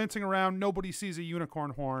say, glancing around, nobody sees a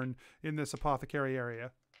unicorn horn in this apothecary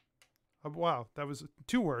area. Wow, that was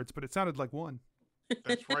 2 words, but it sounded like 1.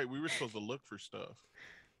 That's right. We were supposed to look for stuff.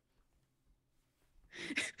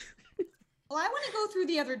 Well, I want to go through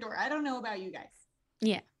the other door. I don't know about you guys.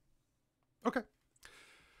 Yeah. Okay.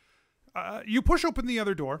 You push open the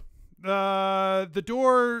other door. The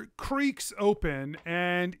door creaks open,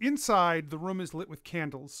 and inside the room is lit with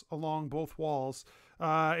candles along both walls.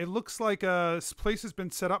 It looks like a place has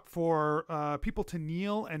been set up for people to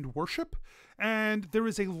kneel and worship, and there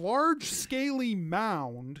is a large, scaly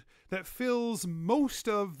mound that fills most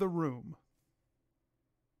of the room.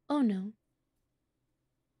 Oh no.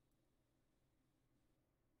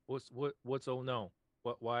 What's oh no?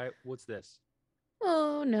 Why? What's this?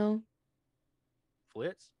 Oh no.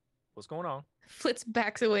 Flitz? What's going on? Flitz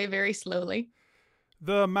backs away very slowly.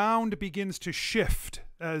 The mound begins to shift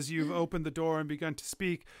as you've opened the door and begun to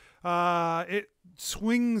speak. It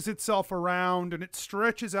swings itself around and it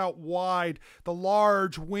stretches out wide, the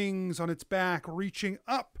large wings on its back reaching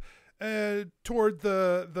up toward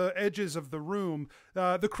the edges of the room.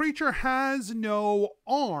 The creature has no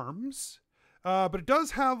arms, but it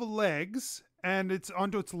does have legs, and it's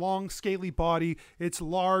onto its long, scaly body, its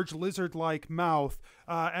large lizard-like mouth,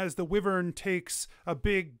 as the wyvern takes a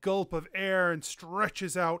big gulp of air and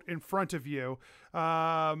stretches out in front of you.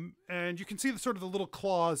 And you can see the sort of the little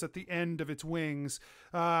claws at the end of its wings.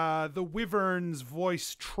 The wyvern's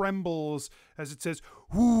voice trembles as it says,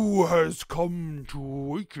 "Who has come to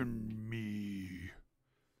awaken me?"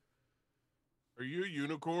 Are you a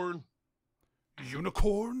unicorn?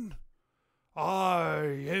 Unicorn?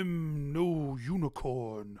 I am no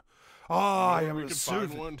unicorn. I You know am where we a can find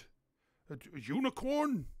servant. one? A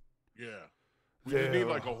unicorn? Yeah. We just need There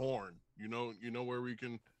like a are- horn. You know where we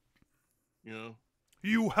can,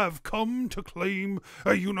 You have come to claim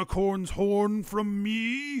a unicorn's horn from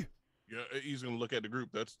me? Yeah, he's gonna look at the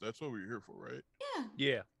group. That's what we're here for, right?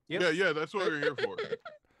 Yeah. Yeah. Yep. Yeah, that's what we're here for.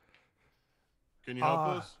 Can you help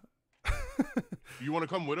us? You want to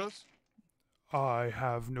come with us? I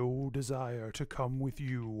have no desire to come with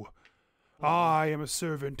you. Mm-hmm. I am a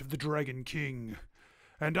servant of the Dragon King,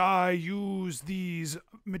 and I use these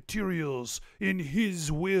materials in his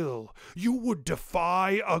will. You would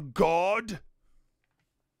defy a god?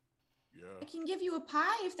 Yeah. I can give you a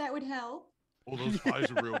pie if that would help. Oh, those pies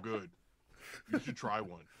are real good. You should try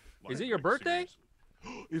one. Is it your birthday?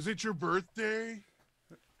 seriously. Is it your birthday?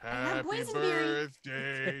 have Happy boysenberry.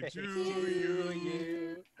 birthday to To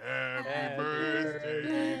you. Happy Happy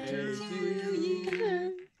birthday to to you.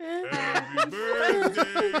 you. Happy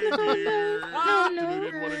birthday, dear. Oh, You no.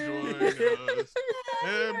 didn't want to join us.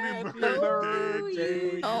 Happy Happy birthday to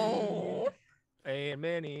birthday. you. Oh. And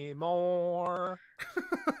many more.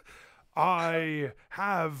 I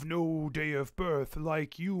have no day of birth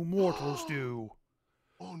like you mortals do.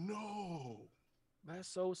 Oh no. That's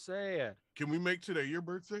so sad. Can we make today your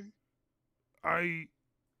birthday? I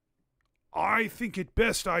think it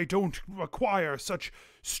best I don't acquire such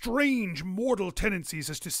strange mortal tendencies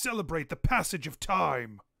as to celebrate the passage of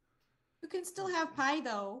time. You can still have pie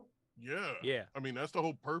though. Yeah. Yeah. I mean, that's the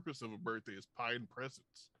whole purpose of a birthday is pie and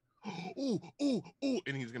presents. Ooh, ooh, ooh.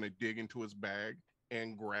 And he's going to dig into his bag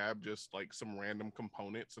and grab just like some random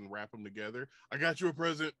components and wrap them together. I got you a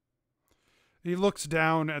present. He looks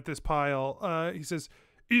down at this pile. He says,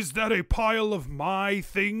 "Is that a pile of my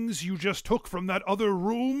things you just took from that other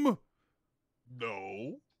room?"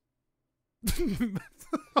 No.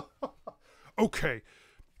 Okay.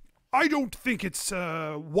 I don't think it's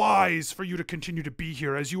wise for you to continue to be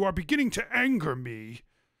here, as you are beginning to anger me.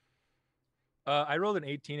 I rolled an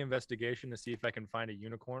 18 investigation to see if I can find a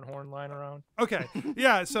unicorn horn lying around. Okay.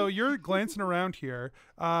 Yeah, so you're glancing around here.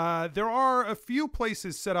 There are a few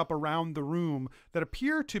places set up around the room that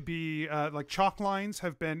appear to be like chalk lines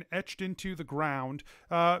have been etched into the ground.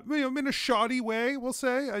 In a shoddy way, we'll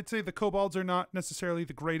say. I'd say the kobolds are not necessarily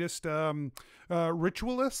the greatest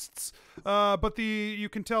ritualists, but you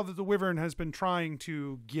can tell that the wyvern has been trying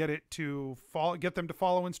to get them to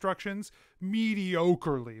follow instructions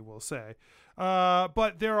mediocrely, we'll say.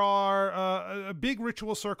 But there are a big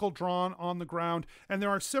ritual circle drawn on the ground, and there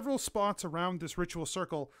are several spots around this ritual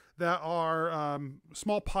circle that are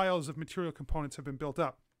small piles of material components have been built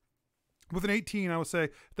up. With an 18, I would say,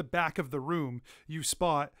 at the back of the room, you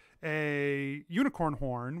spot a unicorn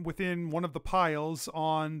horn within one of the piles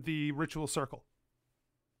on the ritual circle.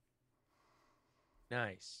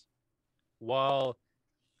 Nice. While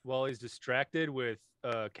while he's distracted with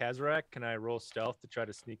Kazarak, can I roll stealth to try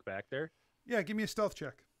to sneak back there? Yeah, give me a stealth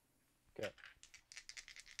check. Okay.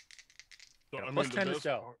 So, Yeah, I plus mean, 10 to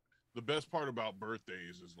stealth. the best part about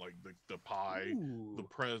birthdays is like the pie, the Ooh.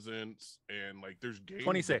 presents, and like there's games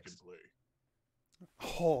 26. you can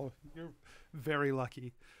play. Oh, you're very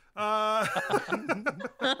lucky.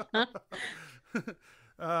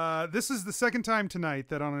 This is the second time tonight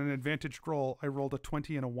that on an advantaged roll I rolled a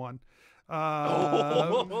 20 and a 1.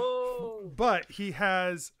 But he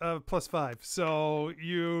has a +5, so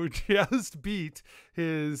you just beat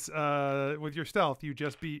his with your stealth. You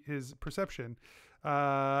just beat his perception.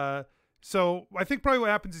 So I think probably what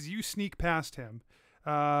happens is you sneak past him,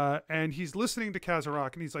 and he's listening to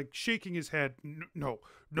Kazarak, and he's like shaking his head. No,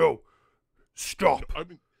 stop. I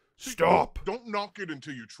mean, see, Stop. Don't knock it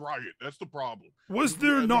until you try it. That's the problem. Was You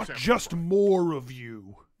there at not least have just more of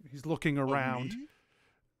you? He's looking Of around. me?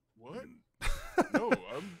 What? No,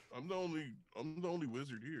 I'm the only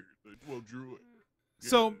wizard here. Well, Druid.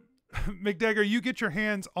 So, McDagger, you get your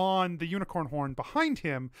hands on the unicorn horn behind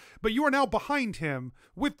him, but you are now behind him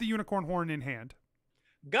with the unicorn horn in hand.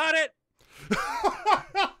 Got it.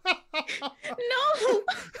 No.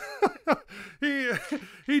 he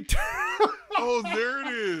Oh, there it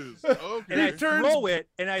is. Okay. And I turns- throw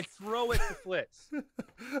it, to Flitz.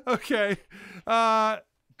 Okay.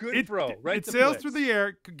 Good throw, right? It to sails Flitz. through the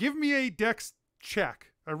air. Give me a dex check,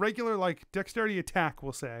 a regular like dexterity attack,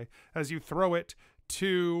 we'll say, as you throw it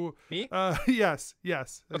to Me? yes.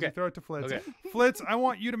 As you Okay. throw it to Flitz. Okay. Flitz, I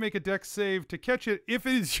want you to make a dex save to catch it if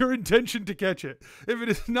it is your intention to catch it. If it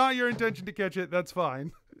is not your intention to catch it, that's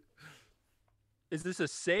fine. Is this a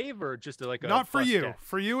save or just like a Not for plus you. dex?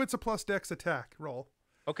 For you, it's a plus dex attack roll.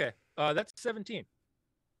 Okay. That's 17.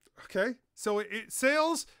 Okay. So it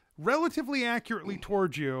sails relatively accurately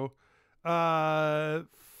towards you,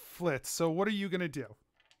 Flitz. So what are you going to do?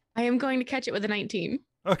 I am going to catch it with a 19.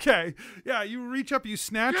 Okay. Yeah, you reach up, you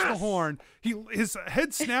snatch the horn. His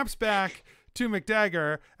head snaps back to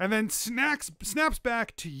McDagger and then snaps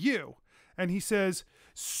back to you. And he says,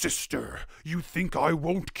 "Sister, you think I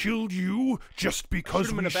won't kill you just Shoot because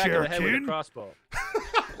him in we the back of share the head with a kin?" crossbow.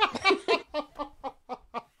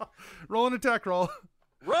 Roll an attack roll.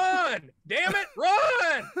 Run! Damn it!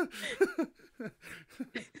 Run!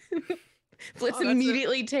 Flitz that's it.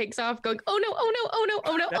 immediately takes off, going, "Oh no! Oh no! Oh no!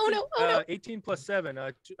 Oh no! That's Oh no! Oh no!" 18 plus 7,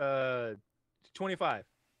 25.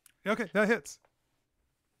 Okay, that hits.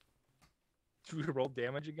 Should we roll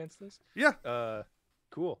damage against this? Yeah.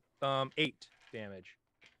 Cool. 8 damage.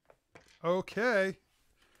 Okay.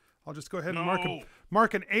 I'll just go ahead and No.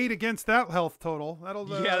 mark an 8 against that health total. That'll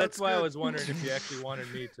Yeah, that's why I good. was wondering if you actually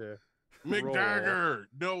wanted me to. McDagger.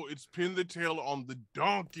 No, it's pin the tail on the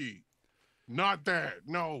donkey. Not that.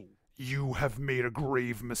 No. You have made a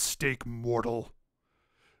grave mistake, mortal.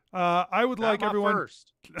 I would like I'm up everyone.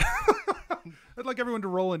 first. I'd like everyone to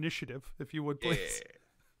roll initiative, if you would, please.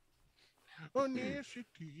 Yeah.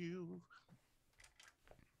 Initiative.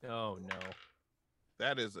 Oh no,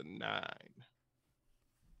 That is a 9.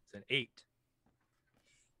 it's an 8.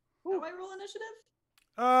 How do I roll initiative?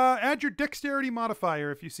 Add your dexterity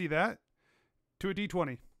modifier if you see that to a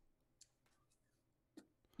d20.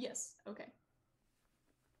 Yes. Okay.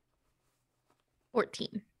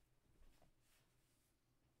 14.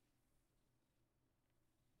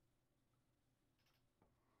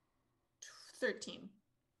 $13.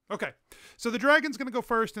 Okay, so the dragon's going to go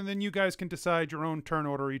first, and then you guys can decide your own turn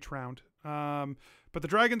order each round. But the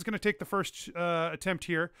dragon's going to take the first attempt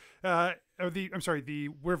here. The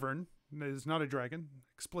wyvern is not a dragon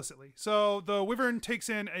explicitly. So the wyvern takes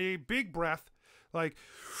in a big breath, like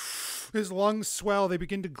his lungs swell. They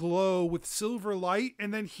begin to glow with silver light,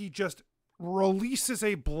 and then he just releases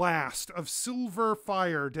a blast of silver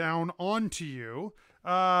fire down onto you.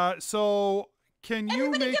 So can you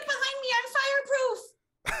Everybody make? get behind me! I'm fireproof!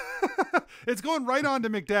 It's going right on to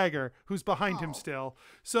McDagger, who's behind him Oh. still.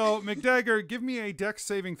 So, McDagger, give me a dex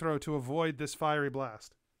saving throw to avoid this fiery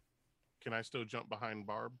blast. Can I still jump behind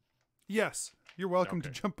Barb? Yes, you're welcome to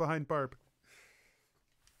Okay. jump behind Barb.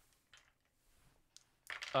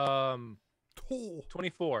 Oh.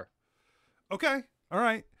 24. Okay, all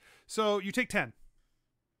right. So, you take 10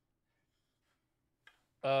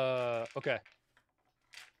 Okay.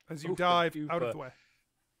 as you Oof, dive you've, out of the way.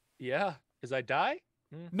 Yeah. As I die?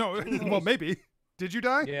 No, well, maybe. Did you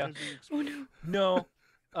die? Yeah. As you ex- Oh no. No.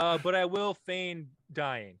 But I will feign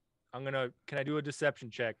dying. Can I do a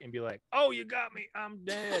deception check and be like, "Oh, you got me. I'm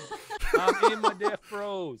dead. I'm in my death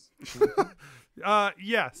throes.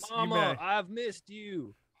 Yes, you Mama, may. I've missed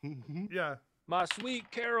you. Yeah. My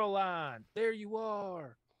sweet Caroline. There you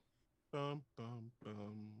are." Bum, bum,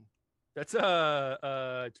 bum. That's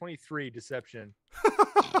 23 deception.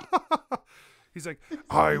 He's like,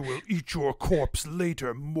 I will eat your corpse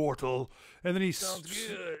later, mortal. And then he Sounds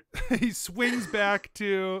good. he swings back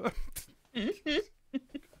to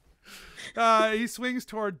he swings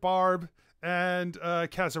toward Barb and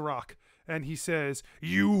Kazarak, and he says,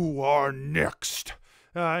 "You are next."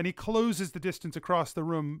 And he closes the distance across the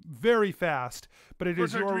room very fast, but it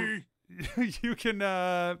is Protect your me. you can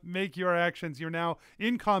make your actions. You're now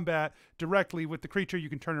in combat directly with the creature. You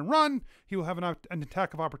can turn and run. He will have an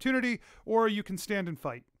attack of opportunity, or you can stand and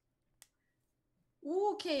fight.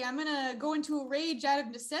 Okay, I'm gonna go into a rage out of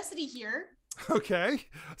necessity here. Okay,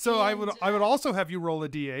 so I would And, also have you roll a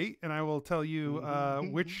d8, and I will tell you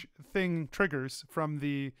which thing triggers from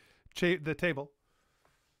the table.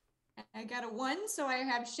 I got a 1, so I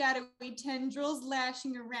have shadowy tendrils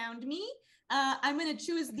lashing around me. I'm gonna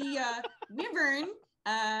choose the wyvern.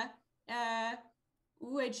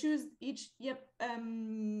 Ooh, I choose each. Yep.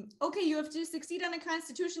 Okay, you have to succeed on a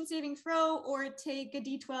Constitution saving throw or take a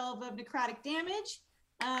D12 of necrotic damage.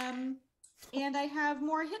 And I have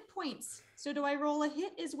more hit points. So do I roll a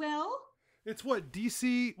hit as well? It's what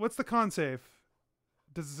DC? What's the con save?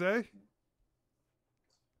 Does it say?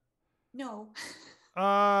 No.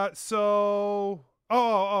 So.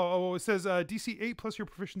 Oh, it says DC 8 plus your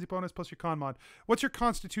proficiency bonus plus your con mod. What's your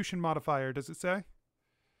Constitution modifier? Does it say?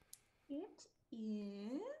 It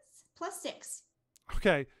is +6.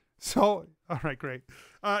 Okay, so all right, great.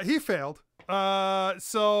 He failed.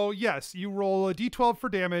 So yes, you roll a d12 for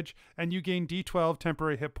damage, and you gain d12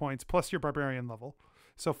 temporary hit points plus your barbarian level,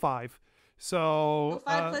 so 5. So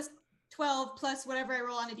 5 plus 12 plus whatever I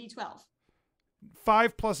roll on a D12.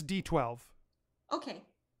 5 plus d12 Okay.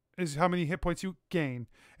 is how many hit points you gain,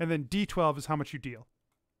 and then d12 is how much you deal.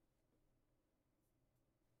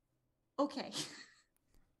 Okay.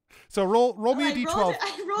 So roll me a I d12. rolled,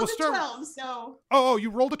 I rolled We'll a start- 12, so Oh, you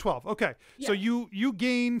rolled a 12. Okay. So Yeah. you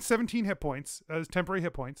gain 17 hit points as temporary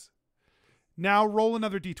hit points. Now roll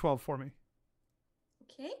another d12 for me.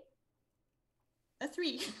 okay. A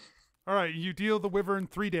 3. All right, you deal the wyvern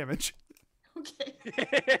 3 damage. Okay.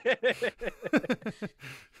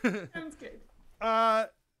 Sounds good.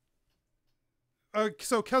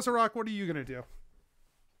 So Kezarak, what are you gonna do?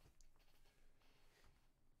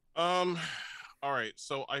 All right,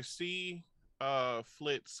 so I see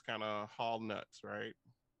Flitz kind of haul nuts, right?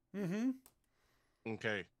 Mm-hmm.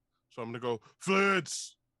 Okay, so I'm gonna go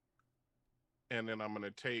Flitz, and then I'm gonna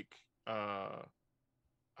take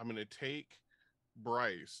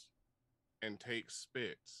Bryce and take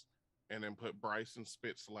Spitz, and then put Bryce in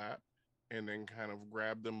Spitz lap, and then kind of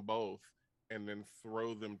grab them both and then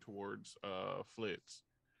throw them towards Flitz.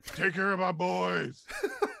 Take care of my boys.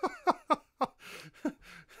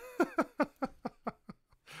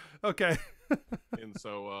 Okay. And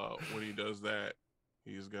so when he does that,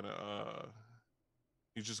 he's just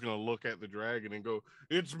gonna look at the dragon and go,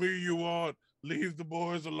 "It's me you want. Leave the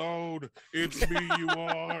boys alone. It's me you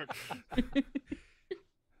want."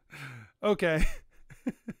 Okay.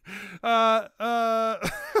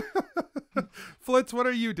 Flitz, what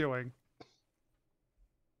are you doing?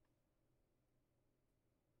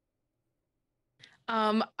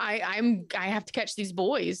 I have to catch these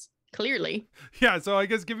boys, clearly. Yeah, so I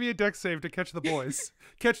guess give me a dex save to catch the boys.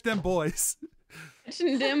 Catch them boys.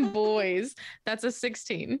 Catching them boys. That's a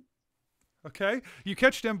 16. Okay? You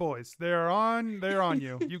catch them boys. They're on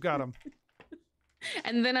you. You got them.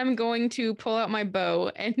 And then I'm going to pull out my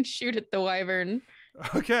bow and shoot at the wyvern.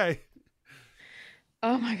 Okay.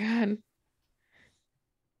 Oh my god.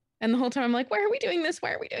 And the whole time I'm like, why are we doing this?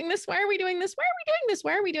 Why are we doing this? Why are we doing this? Why are we doing this?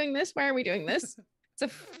 Why are we doing this? Why are we doing this? It's a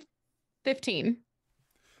 15.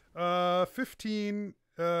 15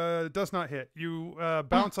 does not hit. You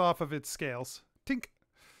bounce off of its scales. Tink.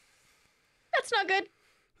 That's not good.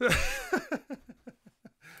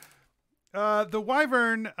 The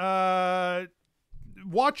wyvern,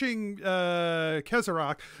 watching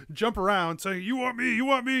Kezarak jump around, saying, "You want me, you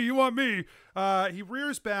want me, you want me." He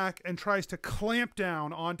rears back and tries to clamp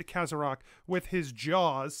down onto Kezarak with his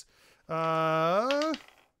jaws.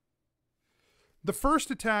 The first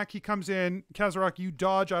attack, he comes in, Kezarak, you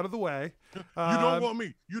dodge out of the way. You don't want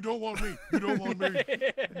me. You don't want me. You don't want me.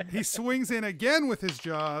 He swings in again with his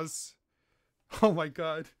jaws. Oh my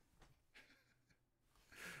god.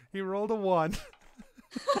 He rolled a 1.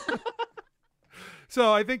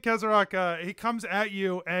 So I think Kezarak, he comes at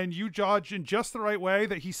you and you dodge in just the right way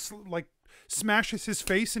that he smashes his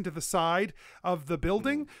face into the side of the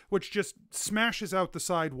building, which just smashes out the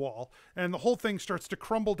side wall. And the whole thing starts to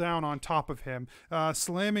crumble down on top of him,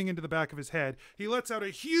 slamming into the back of his head. He lets out a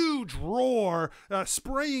huge roar,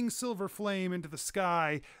 spraying silver flame into the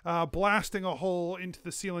sky, blasting a hole into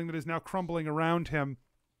the ceiling that is now crumbling around him.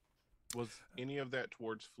 Was any of that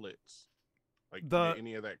towards Flitz? Like, The- did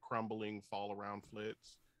any of that crumbling fall around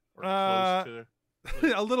Flitz? Or Uh, close to?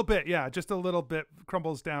 A little bit, yeah, just a little bit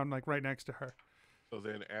crumbles down like right next to her. So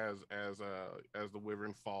then, as the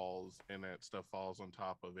wyvern falls and that stuff falls on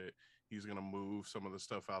top of it, he's gonna move some of the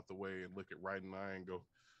stuff out the way and look at right in the eye and go,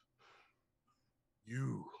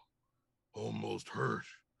 "You almost hurt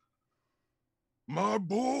my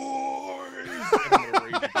boys." And I'm gonna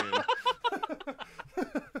rage again.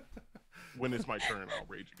 When it's my turn, I'll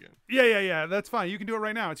rage again. Yeah. That's fine. You can do it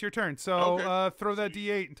right now. It's your turn. So Okay. throw that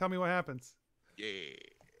D8 and tell me what happens. Yeah.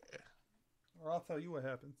 Or I'll tell you what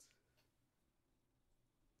happens.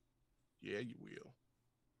 Yeah, you will.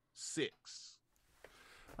 6.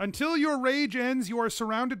 Until your rage ends, you are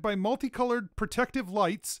surrounded by multicolored protective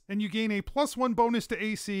lights, and you gain a +1 bonus to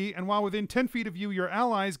AC, and while within 10 feet of you, your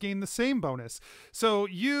allies gain the same bonus. So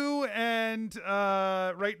you and,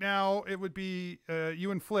 right now, it would be you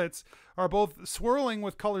and Flitz, are both swirling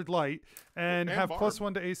with colored light and have Barb.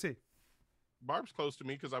 +1 to AC. Barb's close to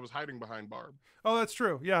me because I was hiding behind Barb. Oh, that's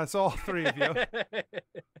true. Yeah, it's all three of you.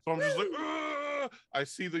 So I'm just like, "Ugh!" I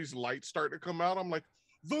see these lights start to come out. I'm like,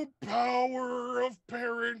 the power of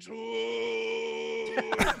parenthood.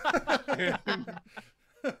 And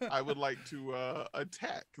I would like to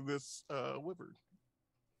attack this wyvern.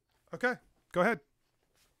 Okay, go ahead.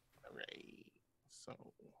 All right. So,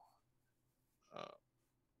 God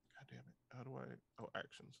damn it. How do I? Oh,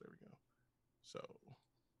 actions. There we go. So,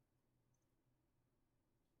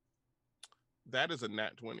 that is a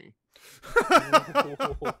nat 20.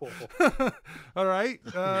 All right.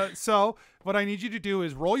 So what I need you to do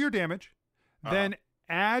is roll your damage, then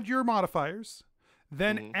add your modifiers,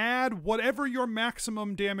 then add whatever your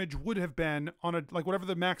maximum damage would have been on a, like whatever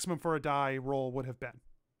the maximum for a die roll would have been.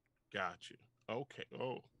 Got you. Okay.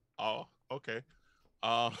 Oh, okay.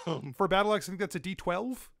 For Battle Axe, I think that's a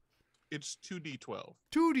D12. It's 2d12.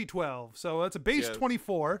 2D12. So that's a base Yes.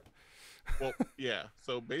 24. Well, yeah.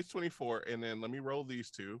 So base 24, and then let me roll these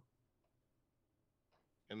two.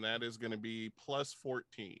 And that is going to be plus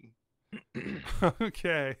 14.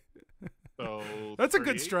 Okay. So That's a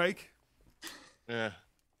good 38. strike. Yeah.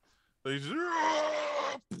 So he's-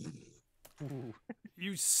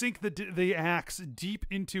 You sink the axe deep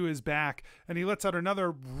into his back, and he lets out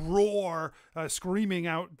another roar, screaming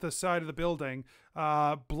out the side of the building.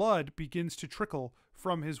 Blood begins to trickle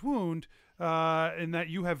from his wound, in that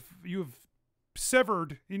you have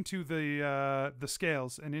severed into the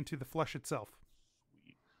scales and into the flesh itself.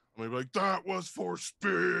 I'm gonna be like, that was for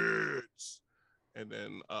spits. And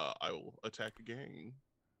then I will attack again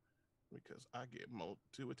because I get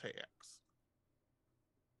 2 attacks.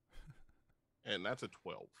 And that's a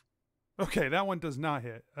 12. Okay, that one does not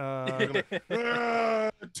hit. Tink!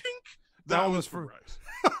 That one was for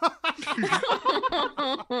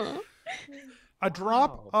for- A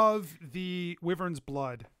drop Wow. of the wyvern's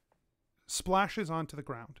blood splashes onto the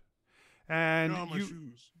ground, and my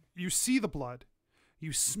shoes. you see the blood,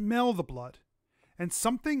 you smell the blood, and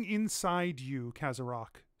something inside you,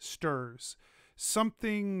 Kazarok, stirs.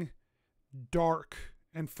 Something dark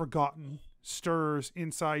and forgotten stirs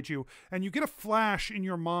inside you, and you get a flash in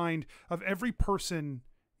your mind of every person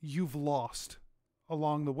you've lost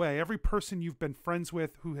along the way, every person you've been friends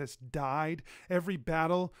with who has died, every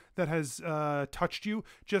battle that has touched you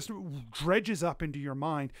just dredges up into your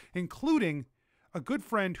mind, including a good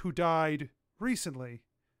friend who died recently,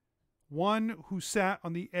 one who sat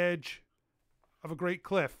on the edge of a great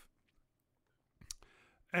cliff.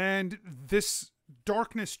 And this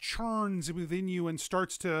darkness churns within you and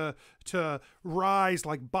starts to rise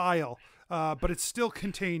like bile, but it's still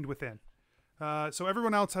contained within. So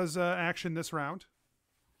everyone else has action this round.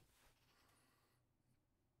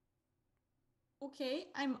 Okay,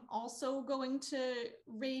 I'm also going to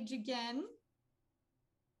rage again.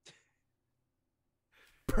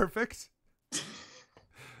 Perfect.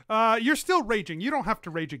 You're still raging. You don't have to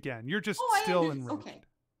rage again. You're just Oh, still enraged. Okay.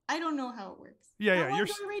 I don't know how it works. Yeah, How yeah, long you're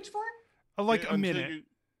do I rage for? Like Yeah, a until minute.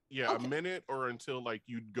 Okay. a minute or until like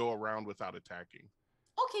you'd go around without attacking.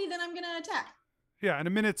 Okay, then I'm gonna attack. Yeah, and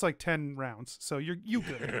a minute's like 10 rounds. So you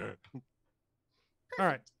good. All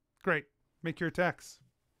right, great. Make your attacks.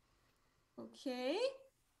 Okay.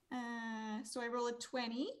 So I roll a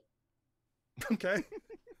 20, Okay.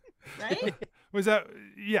 right? Was that?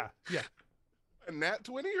 Yeah. A nat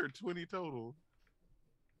 20 or 20 total?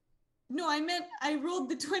 No, I meant I rolled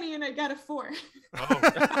the 20 and I got a 4.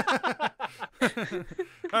 Oh, All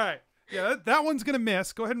right. Yeah, that one's going to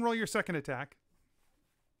miss. Go ahead and roll your second attack.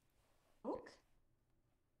 Okay.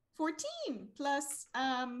 14 plus,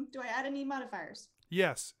 do I add any modifiers?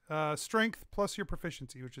 Yes. Strength plus your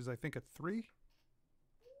proficiency, which is, I think, a 3.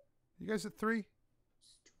 You guys at 3?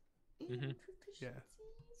 Mhm. Yeah.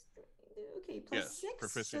 Okay, plus Yes, 6. So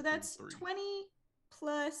proficiency that's 3. 20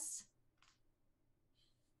 plus.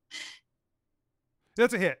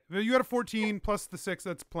 That's a hit. You had a 14 plus the 6.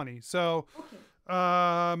 That's plenty. So, Okay.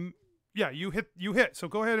 yeah, you hit. So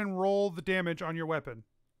go ahead and roll the damage on your weapon.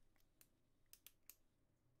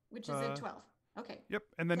 Which is a 12. Okay. Yep.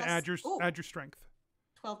 And then Plus- add your oh. strength.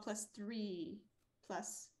 12 plus 3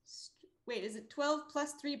 plus. Wait, is it 12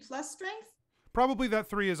 plus 3 plus strength? Probably that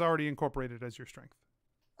 3 is already incorporated as your strength.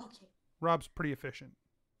 Okay. Rob's pretty efficient.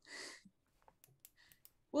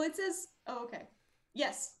 Well, it says. Oh, okay.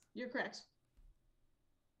 Yes, you're correct.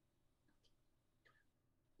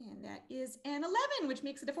 And that is an 11, which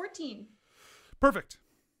makes it a 14. Perfect.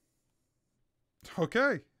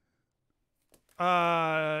 Okay.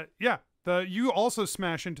 Yeah. You also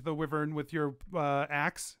smash into the wyvern with your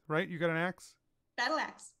axe, right? You got an axe? Battle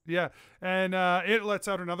axe. Yeah. And it lets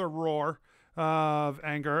out another roar of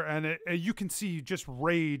anger, and you can see just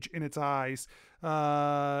rage in its eyes.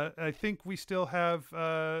 I think we still have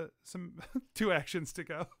some 2 actions to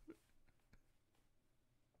go.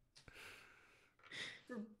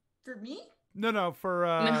 For me? No,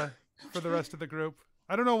 for the rest of the group.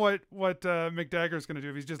 I don't know what McDagger's gonna do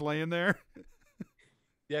if he's just laying there.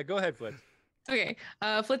 Yeah, go ahead, Flitz. Okay.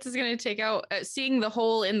 Flitz is going to take out, seeing the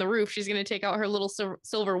hole in the roof, she's going to take out her little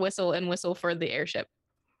silver whistle and whistle for the airship.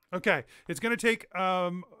 Okay, it's gonna take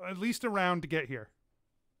at least a round to get here.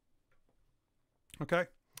 Okay,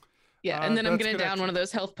 Yeah, and then I'm that's going to good down action. one of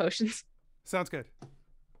those health potions. sounds good.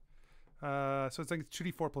 So it's like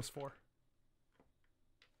 2d4 plus 4.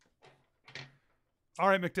 All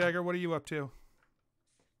right, McDagger, what are you up to?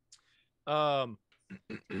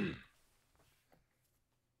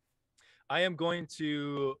 I am going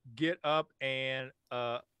to get up and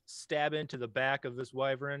stab into the back of this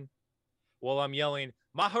wyvern while I'm yelling,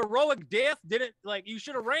 "My heroic death didn't, like, you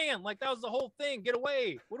should have ran. Like, that was the whole thing. Get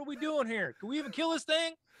away. What are we doing here? Can we even kill this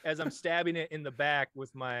thing?" As I'm stabbing it in the back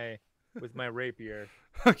with my rapier.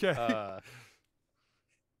 Okay.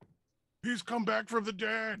 he's come back from the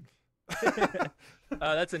dead.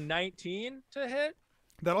 That's a 19 to hit.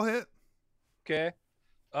 That'll hit. Okay.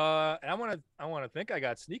 And I want to think I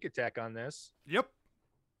got sneak attack on this. Yep.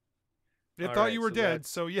 It All thought right, you were so dead, that's-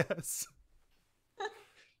 so yes.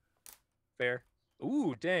 Fair.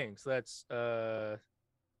 Ooh, dang. So that's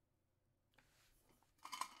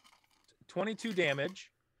 22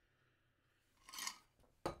 damage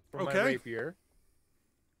from my Okay. rapier.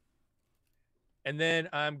 And then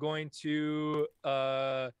I'm going to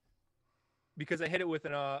because I hit it with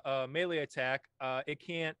a melee attack, it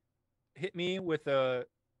can't hit me with a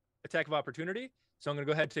attack of opportunity. So I'm gonna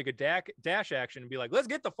go ahead and take a dash action and be like, "Let's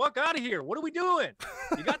get the fuck out of here. What are we doing?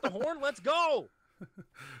 You got the horn? Let's go." All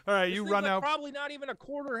right, This you thing's run like out. Probably not even a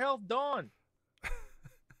quarter health done.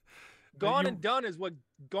 Gone and done is what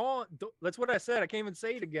gone. That's what I said. I can't even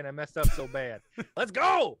say it again. I messed up so bad. Let's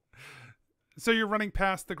go. So you're running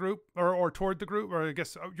past the group, or toward the group, or I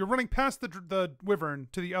guess you're running past the wyvern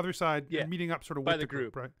to the other side, Yeah. and meeting up sort of By with the the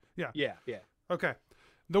group, group. right? Yeah. Yeah. Okay.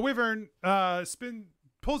 The wyvern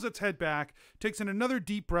pulls its head back, takes in another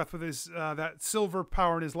deep breath with his that silver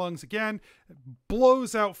power in his lungs again,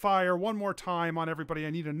 blows out fire one more time on everybody.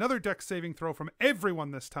 I need another dex saving throw from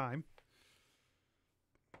everyone this time.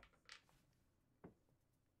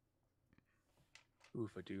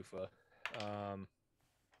 Oofa doofa.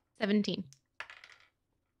 17.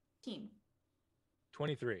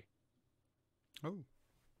 23. Oh.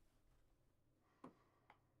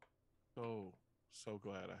 So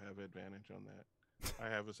glad I have advantage on that. I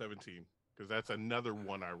have a 17 because that's another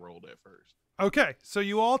one I rolled at first. Okay, so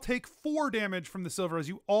you all take 4 damage from the silver as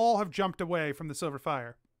you all have jumped away from the silver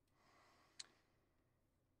fire.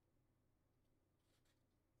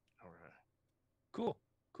 All right. Cool.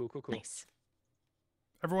 Nice.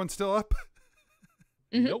 Everyone's still up?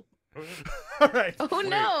 Mhm. Nope. All right. Oh, Wait.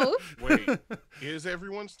 no. Wait, is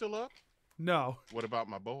everyone still up? No. What about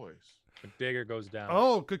my boys? McDagger goes down.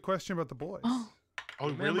 Oh, good question about the boys. Oh, Oh,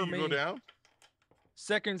 Remember really? You go me. down?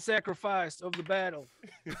 Second sacrifice of the battle.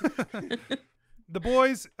 The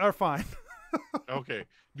boys are fine. Okay.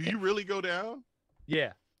 Do you really go down?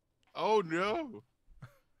 Yeah. Oh no.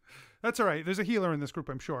 That's all right. There's a healer in this group,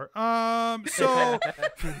 I'm sure. So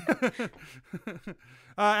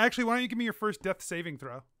actually, why don't you give me your first death saving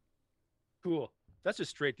throw? Cool. That's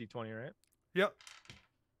just straight D20, right? Yep.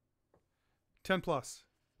 10 plus.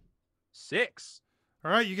 6.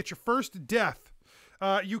 All right, you get your first death.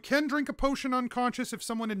 You can drink a potion unconscious if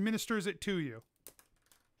someone administers it to you.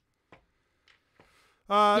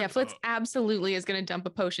 Yeah, Flitz absolutely is going to dump a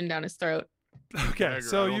potion down his throat. Okay, Dagger, I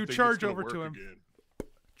so don't you think it's charge gonna over to work him. again.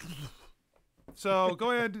 So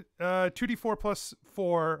go ahead, 2d4 plus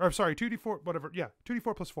 4, or sorry, 2d4, whatever. Yeah,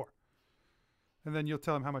 2d4 plus 4. And then you'll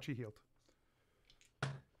tell him how much he healed.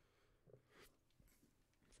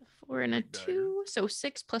 4 and a 2, so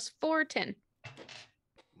 6 plus 4, 10.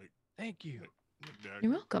 Thank you. Dagger.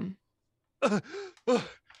 You're welcome.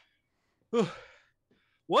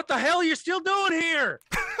 What the hell are you still doing here?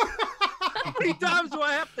 How many times do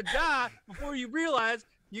I have to die before you realize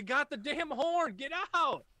you got the damn horn? Get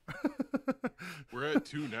out! We're at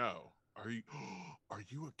 2 now. Are you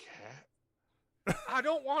a cat? I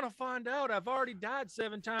don't want to find out. I've already died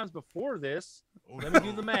 7 times before this. Oh, Let me do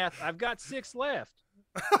no. the math. I've got 6 left.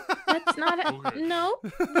 That's not a, Okay. no.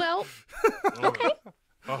 Well, Oh, okay.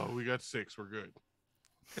 Oh, we got 6. We're good.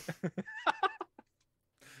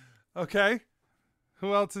 Okay.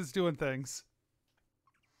 Who else is doing things?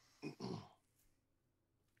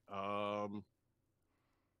 I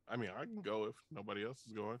mean, I can go if nobody else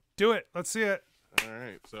is going. Do it. Let's see it. All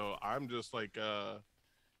right. So I'm just like, I'm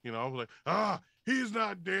like, he's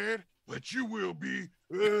not dead, but you will be.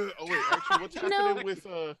 Oh wait, actually, what's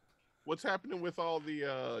happening with all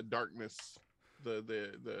the darkness,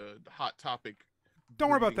 the hot topic? Don't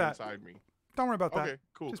worry about breathing that. Inside me. Don't worry about that. Okay,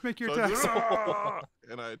 cool. Just make your So I attacks. just,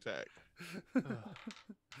 and I attack.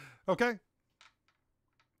 Okay.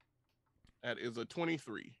 That is a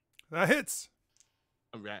 23. That hits.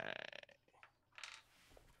 All right.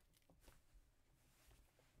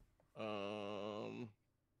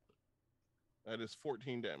 That is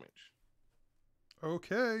 14 damage.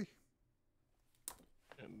 Okay.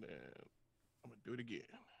 And then I'm gonna do it again.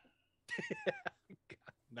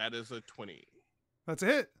 That is a 20. That's a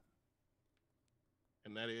hit.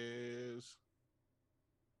 And that is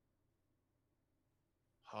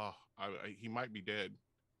he might be dead.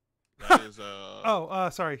 That is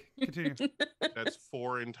Sorry. Continue. that's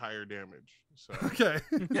 4 entire damage. So Okay.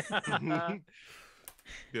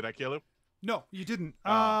 did I kill him? No, you didn't.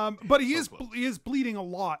 Oh, But he so is close. he is bleeding a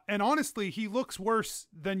lot, and honestly, he looks worse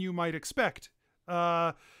than you might expect.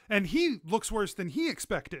 And he looks worse than he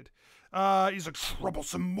expected. He's like,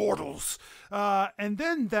 troublesome mortals. And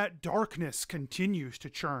then that darkness continues to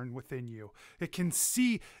churn within you. It can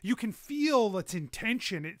see, you can feel its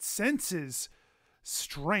intention. It senses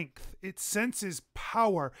strength. It senses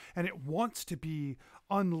power, and it wants to be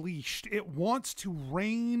unleashed. It wants to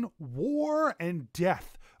rain war and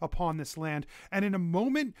death upon this land. And in a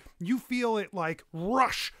moment, you feel it like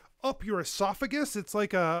rush up your esophagus. It's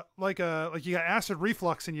like you got acid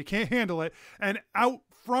reflux and you can't handle it. And out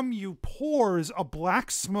from you pours a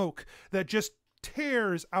black smoke that just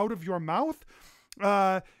tears out of your mouth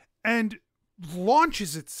and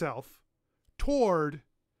launches itself toward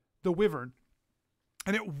the wyvern.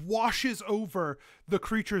 And it washes over the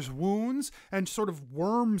creature's wounds and sort of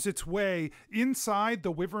worms its way inside the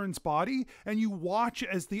wyvern's body. And you watch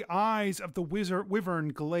as the eyes of the wyvern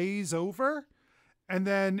glaze over. And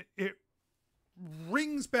then it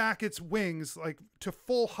rings back its wings like to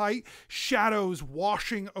full height, shadows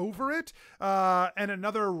washing over it. And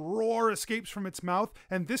another roar escapes from its mouth.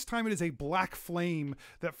 And this time it is a black flame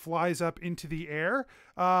that flies up into the air.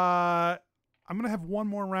 I'm going to have one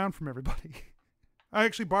more round from everybody.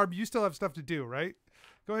 Actually, Barb, you still have stuff to do, right?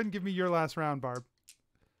 Go ahead and give me your last round, Barb.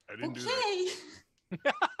 I didn't do that.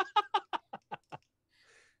 Okay.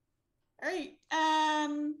 All right.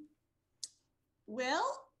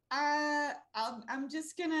 Well, I'm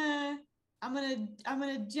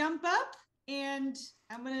gonna jump up and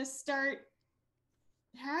I'm gonna start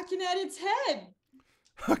hacking at its head.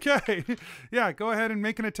 Okay. Yeah, go ahead and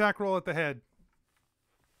make an attack roll at the head.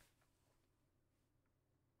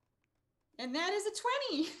 And that is a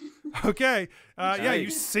 20. Okay. Yeah, you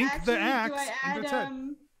Does- sink the actually, axe Do I add into its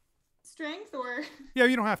head. strength or Yeah,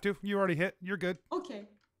 you don't have to. You already hit. You're good. okay?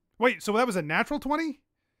 Wait, so that was a natural 20?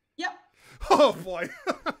 Yep. Oh, boy.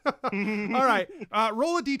 All right.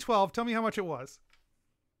 Roll a d12. Tell me how much it was.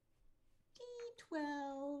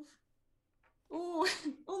 D12. Oh,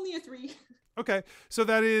 only a 3. Okay, so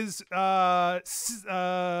that is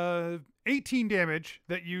 18 damage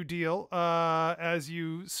that you deal as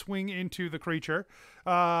you swing into the creature,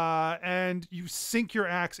 and you sink your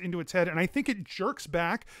axe into its head, and I think it jerks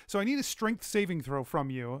back, so I need a strength saving throw from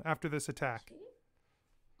you after this attack.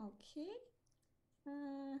 Okay.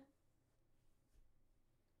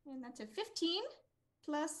 And that's a 15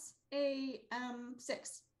 plus a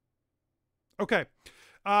 6. Okay.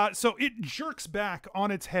 So it jerks back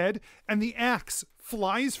on its head, and the axe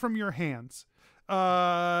flies from your hands.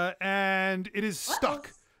 And it is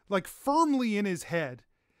stuck, like firmly in his head.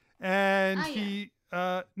 And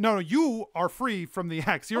no, you are free from the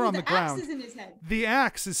axe. You're on the ground. The axe is in his head. The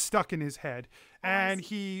axe is stuck in his head. And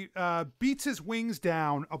he beats his wings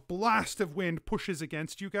down. A blast of wind pushes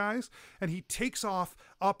against you guys, and he takes off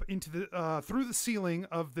up into the through the ceiling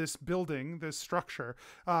of this building, this structure,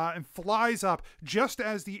 and flies up just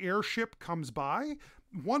as the airship comes by.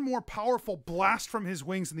 One more powerful blast from his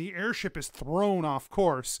wings, and the airship is thrown off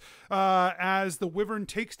course as the wyvern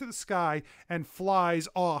takes to the sky and flies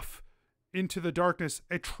off into the darkness,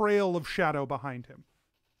 a trail of shadow behind him.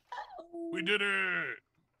 We did it.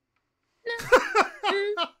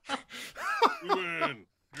 We win.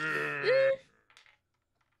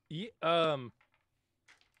 Yeah,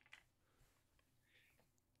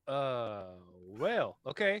 well,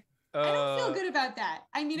 okay. I don't feel good about that.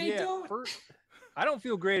 I mean, yeah, I don't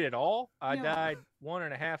feel great at all. I No. died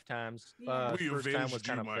 1.5 times. Yeah. We First time avenged was you,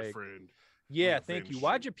 kind of my fake. friend. Yeah, We thank you. avenged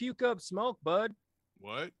Why'd you puke up smoke, bud?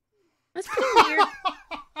 What? That's pretty weird.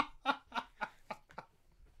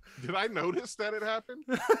 Did I notice that it happened?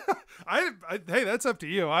 Hey, that's up to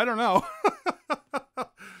you. I don't know. I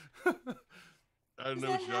don't Does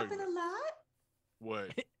know. that what you're happen talking a lot? What?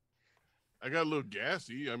 I got a little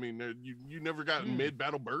gassy. I mean, you never got mid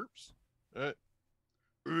battle burps.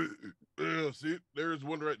 See, there's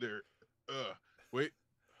one right there. Wait.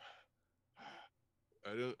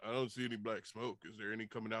 I don't see any black smoke. Is there any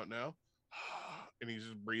coming out now? And he's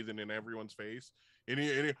just breathing in everyone's face.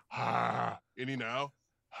 Any now?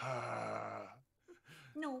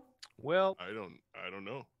 No. Well, I don't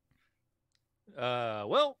know.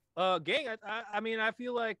 gang, I mean, I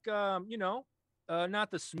feel like,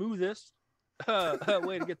 not the smoothest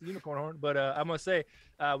way to get the unicorn horn, but I must say,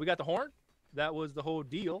 we got the horn. That was the whole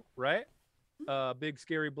deal, right? Big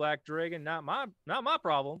scary black dragon, not my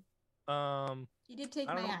problem. He did take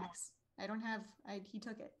I my don't know. axe. He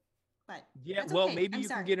took it. But Yeah, that's well, okay. maybe I'm you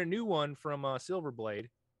sorry. can get a new one from Silverblade.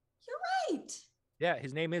 You're right. Yeah,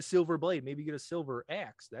 his name is Silverblade. Maybe get a silver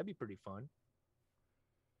axe. That'd be pretty fun.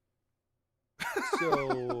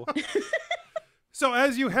 So, So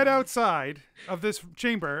as you head outside of this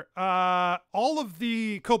chamber, all of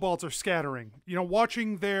the kobolds are scattering. You know,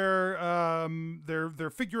 watching their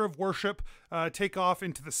figure of worship take off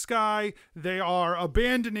into the sky. They are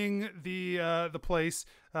abandoning the place.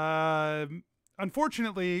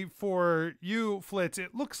 Unfortunately for you, Flitz,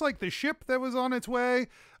 it looks like the ship that was on its way.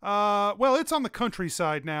 Well, it's on the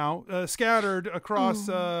countryside now, scattered across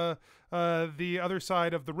the other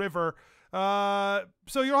side of the river.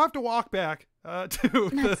 So you'll have to walk back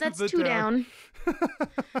to That's the two town. down.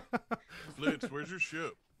 Flitz, where's your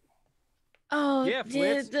ship? Oh, yeah,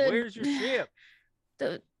 Flitz, where's your ship?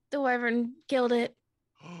 The wyvern killed it.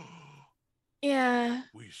 Yeah.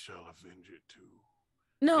 We shall avenge it too.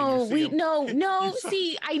 No, see him- no. you saw-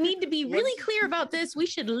 See, I need to be really clear about this. We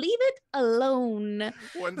should leave it alone.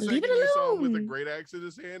 One Leave second it you saw him with a alone. great axe in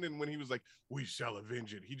his hand, and when he was like, "We shall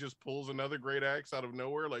avenge it," he just pulls another great axe out of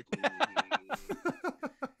nowhere, like.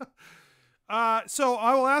 So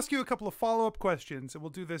I will ask you a couple of follow-up questions, and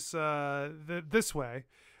we'll do this this way.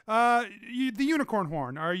 The unicorn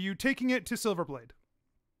horn, are you taking it to Silverblade?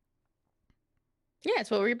 Yeah,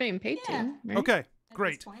 it's what we're being paid Yeah. to. Right? Okay, At this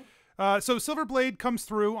great. point. So Silverblade comes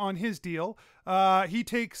through on his deal. He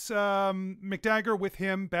takes McDagger with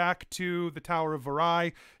him back to the Tower of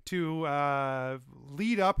Varai to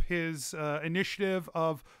lead up his initiative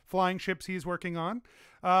of flying ships he's working on.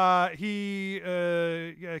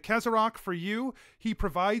 Kazarok, for you, he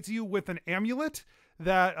provides you with an amulet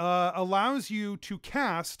that allows you to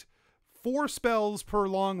cast 4 spells per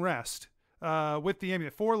long rest with the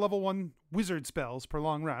amulet. 4 level 1 wizard spells per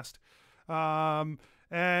long rest.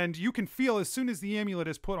 And you can feel, as soon as the amulet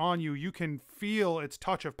is put on you, you can feel its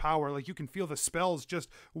touch of power. Like, you can feel the spells just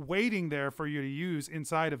waiting there for you to use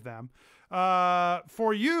inside of them.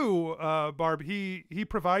 For you, Barb, he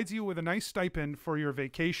provides you with a nice stipend for your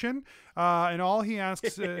vacation. And all he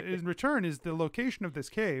asks in return is the location of this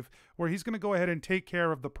cave, where he's going to go ahead and take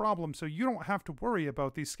care of the problem, so you don't have to worry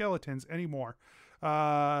about these skeletons anymore.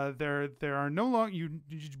 There are no long, you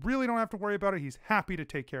really don't have to worry about it. He's happy to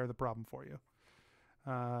take care of the problem for you.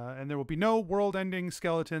 And there will be no world-ending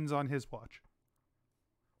skeletons on his watch.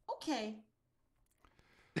 Okay.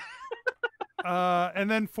 And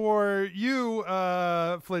then for you,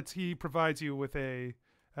 Flitz, he provides you with a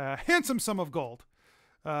handsome sum of gold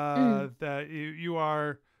that you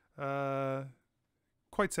are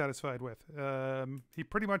quite satisfied with. He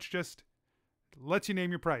pretty much just lets you name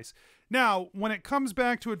your price. Now, when it comes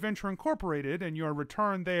back to Adventure Incorporated and your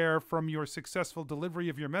return there from your successful delivery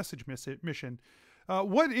of your message mission,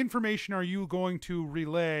 what information are you going to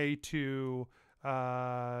relay to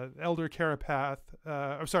Elder Carapath?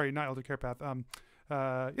 Sorry, not Elder Carapath.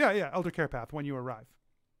 Elder Carapath when you arrive.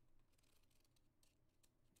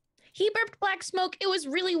 He burped black smoke. It was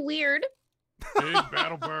really weird. Big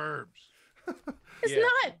battle burbs.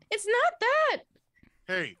 It's not that.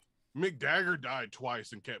 Hey, Mick Dagger died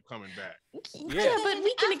twice and kept coming back. Yeah, but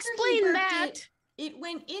we can After he explain burped that. It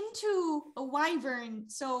went into a wyvern,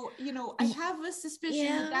 so I have a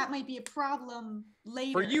suspicion that might be a problem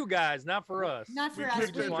later. For you guys, not for us. Not for We us.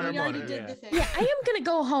 kicked We that already money. did the thing. Yeah, I am gonna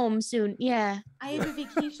go home soon. Yeah. I have a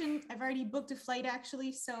vacation. I've already booked a flight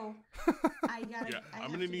actually, so I gotta. Yeah, I I'm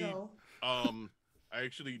have gonna to need- go. I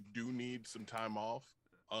actually do need some time off.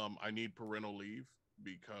 I need parental leave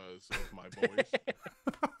because of my boys.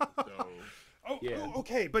 So Yeah.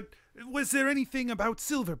 Okay, but was there anything about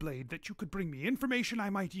Silverblade that you could bring me? Information I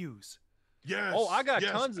might use? yes. Oh, I got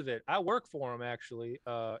yes. tons of it. I work for him actually.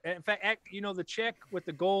 And in fact, the check with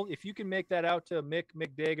the gold, if you can make that out to Mick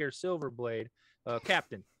McDagger Silverblade,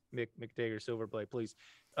 Captain Mick McDagger Silverblade, please.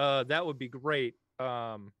 That would be great.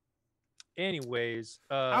 Anyways,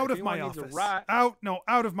 Out if of my anyone needs a office. ride-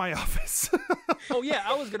 Out of my office. Oh yeah,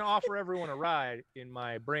 I was gonna offer everyone a ride in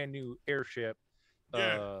my brand new airship,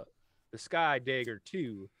 Yeah. the Sky Dagger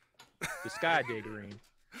 2, the Sky Daggering.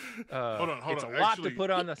 Hold on. It's a lot to Actually- put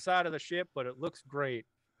on the side of the ship, but it looks great.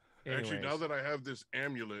 Actually, now Anyways. that I have this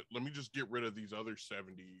amulet, let me just get rid of these other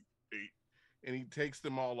 78. And he takes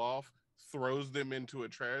them all off, throws them into a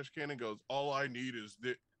trash can, and goes, "All I need is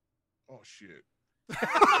this." Oh shit.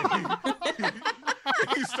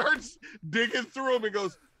 He starts digging through them and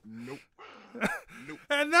goes, "Nope. Nope."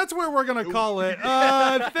 And that's where we're going to call it.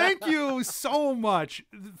 Thank you so much.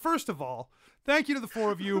 First of all, thank you to the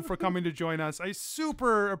four of you for coming to join us. I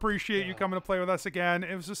super appreciate you coming to play with us again.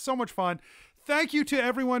 It was just so much fun. Thank you to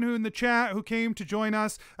everyone who in the chat who came to join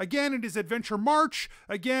us. Again, it is Adventure March.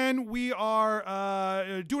 Again, we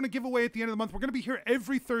are doing a giveaway at the end of the month. We're going to be here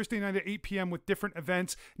every Thursday night at 8 p.m. with different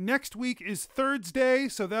events. Next week is Thursday,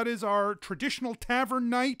 so that is our traditional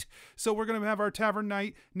tavern night. So we're going to have our tavern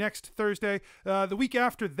night next Thursday. The week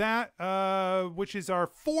after that, which is our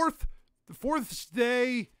fourth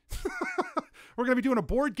day. We're going to be doing a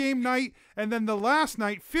board game night, and then the last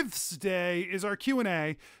night, fifth day, is our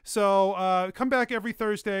Q&A. So come back every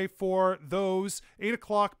Thursday for those, 8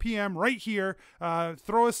 o'clock p.m. right here.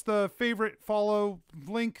 Throw us the favorite follow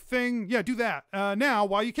link thing. Yeah, do that now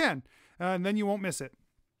while you can, and then you won't miss it.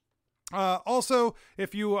 Also,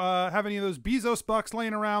 if you have any of those Bezos bucks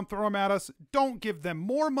laying around, throw them at us. Don't give them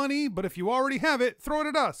more money, but if you already have it, throw it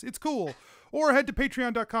at us. It's cool. Or head to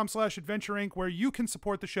patreon.com/Adventure Inc., where you can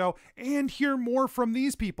support the show and hear more from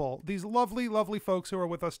these people, these lovely, lovely folks who are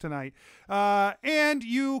with us tonight. And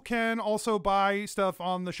you can also buy stuff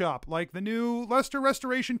on the shop, like the new Lester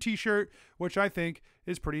Restoration t-shirt, which I think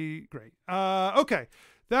is pretty great. Okay.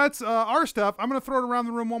 That's our stuff. I'm going to throw it around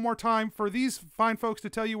the room one more time for these fine folks to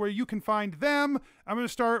tell you where you can find them. I'm going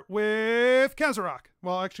to start with Kazarok.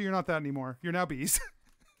 Well, actually, you're not that anymore. You're now Bees.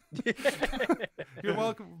 You're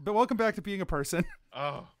welcome. But welcome back to being a person.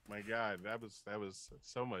 Oh my god, that was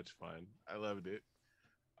so much fun. I loved it.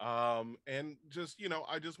 And just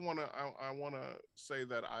I just wanna say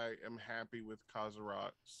that I am happy with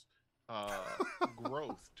Kazarok's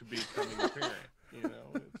growth to becoming a parent.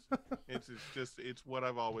 It's what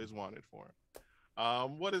I've always wanted for him.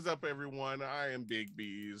 What is up, everyone? I am Big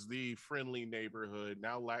Bees, the friendly neighborhood,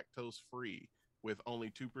 now lactose free with only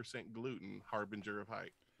 2% gluten, harbinger of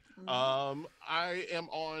height. I am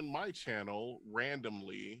on my channel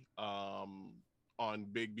randomly on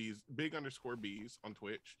big_bees on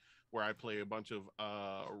Twitch, where I play a bunch of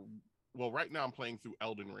right now I'm playing through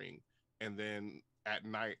Elden Ring, and then at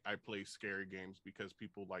night I play scary games because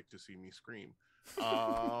people like to see me scream.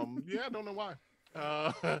 I don't know why.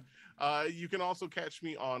 You can also catch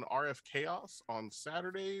me on RF Chaos on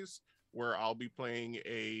Saturdays, where I'll be playing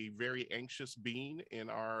a very anxious bean in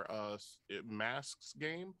our masks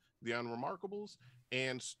game, The Unremarkables.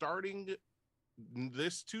 And starting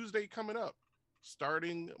this Tuesday coming up,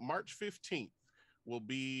 starting March 15th, will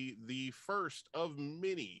be the first of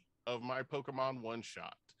many of my Pokemon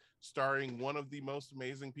one-shot, starring one of the most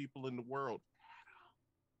amazing people in the world.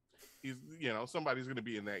 He's, somebody's going to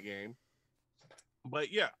be in that game.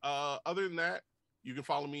 But yeah, other than that, you can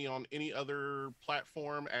follow me on any other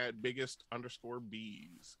platform at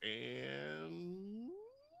biggest_bees. And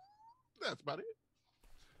that's about it.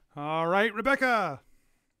 All right, Rebecca.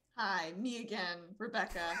 Hi, me again,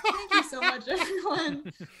 Rebecca. Thank you so much,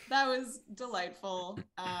 everyone. That was delightful.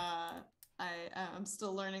 I'm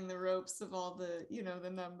still learning the ropes of all the, the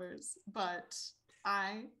numbers, but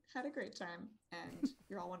I had a great time, and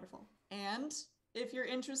you're all wonderful. And if you're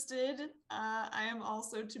interested, I am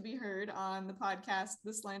also to be heard on the podcast,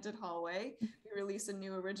 The Slanted Hallway. We release a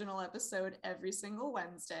new original episode every single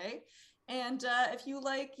Wednesday. And if you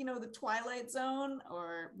like, the Twilight Zone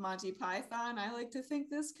or Monty Python, I like to think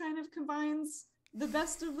this kind of combines the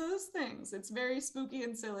best of those things. It's very spooky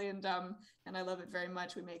and silly and dumb, and I love it very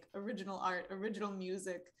much. We make original art, original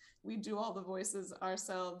music. We do all the voices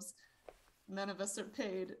ourselves. None of us are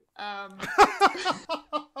paid.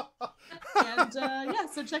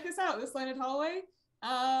 So check us out, The Slanted Hallway,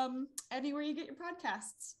 anywhere you get your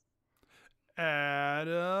podcasts.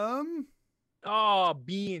 Adam. Oh,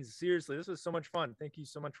 Beans. Seriously, this was so much fun. Thank you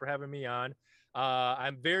so much for having me on.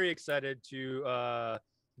 I'm very excited to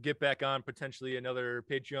get back on potentially another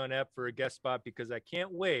Patreon app for a guest spot, because I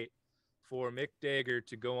can't wait for Mick Dagger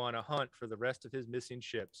to go on a hunt for the rest of his missing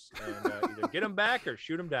ships and either get them back or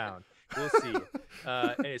shoot them down. We'll see.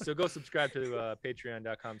 Anyway, so go subscribe to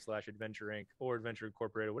patreon.com/Adventure Inc. or Adventure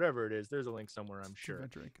Incorporated, whatever it is. There's a link somewhere, I'm sure.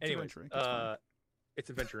 Anyway, it's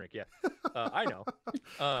Adventure Inc. Yeah, I know.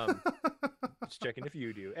 Just checking if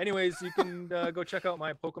you do. Anyways, you can go check out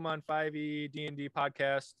my Pokemon 5e D&D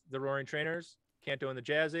podcast, The Roaring Trainers, Kanto in the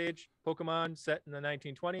Jazz Age, Pokemon set in the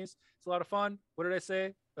 1920s. It's a lot of fun. What did I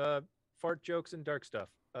say? Fart jokes and dark stuff.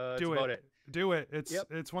 That's about it. Do it.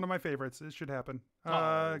 It's one of my favorites. It should happen.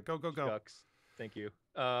 Go. Shucks. Thank you.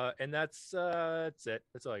 And that's it.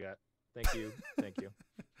 That's all I got. Thank you.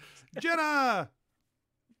 Jenna.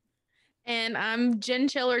 And I'm Jen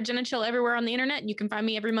Chill or Jenna Chill everywhere on the internet. And you can find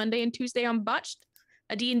me every Monday and Tuesday on Botched,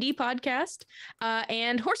 a D&D podcast,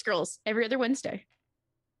 and Horse Girls every other Wednesday.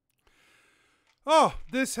 Oh,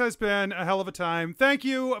 this has been a hell of a time. Thank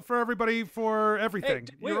you for everybody for everything.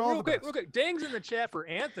 Hey, wait, real quick. Dang's in the chat for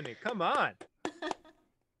Anthony. Come on.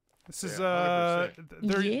 This is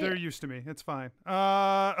they're used to me. It's fine.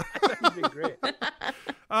 You've been great.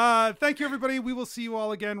 Thank you, everybody. We will see you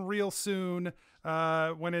all again real soon.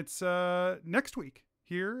 When it's next week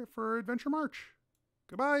here for Adventure March.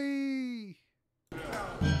 Goodbye.